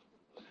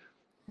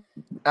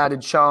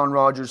 Added Challen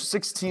Rogers,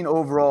 16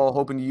 overall,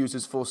 hoping to use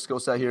his full skill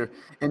set here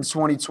in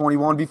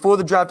 2021. Before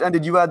the draft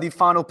ended, you had the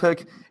final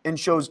pick and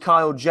chose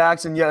Kyle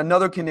Jackson, yet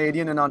another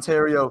Canadian and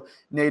Ontario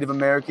Native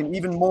American,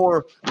 even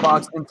more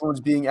box influence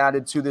being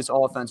added to this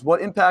offense.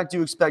 What impact do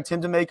you expect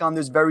him to make on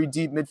this very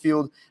deep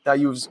midfield that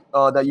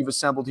you've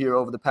assembled here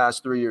over the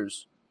past 3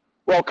 years?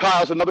 Well,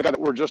 Kyle's another guy that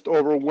we're just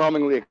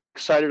overwhelmingly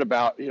excited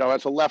about.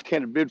 As a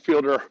left-handed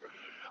midfielder,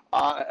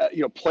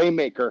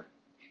 playmaker,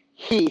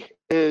 he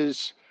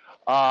is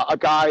a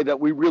guy that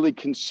we really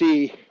can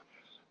see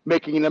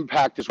making an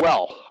impact as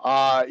well.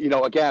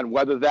 Again,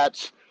 whether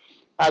that's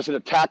as an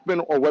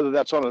attackman or whether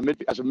that's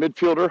as a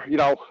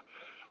midfielder.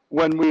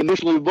 When we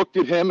initially looked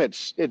at him,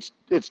 it's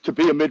to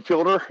be a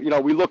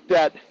midfielder. We looked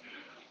at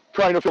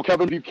trying to fill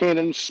Kevin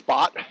Buchanan's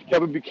spot.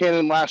 Kevin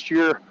Buchanan last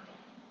year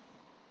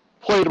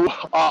played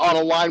on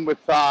a line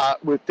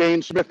with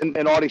Dane Smith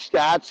and Audie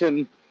Stats,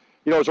 and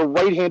as a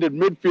right-handed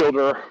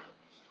midfielder,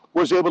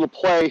 was able to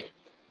play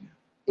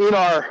in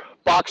our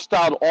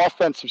box-styled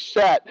offensive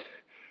set,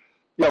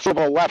 sort of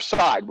on the left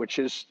side, which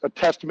is a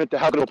testament to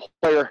how good a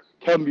player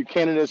Kevin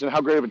Buchanan is and how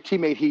great of a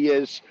teammate he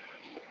is.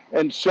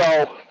 And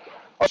so,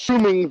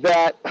 assuming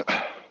that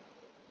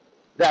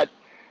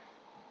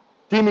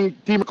Dean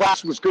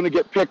McGlass was going to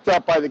get picked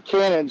up by the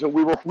Cannons, and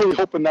we were really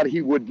hoping that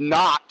he would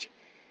not,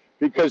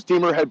 because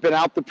Deemer had been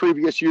out the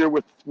previous year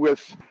with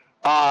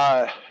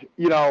a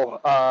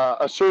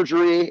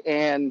surgery,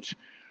 and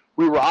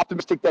we were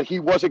optimistic that he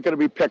wasn't going to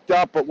be picked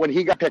up. But when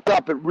he got picked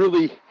up, it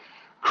really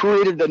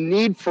created a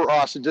need for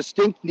us, a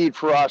distinct need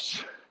for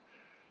us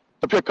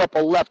to pick up a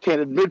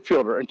left-handed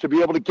midfielder and to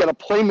be able to get a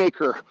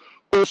playmaker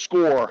or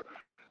score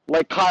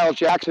like Kyle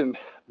Jackson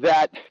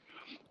that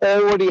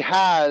already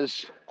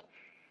has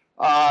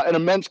an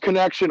immense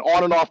connection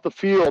on and off the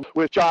field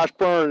with Josh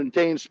Byrne and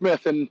Dane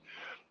Smith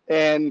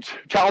and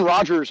Challen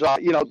Rogers.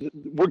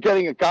 We're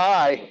getting a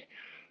guy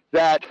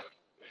that,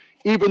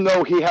 even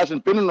though he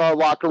hasn't been in our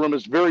locker room,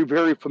 is very,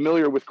 very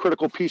familiar with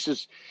critical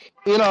pieces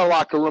in our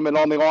locker room and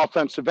on the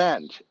offensive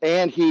end.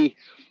 And he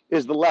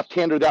is the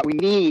left-hander that we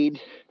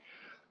need.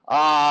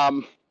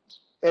 And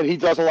he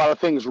does a lot of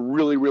things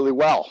really, really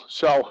well.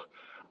 So,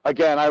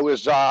 again, I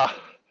was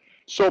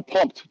so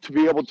pumped to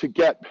be able to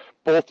get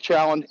both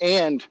Challen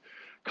and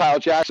Kyle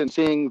Jackson,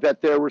 seeing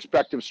that their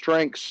respective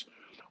strengths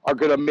are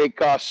going to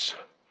make us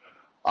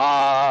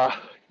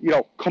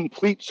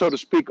complete, so to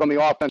speak, on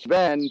the offensive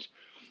end.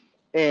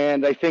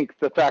 And I think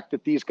the fact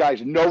that these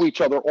guys know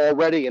each other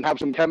already and have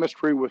some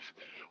chemistry with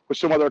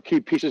some other key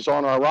pieces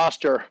on our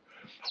roster,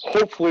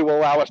 hopefully will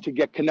allow us to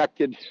get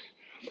connected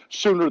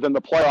sooner than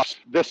the playoffs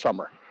this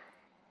summer.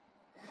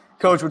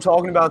 Coach, we're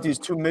talking about these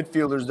two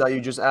midfielders that you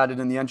just added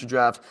in the entry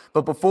draft.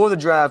 But before the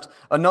draft,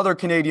 another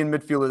Canadian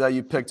midfielder that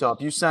you picked up.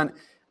 You sent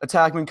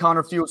attackman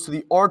Connor Fields to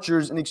the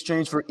Archers in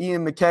exchange for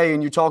Ian McKay,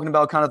 and you're talking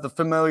about kind of the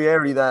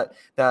familiarity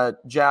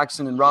that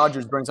Jackson and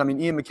Rogers brings. I mean,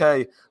 Ian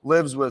McKay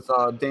lives with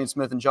Dane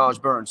Smith and Josh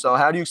Byrne. So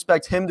how do you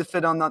expect him to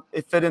fit in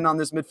on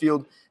this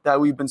midfield that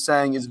we've been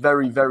saying is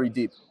very, very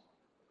deep?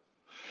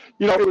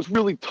 It was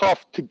really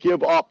tough to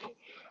give up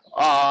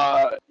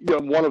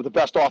one of the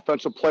best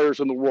offensive players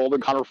in the world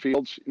in Connor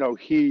Fields.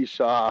 He's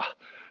not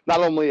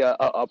only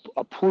a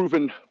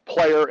proven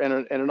player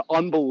and an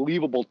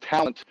unbelievable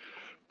talent,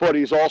 but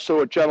he's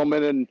also a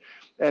gentleman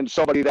and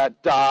somebody that,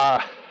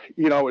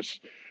 is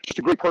just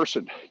a great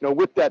person.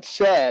 With that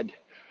said,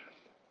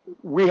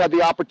 we had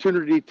the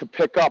opportunity to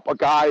pick up a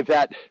guy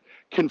that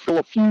can fill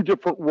a few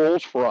different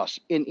roles for us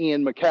in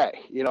Ian McKay.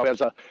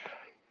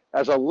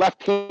 As a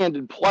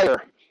left-handed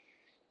player,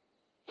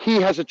 he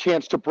has a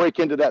chance to break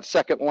into that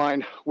second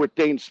line with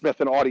Dane Smith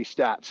and Audie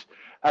Stats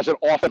as an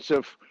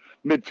offensive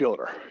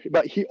midfielder.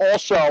 But he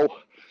also,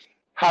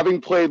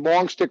 having played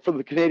long stick for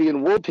the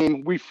Canadian World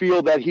Team, we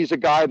feel that he's a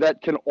guy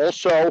that can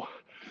also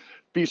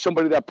be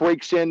somebody that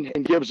breaks in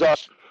and gives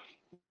us,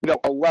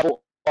 a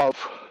level of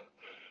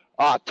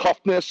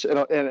toughness and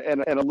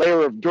a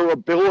layer of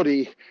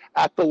durability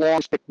at the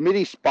long stick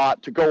midi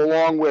spot to go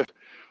along with,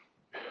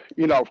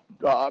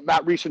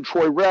 Matt Reese and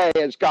Troy Ray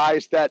as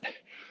guys that,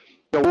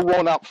 we're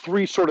rolling out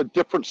three sort of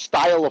different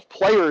style of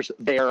players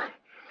there.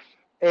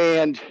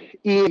 And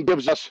Ian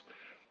gives us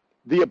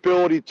the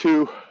ability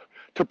to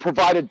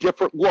provide a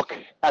different look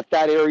at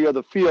that area of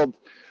the field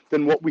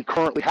than what we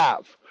currently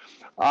have.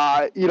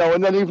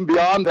 And then even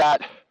beyond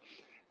that,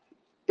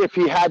 if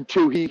he had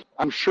to, he,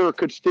 I'm sure,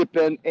 could step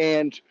in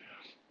and,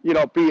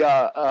 be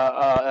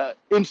have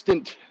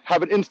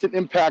an instant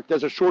impact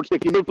as a short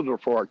stick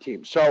midfielder for our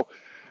team. So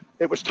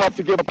it was tough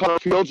to give up Connor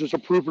Fields as a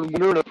proven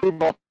winner and a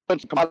proven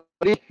offensive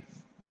commodity.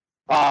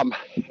 And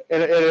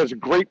it is a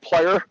great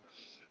player,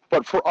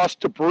 but for us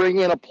to bring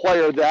in a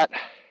player that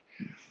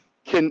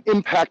can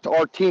impact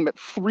our team at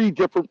three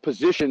different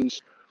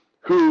positions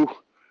who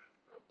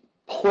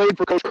played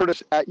for Coach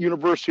Curtis at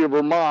University of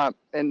Vermont.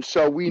 And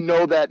so we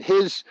know that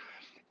his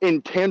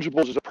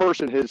intangibles as a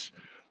person, his,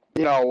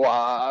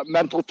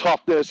 mental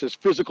toughness, his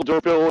physical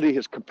durability,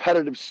 his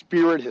competitive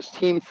spirit, his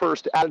team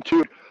first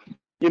attitude,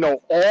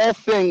 all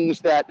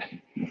things that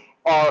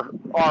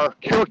are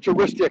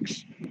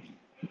characteristics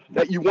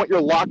that you want your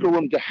locker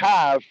room to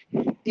have.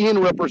 Ian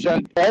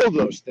represents all of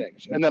those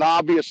things. And then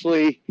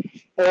obviously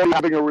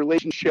having a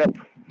relationship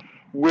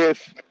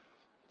with,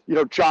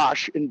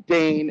 Josh and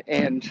Dane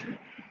and,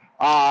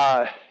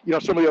 some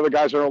of the other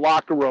guys in our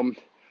locker room,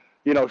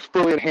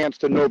 fully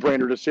enhanced a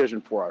no-brainer decision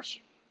for us.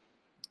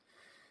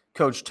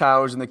 Coach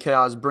Towers and the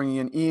Chaos bringing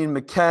in Ian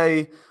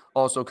McKay,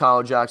 also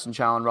Kyle Jackson,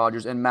 Challen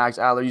Rogers, and Max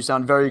Adler. You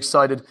sound very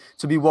excited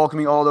to be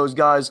welcoming all those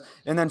guys.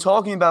 And then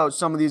talking about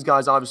some of these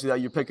guys, obviously, that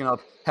you're picking up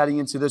heading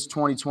into this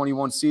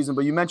 2021 season.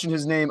 But you mentioned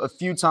his name a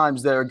few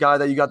times there, a guy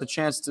that you got the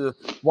chance to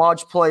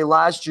watch play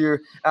last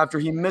year after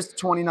he missed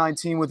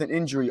 2019 with an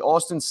injury,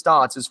 Austin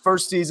Stotts, his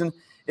first season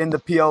in the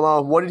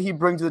PLO. What did he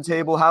bring to the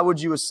table? How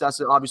would you assess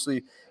it? Obviously,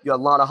 you got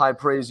a lot of high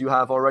praise you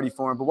have already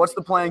for him, but what's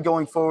the plan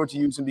going forward to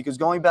use him? Because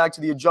going back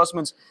to the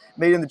adjustments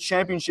made in the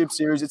championship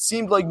series, it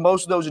seemed like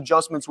most of those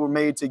adjustments were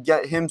made to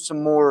get him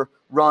some more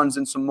runs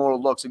and some more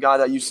looks, a guy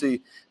that you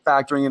see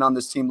factoring in on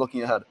this team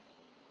looking ahead.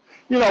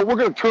 We're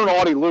going to turn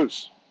Audie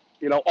loose.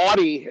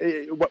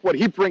 Audie, what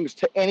he brings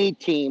to any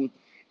team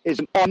is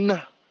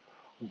an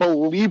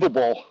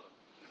unbelievable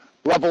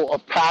level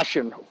of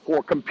passion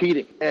for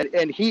competing.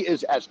 And he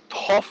is as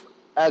tough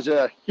as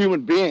a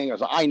human being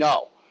as I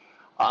know.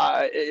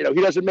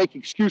 He doesn't make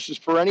excuses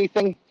for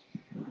anything.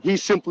 He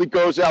simply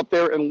goes out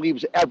there and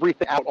leaves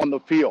everything out on the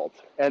field.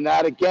 And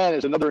that, again,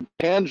 is another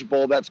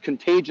tangible that's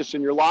contagious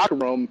in your locker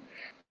room.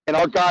 And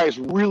our guys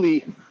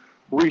really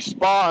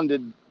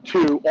responded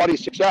to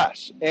Audie's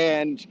success.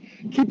 And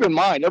keep in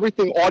mind,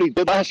 everything Audie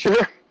did last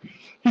year,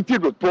 he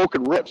did with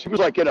broken ribs. He was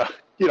like in a,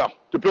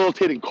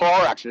 debilitating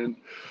car accident,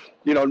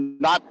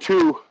 not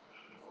too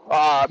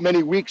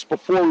many weeks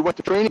before we went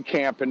to training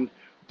camp. And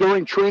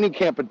during training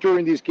camp and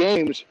during these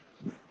games,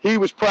 he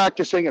was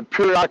practicing, and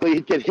periodically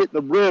he'd get hit in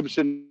the ribs,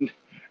 and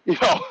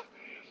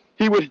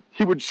he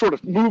would sort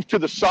of move to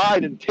the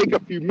side and take a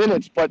few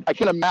minutes. But I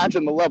can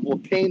imagine the level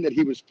of pain that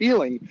he was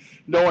feeling,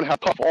 knowing how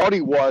tough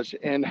Audie was,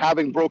 and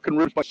having broken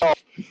ribs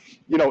myself.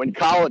 In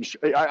college,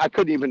 I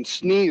couldn't even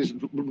sneeze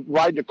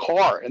riding a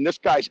car, and this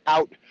guy's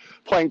out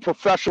playing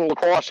professional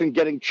lacrosse and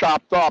getting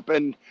chopped up,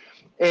 and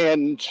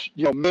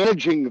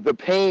managing the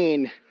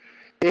pain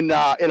in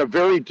a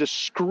very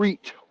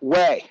discreet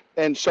way.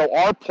 And so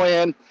our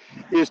plan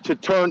is to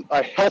turn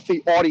a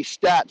healthy Audie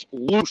Stats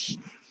loose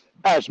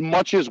as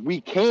much as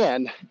we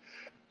can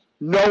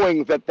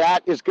knowing that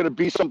that is going to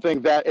be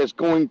something that is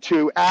going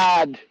to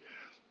add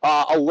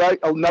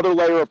another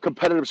layer of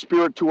competitive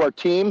spirit to our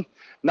team,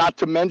 not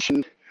to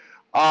mention,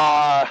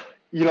 the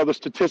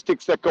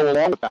statistics that go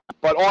along with that.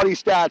 But Audie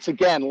Stats,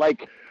 again,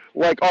 like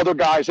other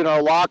guys in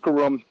our locker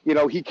room,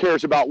 he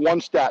cares about one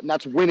stat, and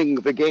that's winning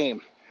the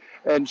game.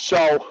 And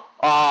so,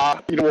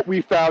 what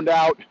we found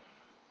out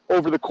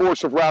over the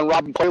course of round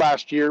robin play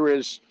last year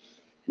is,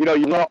 you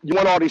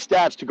want Audie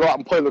Stats to go out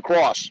and play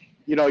lacrosse.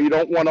 You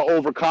don't want to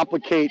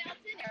overcomplicate,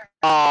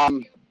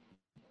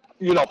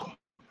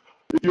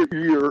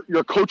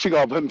 your coaching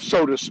of him,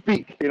 so to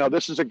speak.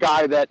 This is a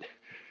guy that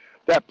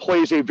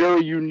plays a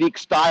very unique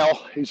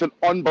style. He's an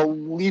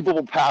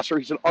unbelievable passer.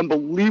 He's an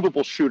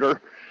unbelievable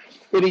shooter.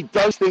 And he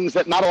does things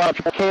that not a lot of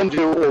people can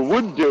do or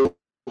would do.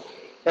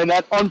 And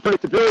that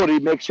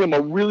unpredictability makes him a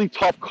really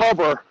tough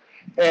cover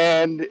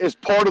and is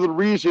part of the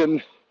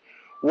reason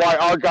why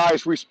our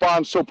guys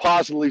respond so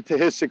positively to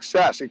his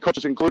success, and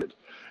coaches included.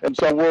 And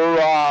so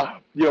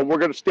we're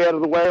going to stay out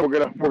of the way. We're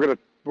going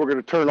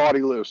to turn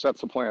Audie loose.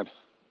 That's the plan.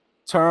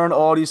 Turn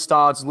Audie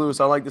Stats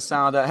loose. I like the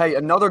sound of that. Hey,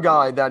 another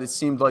guy that it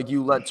seemed like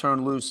you let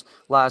turn loose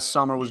last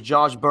summer was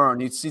Josh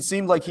Byrne. It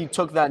seemed like he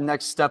took that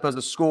next step as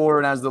a scorer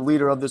and as the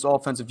leader of this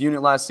offensive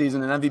unit last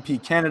season, an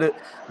MVP candidate.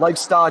 Like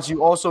Stats,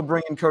 you also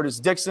bring in Curtis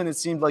Dixon. It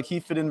seemed like he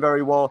fit in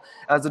very well.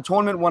 As the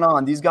tournament went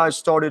on, these guys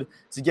started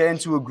to get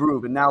into a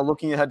groove. And now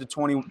looking ahead to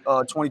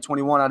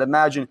 2021, I'd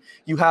imagine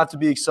you have to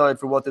be excited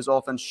for what this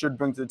offense should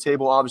bring to the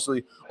table.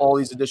 Obviously, all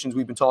these additions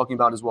we've been talking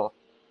about as well.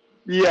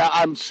 Yeah,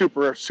 I'm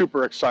super,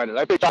 super excited.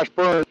 I think Josh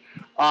Byrne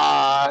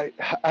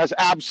has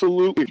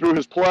absolutely, through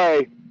his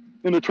play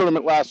in the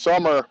tournament last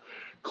summer,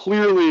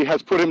 clearly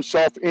has put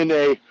himself in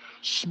a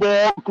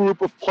small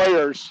group of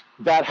players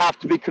that have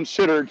to be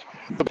considered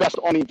the best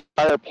on the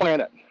entire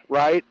planet,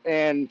 right?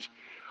 And,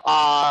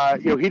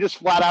 he just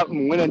flat out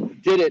and went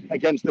and did it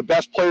against the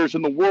best players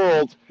in the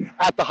world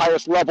at the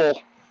highest level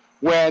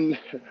when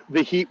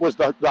the heat was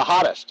the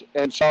hottest.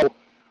 And so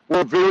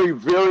we're very,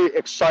 very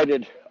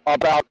excited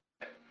about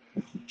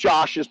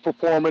Josh's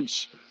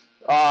performance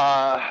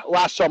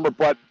last summer,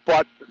 but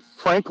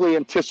frankly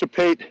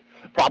anticipate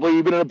probably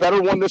even a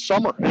better one this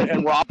summer,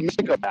 and we're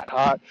optimistic of that.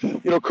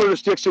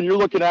 Curtis Dixon, you're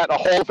looking at a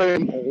Hall of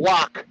Fame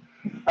lock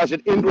as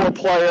an indoor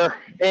player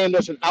and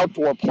as an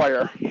outdoor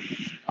player,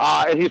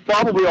 and he's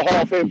probably a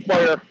Hall of Fame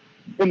player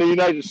in the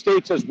United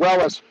States as well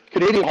as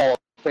Canadian Hall of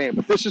Fame.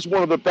 But this is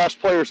one of the best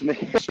players in the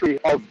history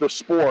of the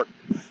sport,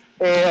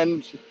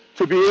 and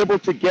to be able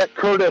to get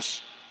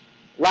Curtis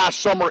last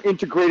summer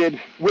integrated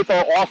with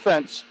our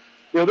offense,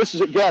 this is,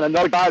 again,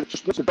 another guy that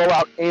just wants to go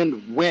out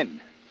and win.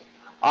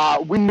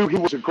 We knew he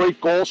was a great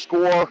goal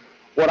scorer,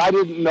 but I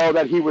didn't know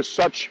that he was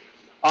such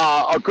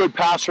a good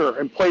passer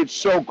and played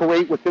so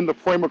great within the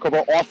framework of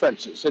our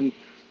offenses. And,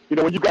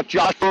 when you've got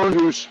Josh Byrne,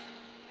 who's,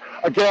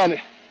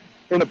 again,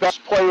 in the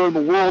best player in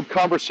the world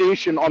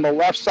conversation on the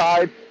left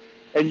side,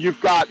 and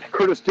you've got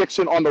Curtis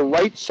Dixon on the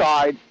right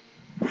side,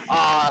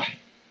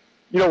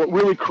 it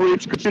really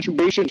creates good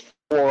situations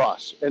for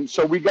us. And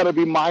so we got to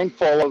be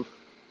mindful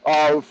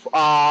of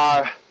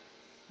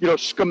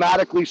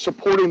schematically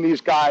supporting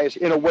these guys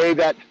in a way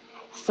that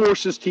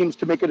forces teams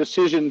to make a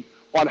decision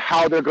on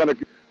how they're going to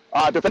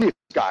defend these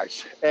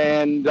guys.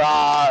 And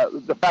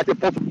the fact that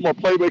both of them are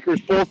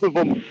playmakers, both of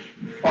them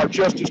are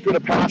just as good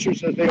at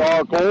passers as they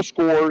are goal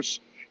scorers,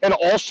 and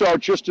also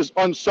just as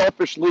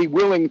unselfishly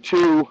willing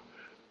to,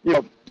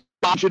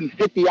 dodge and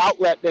hit the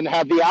outlet and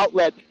have the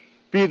outlet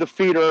be the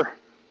feeder,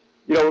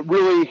 it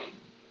really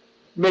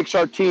makes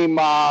our team,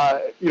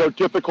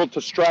 difficult to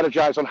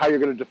strategize on how you're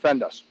going to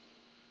defend us.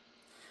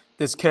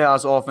 This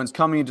Chaos offense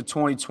coming into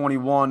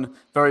 2021,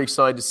 very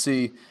excited to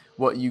see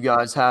what you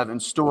guys have in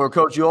store.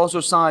 Coach, you also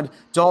signed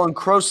Dalton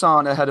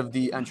Croissant ahead of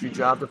the entry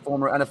draft, a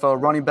former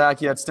NFL running back.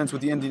 He had stints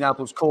with the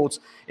Indianapolis Colts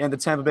and the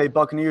Tampa Bay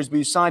Buccaneers, but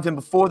you signed him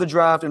before the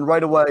draft, and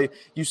right away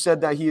you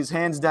said that he is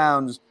hands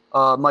down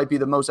might be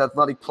the most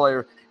athletic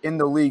player in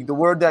the league. The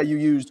word that you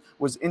used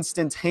was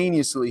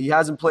instantaneously. He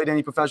hasn't played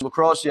any professional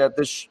lacrosse yet.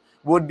 This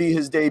would be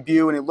his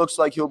debut, and it looks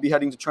like he'll be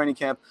heading to training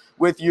camp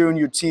with you and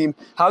your team.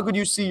 How could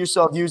you see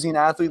yourself using an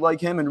athlete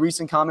like him? In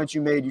recent comments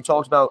you made, you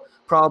talked about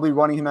probably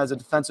running him as a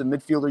defensive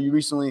midfielder. You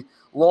recently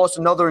lost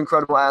another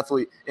incredible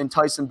athlete in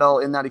Tyson Bell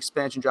in that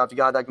expansion draft, a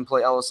guy that can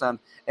play LSM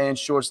and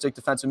short stick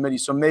defensive midi.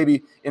 So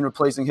maybe in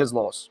replacing his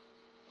loss.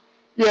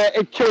 Yeah,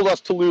 it killed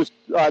us to lose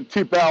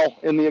T. Bell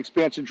in the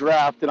expansion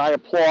draft, and I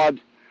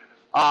applaud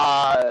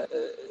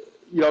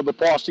the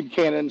Boston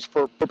Cannons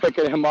for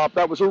picking him up.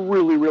 That was a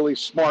really, really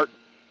smart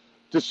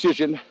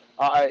decision.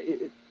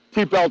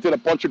 T. Bell did a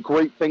bunch of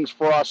great things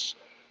for us.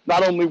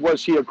 Not only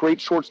was he a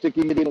great short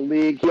sticky mid in the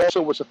league, he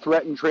also was a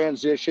threat in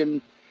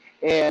transition,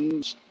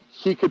 and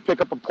he could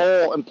pick up a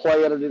pole and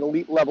play at an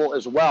elite level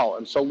as well.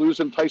 And so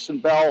losing Tyson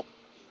Bell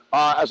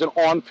as an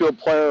on-field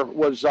player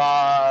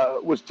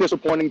was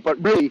disappointing,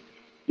 but really,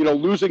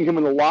 losing him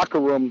in the locker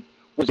room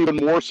was even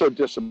more so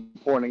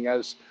disappointing,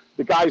 as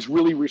the guys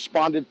really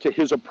responded to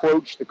his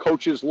approach. The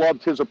coaches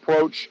loved his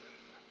approach.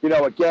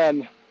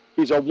 Again,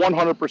 he's a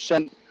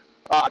 100%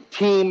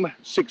 team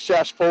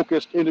success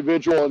focused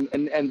individual,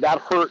 and that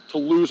hurt to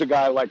lose a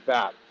guy like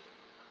that.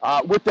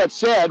 With that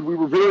said, we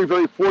were very,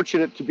 very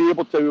fortunate to be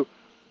able to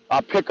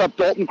pick up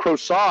Dalton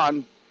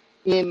Croissant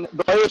in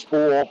the players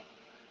pool.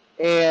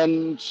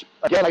 And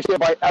again, I stand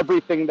by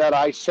everything that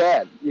I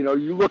said. You know,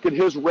 you look at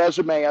his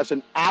resume as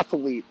an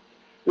athlete.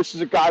 This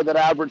is a guy that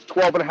averaged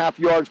 12.5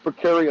 yards per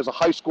carry as a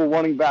high school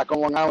running back on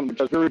Long Island, which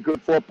is very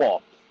good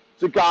football.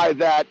 It's a guy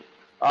that,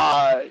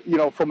 you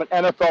know, from an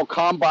NFL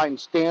combine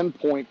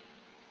standpoint,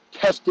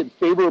 tested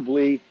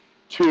favorably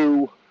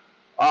to,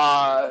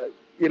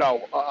 you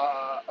know,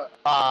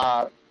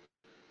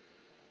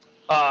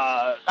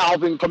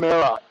 Alvin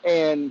Kamara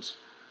and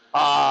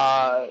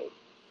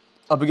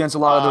up against a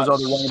lot of those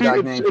other running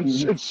back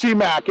names. It's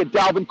C-Mac and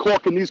Dalvin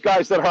Cook and these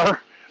guys that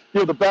are, you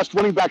know, the best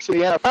running backs in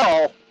the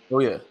NFL. Oh,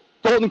 yeah.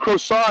 Dalton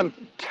Croissant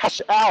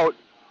tests out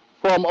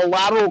from a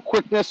lateral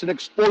quickness and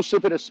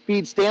explosive and a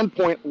speed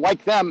standpoint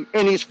like them,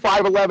 and he's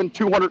 5'11",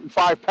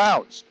 205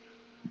 pounds,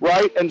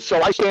 right? And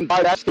so I stand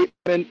by that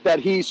statement that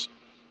he's,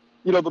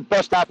 you know, the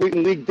best athlete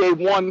in the league day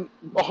one,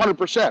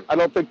 100%. I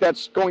don't think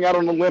that's going out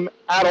on a limb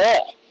at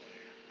all.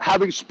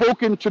 Having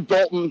spoken to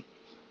Dalton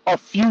a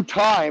few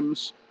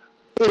times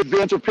in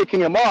advance of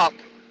picking him up,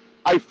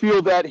 I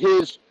feel that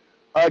his,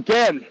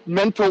 again,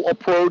 mental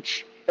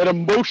approach and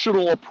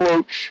emotional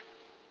approach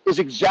is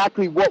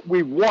exactly what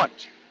we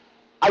want.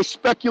 I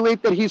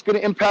speculate that he's going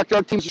to impact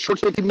our team's short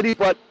stay committee,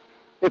 but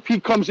if he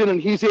comes in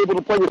and he's able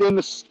to play within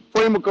the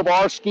framework of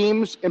our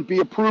schemes and be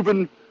a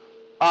proven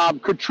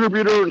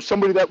contributor and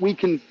somebody that we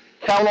can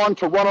count on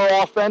to run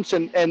our offense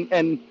and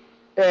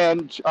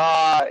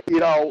you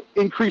know,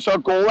 increase our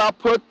goal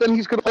output, then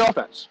he's going to play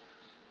offense.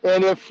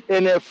 And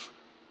if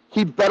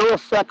he better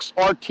affects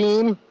our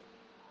team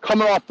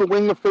coming off the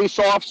wing of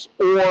face-offs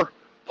or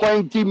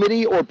playing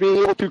D-Mitty or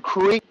being able to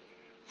create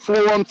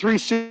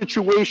 4-on-3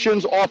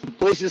 situations off of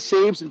places,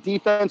 saves, and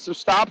defensive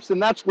stops, then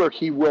that's where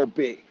he will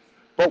be.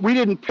 But we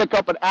didn't pick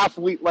up an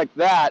athlete like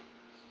that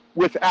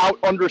without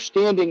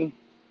understanding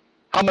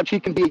how much he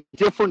can be a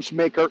difference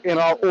maker in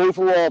our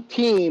overall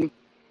team.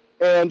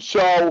 And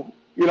so,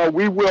 you know,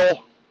 we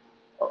will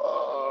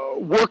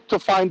work to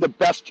find the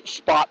best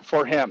spot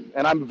for him.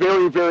 And I'm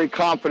very, very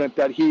confident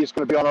that he is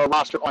going to be on our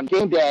roster on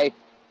game day.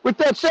 With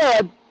that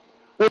said,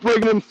 we're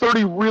bringing in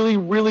 30 really,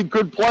 really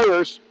good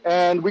players,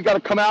 and we got to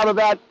come out of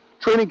that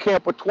training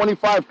camp with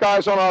 25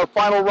 guys on our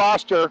final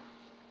roster,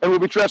 and we'll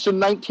be dressing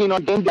 19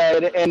 on game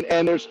day,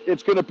 and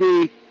it's going to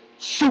be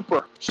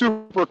super,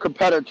 super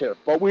competitive.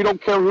 But we don't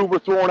care who we're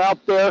throwing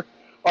out there.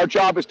 Our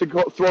job is to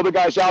throw the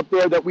guys out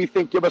there that we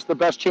think give us the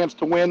best chance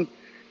to win,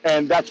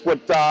 and that's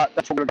what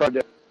we're going to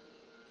do.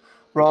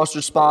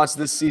 Roster spots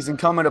this season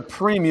come at a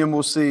premium.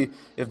 We'll see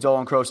if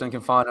Dalton Croissant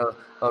can find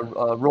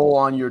a role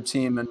on your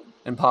team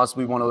and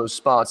possibly one of those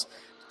spots.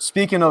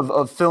 Speaking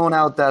of filling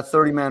out that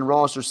 30-man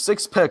roster,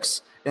 6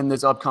 picks in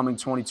this upcoming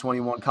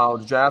 2021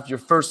 college draft. Your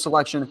first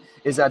selection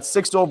is at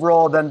 6th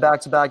overall, then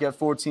back-to-back at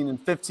 14 and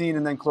 15,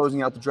 and then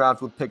closing out the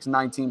draft with picks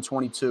 19,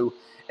 22,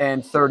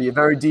 and 30. A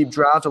very deep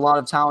draft, a lot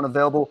of talent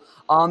available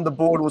on the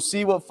board. We'll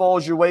see what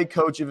falls your way,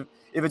 Coach. If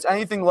it's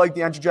anything like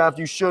the entry draft,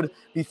 you should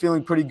be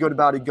feeling pretty good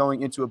about it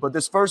going into it. But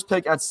this first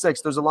pick at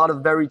 6, there's a lot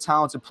of very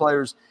talented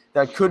players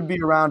that could be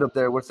around up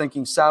there. We're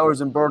thinking Sowers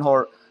and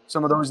Bernhardt.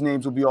 Some of those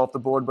names will be off the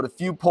board, but a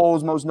few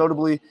polls, most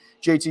notably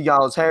JT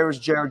Giles-Harris,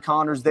 Jared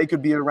Connors, they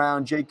could be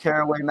around. Jake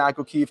Caraway, Mac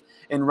O'Keefe,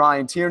 and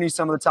Ryan Tierney,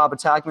 some of the top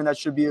attackmen that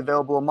should be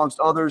available amongst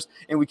others.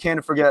 And we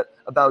can't forget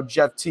about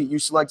Jeff Teat. You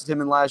selected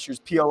him in last year's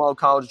PLL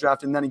college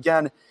draft and then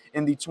again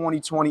in the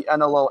 2020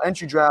 NLL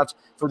entry draft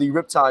for the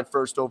Riptide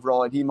first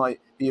overall, and he might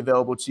be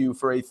available to you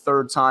for a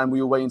third time.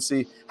 We will wait and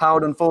see how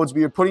it unfolds. But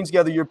you're putting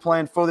together your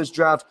plan for this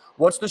draft.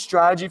 What's the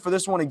strategy for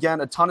this one?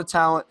 Again, a ton of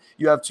talent.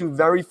 You have 2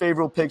 very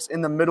favorable picks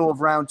in the middle of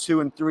round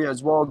 2 and 3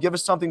 as well. Give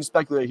us something to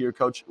speculate here,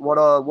 Coach. What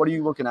are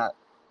you looking at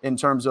in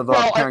terms of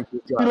preparing for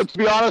the draft? To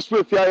be honest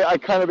with you, I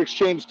kind of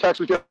exchanged texts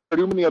with Jared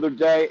Newman the other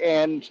day,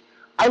 and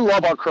I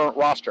love our current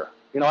roster.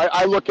 You know,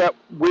 I look at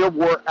where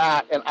we're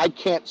at, and I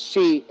can't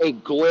see a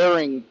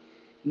glaring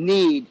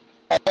need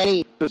at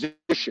any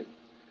position.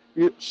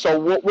 So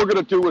what we're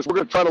going to do is we're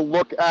going to try to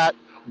look at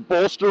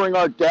bolstering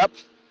our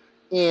depth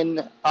in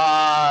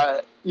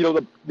you know,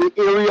 the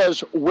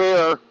areas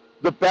where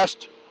the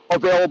best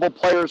available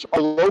players are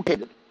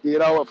located. You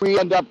know, if we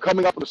end up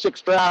coming up with a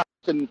 6th draft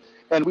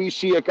and we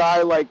see a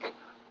guy like,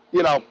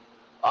 you know,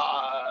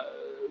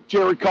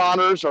 Jerry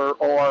Connors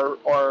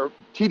or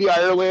T.D.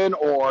 Ireland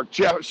or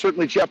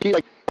certainly Jeff Teat,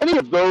 like any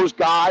of those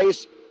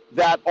guys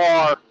that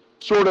are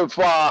sort of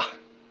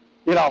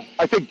you know,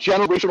 I think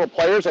generational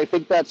players, I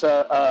think that's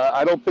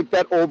I don't think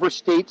that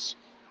overstates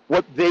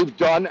what they've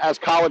done as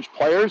college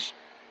players.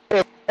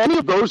 If any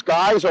of those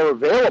guys are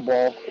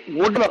available,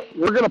 we're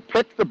gonna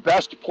pick the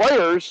best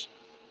players,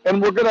 and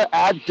we're gonna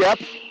add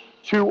depth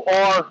to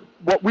our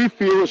what we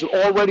feel is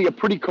already a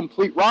pretty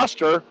complete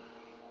roster,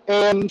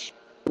 and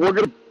we're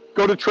gonna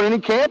go to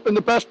training camp, and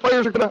the best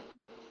players are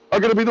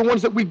gonna be the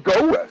ones that we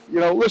go with. You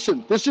know,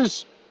 listen, this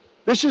is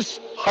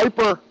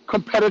hyper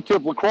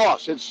competitive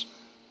lacrosse.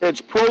 It's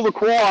pro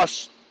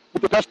lacrosse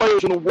with the best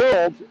players in the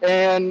world,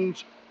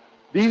 and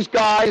these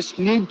guys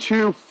need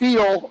to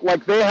feel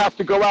like they have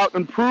to go out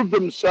and prove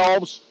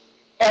themselves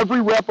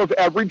every rep of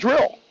every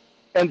drill.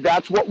 And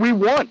that's what we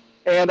want.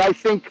 And I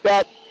think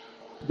that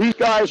these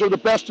guys are the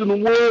best in the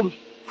world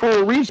for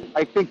a reason.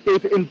 I think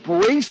they've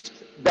embraced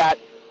that,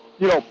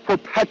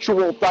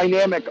 perpetual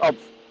dynamic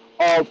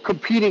of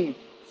competing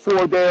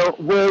for their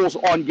roles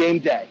on game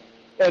day.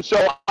 And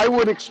so I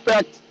would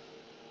expect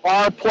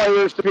our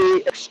players to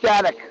be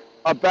ecstatic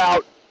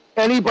about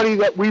anybody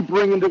that we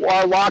bring into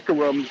our locker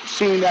room,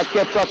 seeing that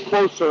gets us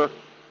closer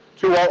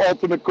to our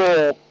ultimate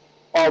goal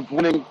of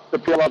winning the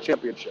PLL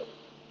championship.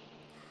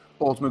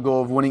 Ultimate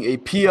goal of winning a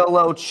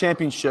PLL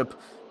championship.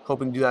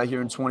 Hoping to do that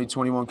here in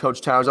 2021.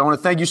 Coach Towers, I want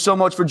to thank you so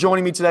much for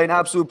joining me today. An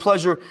absolute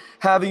pleasure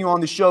having you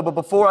on the show. But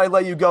before I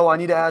let you go, I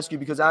need to ask you,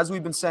 because as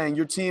we've been saying,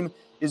 your team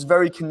is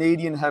very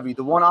Canadian heavy.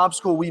 The one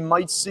obstacle we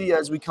might see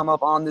as we come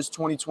up on this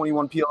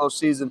 2021 PLL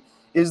season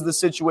is the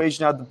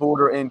situation at the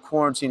border and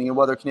quarantining, and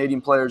whether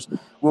Canadian players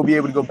will be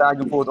able to go back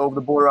and forth over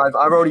the border. I've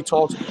already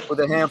talked with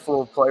a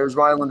handful of players.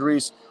 Ryland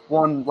Reese,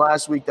 one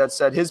last week, that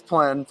said his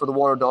plan for the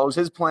Water Dogs,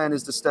 his plan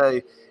is to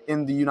stay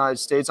in the United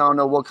States. I don't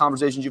know what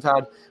conversations you've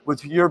had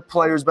with your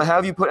players, but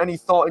have you put any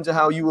thought into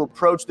how you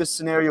approach this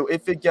scenario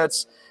if it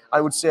gets,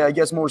 I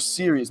guess, more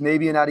serious,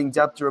 maybe in adding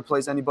depth to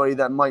replace anybody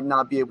that might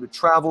not be able to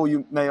travel?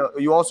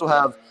 You also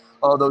have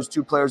those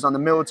two players on the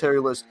military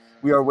list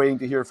we are waiting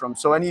to hear from.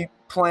 So any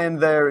plan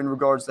there in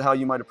regards to how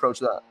you might approach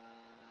that?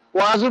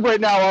 Well, as of right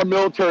now, our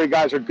military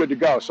guys are good to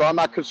go, so I'm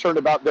not concerned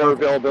about their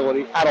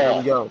availability at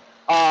all. There we go.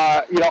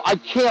 I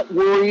can't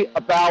worry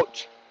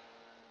about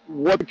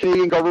what the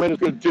Canadian government is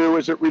going to do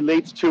as it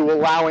relates to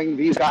allowing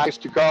these guys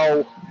to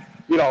go,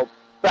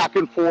 back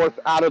and forth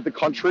out of the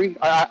country.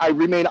 I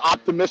remain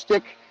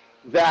optimistic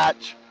that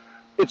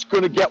it's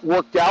going to get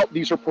worked out.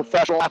 These are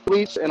professional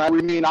athletes, and I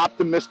remain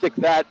optimistic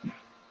that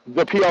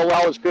the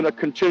PLL is going to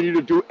continue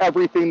to do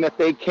everything that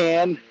they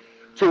can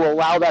to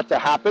allow that to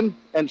happen.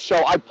 And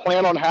so I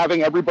plan on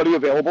having everybody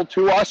available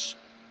to us.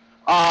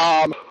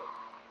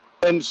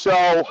 And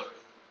so,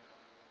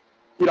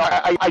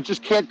 I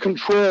just can't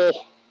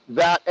control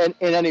that in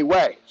any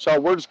way. So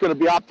we're just going to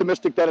be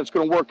optimistic that it's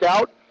going to work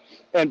out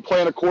and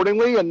plan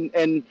accordingly.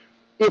 And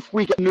if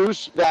we get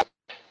news that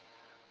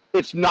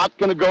it's not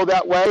going to go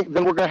that way,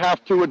 then we're going to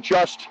have to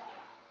adjust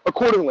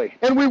accordingly.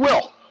 And we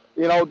will.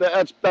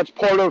 That's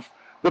part of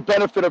the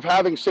benefit of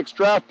having 6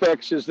 draft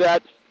picks, is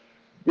that,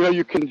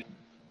 you can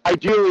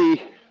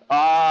ideally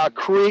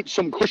create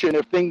some cushion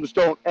if things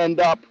don't end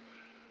up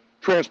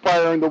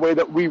transpiring the way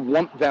that we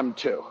want them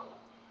to.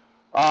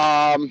 So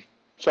I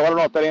don't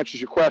know if that answers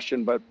your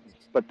question, but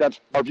that's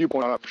our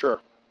viewpoint on it for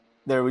sure.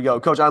 There we go.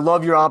 Coach, I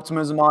love your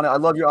optimism on it. I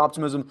love your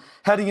optimism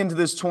heading into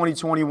this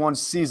 2021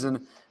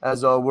 season,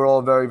 as we're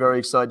all very, very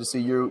excited to see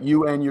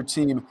you and your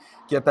team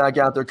get back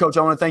out there. Coach,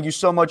 I want to thank you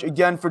so much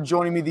again for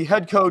joining me, the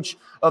head coach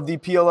of the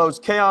PLO's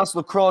Chaos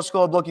Lacrosse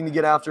Club, looking to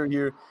get after it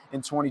here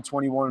in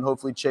 2021 and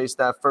hopefully chase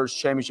that first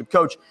championship.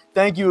 Coach,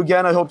 thank you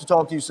again. I hope to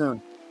talk to you soon.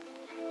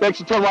 Thanks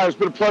a ton, Ryan. It's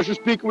been a pleasure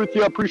speaking with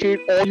you. I appreciate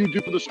all you do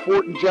for the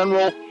sport in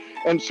general,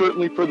 and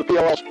certainly for the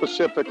PLL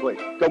specifically.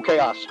 Go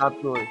Chaos.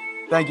 Absolutely.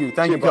 Thank you.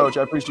 Thank you, Coach.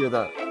 I appreciate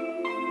that.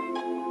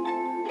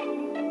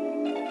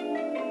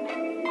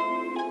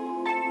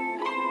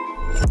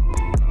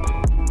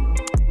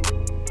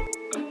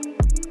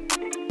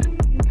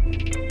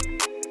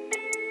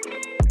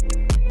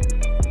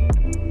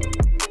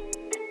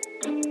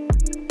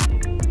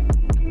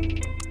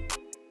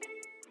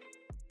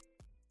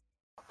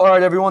 All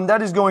right, everyone,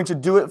 that is going to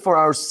do it for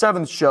our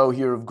 7th show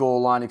here of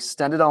Goal Line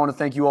Extended. I want to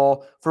thank you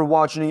all for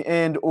watching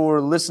and or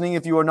listening.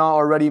 If you are not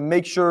already,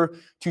 make sure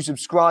to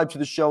subscribe to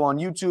the show on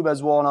YouTube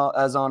as well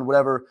as on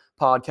whatever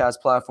podcast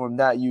platform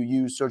that you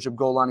use. Search up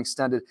Goal Line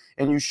Extended,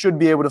 and you should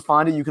be able to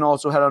find it. You can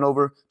also head on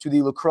over to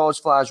the Lacrosse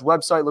Flash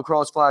website,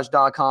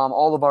 lacrosseflash.com.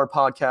 All of our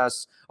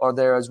podcasts are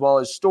there, as well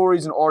as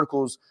stories and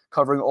articles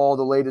covering all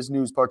the latest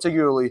news,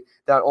 particularly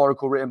that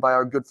article written by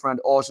our good friend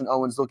Austin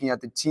Owens looking at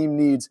the team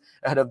needs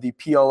ahead of the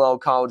PLL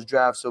college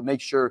draft. So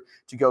make sure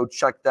to go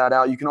check that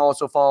out. You can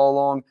also follow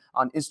along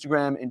on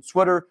Instagram and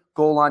Twitter,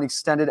 Goal Line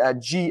Extended at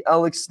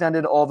GL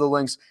Extended. All the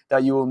links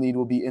that you will need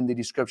will be in the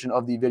description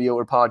of the video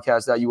or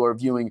podcast that you are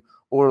viewing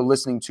or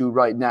listening to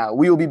right now.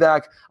 We will be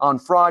back on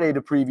Friday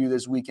to preview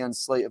this weekend's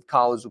slate of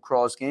college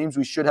lacrosse games.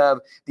 We should have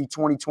the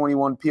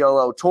 2021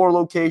 PLL tour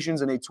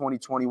locations and a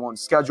 2021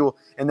 schedule,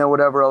 and then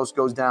whatever else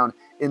goes down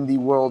in the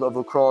world of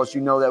lacrosse. You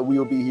know that we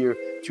will be here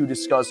to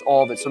discuss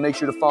all of it. So make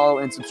sure to follow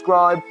and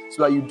subscribe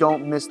so that you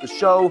don't miss the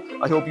show.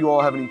 I hope you all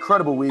have an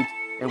incredible week,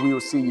 and we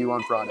will see you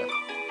on Friday.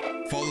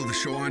 Follow the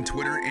show on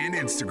Twitter and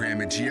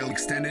Instagram at GL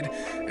Extended,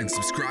 and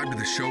subscribe to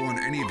the show on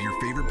any of your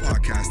favorite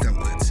podcast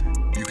outlets.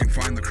 You can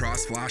find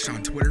Lacrosse Flash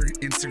on Twitter,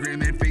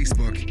 Instagram, and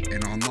Facebook,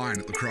 and online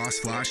at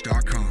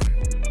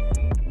lacrosseflash.com.